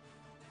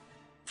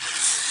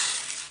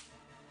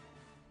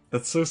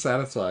 That's so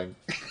satisfying.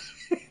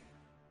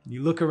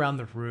 You look around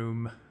the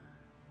room.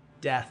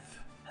 Death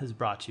has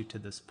brought you to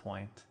this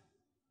point.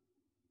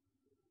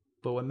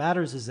 But what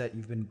matters is that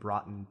you've been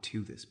brought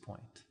to this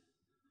point.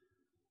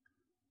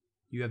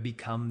 You have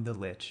become the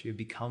Lich. You have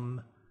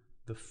become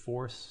the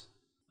force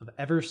of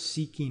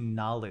ever-seeking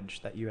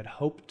knowledge that you had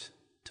hoped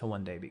to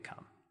one day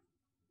become.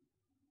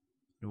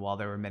 And while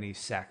there were many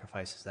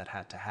sacrifices that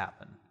had to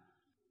happen,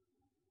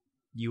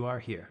 you are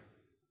here,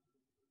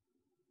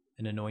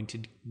 an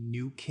anointed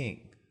new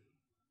king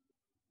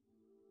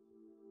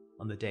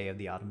on the day of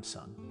the autumn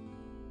sun.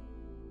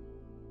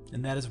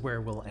 And that is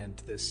where we'll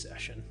end this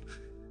session.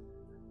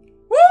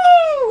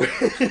 Woo!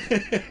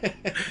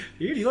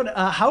 Dude,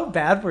 how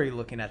bad were you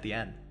looking at the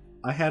end?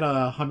 I had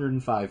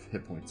 105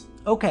 hit points.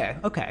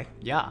 Okay,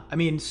 yeah. I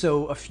mean,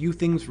 so a few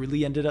things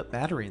really ended up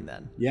mattering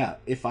then. Yeah,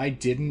 if I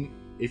didn't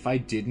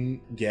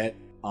get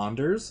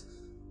Anders,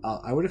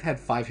 I would have had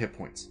 5 hit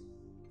points.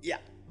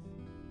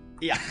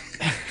 Yeah.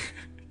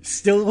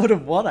 Still would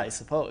have won, I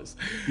suppose.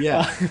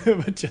 Yeah.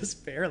 But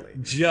just barely.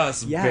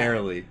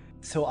 Barely.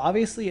 So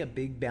obviously a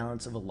big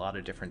balance of a lot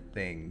of different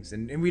things.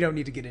 And we don't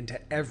need to get into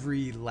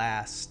every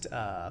last...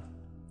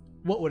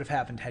 what would have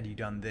happened had you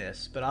done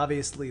this. But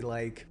obviously,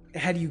 like,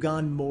 had you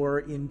gone more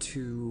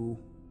into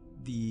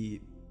the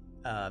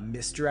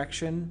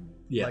misdirection,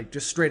 like,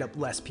 just straight up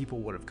less people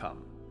would have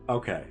come.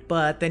 Okay.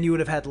 But then you would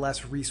have had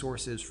less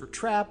resources for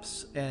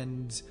traps,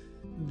 and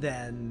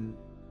then,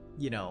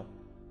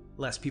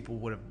 less people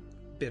would have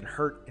been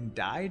hurt and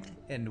died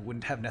and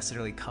wouldn't have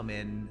necessarily come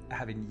in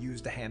having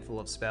used a handful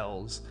of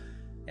spells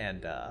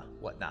and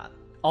whatnot.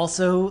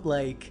 Also,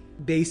 like,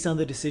 based on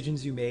the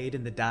decisions you made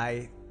and the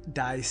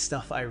die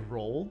stuff I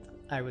rolled,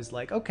 I was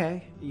like,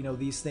 okay, you know,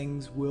 these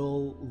things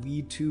will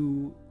lead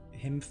to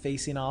him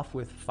facing off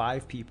with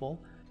 5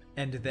 people.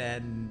 And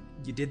then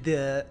you did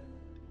the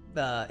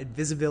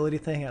invisibility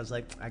thing. I was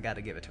like, I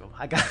gotta give it to him.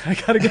 I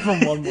gotta give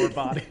him one more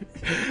body.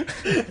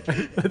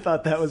 I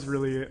thought that was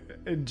really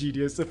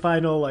ingenious. The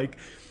final, like,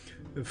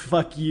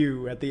 fuck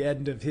you at the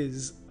end of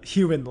his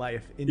human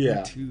life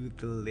into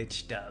the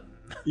lichdom.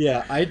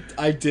 Yeah,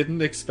 I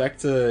didn't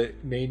expect to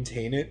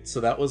maintain it, so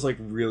that was like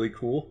really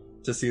cool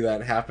to see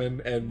that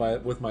happen. And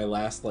with my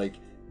last like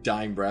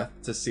dying breath,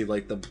 to see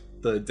like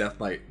the Death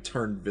Knight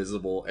turn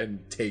visible and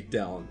take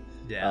down.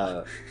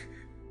 Yeah,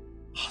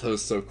 that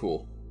was so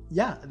cool.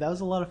 Yeah, that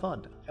was a lot of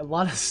fun. A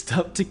lot of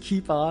stuff to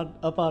keep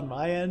up on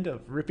my end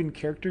of ripping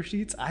character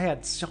sheets. I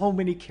had so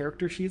many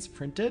character sheets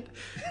printed.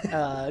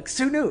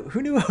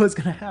 Who knew it was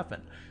going to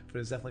happen? But it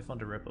was definitely fun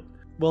to rip them.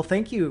 Well,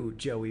 thank you,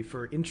 Joey,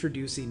 for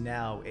introducing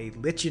now a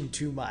lich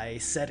into my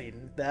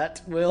setting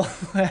that will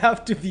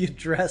have to be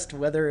addressed,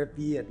 whether it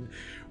be in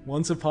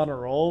Once Upon a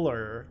Roll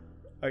or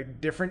a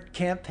different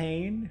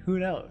campaign. Who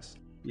knows?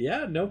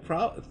 Yeah, no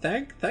problem.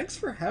 Thanks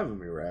for having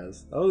me,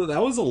 Raz. Oh,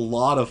 that was a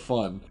lot of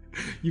fun.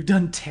 You've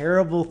done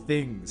terrible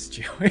things,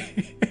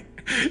 Joey.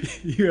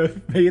 You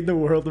have made the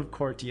world of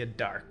Cortia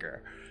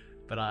darker,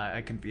 but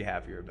I couldn't be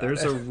happier about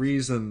There's it. a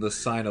reason the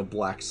sign of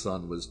Black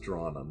Sun was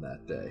drawn on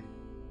that day.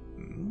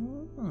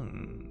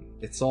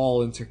 It's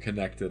all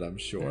interconnected, I'm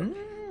sure.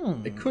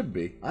 It could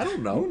be. I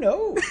don't know. Who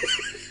knows?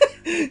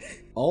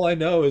 All I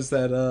know is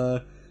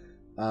that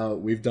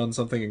we've done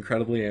something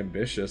incredibly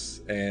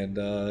ambitious, and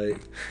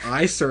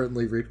I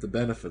certainly reap the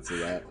benefits of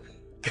that.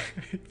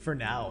 For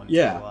now,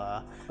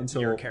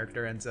 until your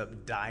character ends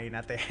up dying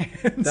at the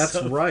hands.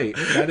 That's right.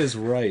 That is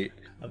right.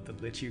 Of the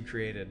lich you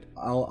created.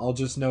 I'll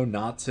just know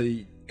not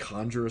to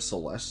conjure a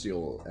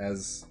celestial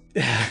as.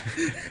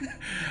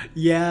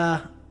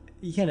 Yeah,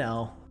 you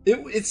know.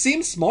 It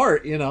seems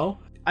smart, you know.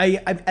 I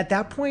at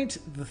that point,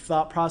 the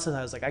thought process,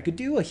 I was like, I could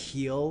do a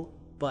heal,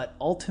 but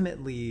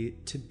ultimately,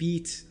 to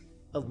beat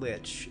a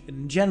lich,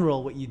 in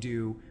general, what you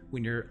do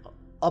when you're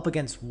up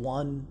against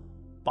one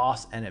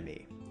boss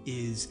enemy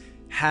is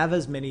have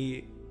as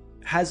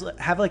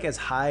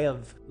high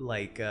of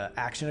like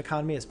action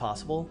economy as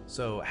possible.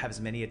 So have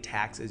as many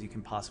attacks as you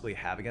can possibly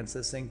have against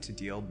this thing to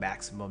deal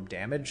maximum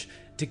damage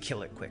to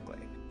kill it quickly.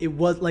 It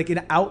was like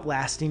an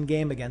outlasting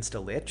game against a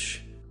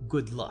lich.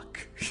 Good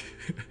luck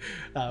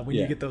when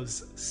you get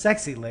those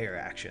sexy layer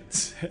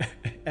actions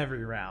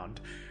every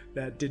round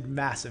that did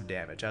massive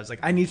damage. I was like,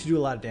 I need to do a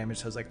lot of damage.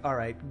 So I was like, all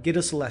right, get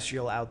a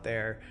celestial out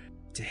there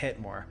to hit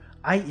more.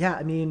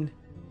 I mean,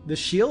 the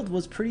shield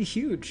was pretty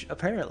huge,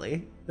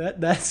 apparently.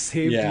 That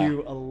saved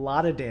you a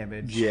lot of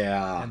damage.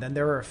 Yeah. And then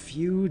there were a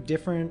few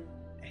different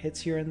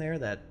hits here and there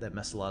that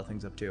messed a lot of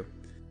things up too.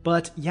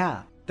 But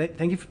yeah,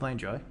 thank you for playing,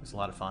 Joey. It was a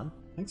lot of fun.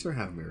 Thanks for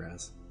having me,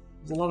 Raz.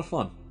 It was a lot of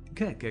fun.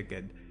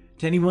 Good.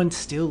 To anyone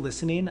still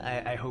listening,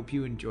 I hope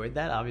you enjoyed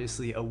that.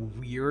 Obviously a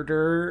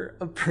weirder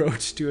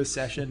approach to a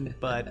session,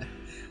 but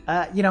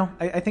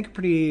I think a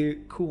pretty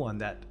cool one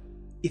that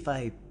if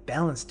I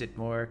balanced it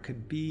more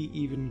could be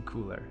even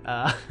cooler.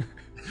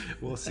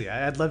 We'll see.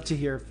 I'd love to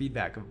hear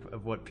feedback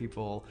of what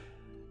people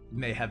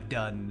may have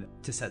done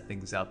to set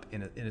things up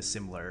in a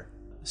similar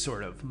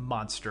sort of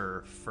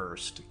monster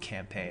first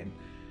campaign.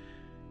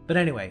 But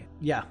anyway,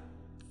 yeah.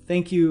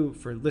 Thank you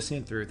for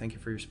listening through. Thank you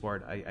for your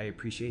support. I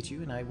appreciate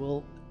you, and I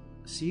will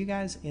see you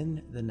guys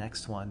in the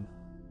next one.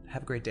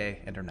 Have a great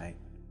day and or night.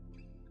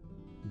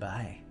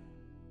 Bye.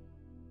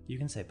 You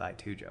can say bye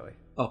too, Joey.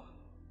 Oh,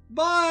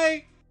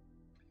 bye!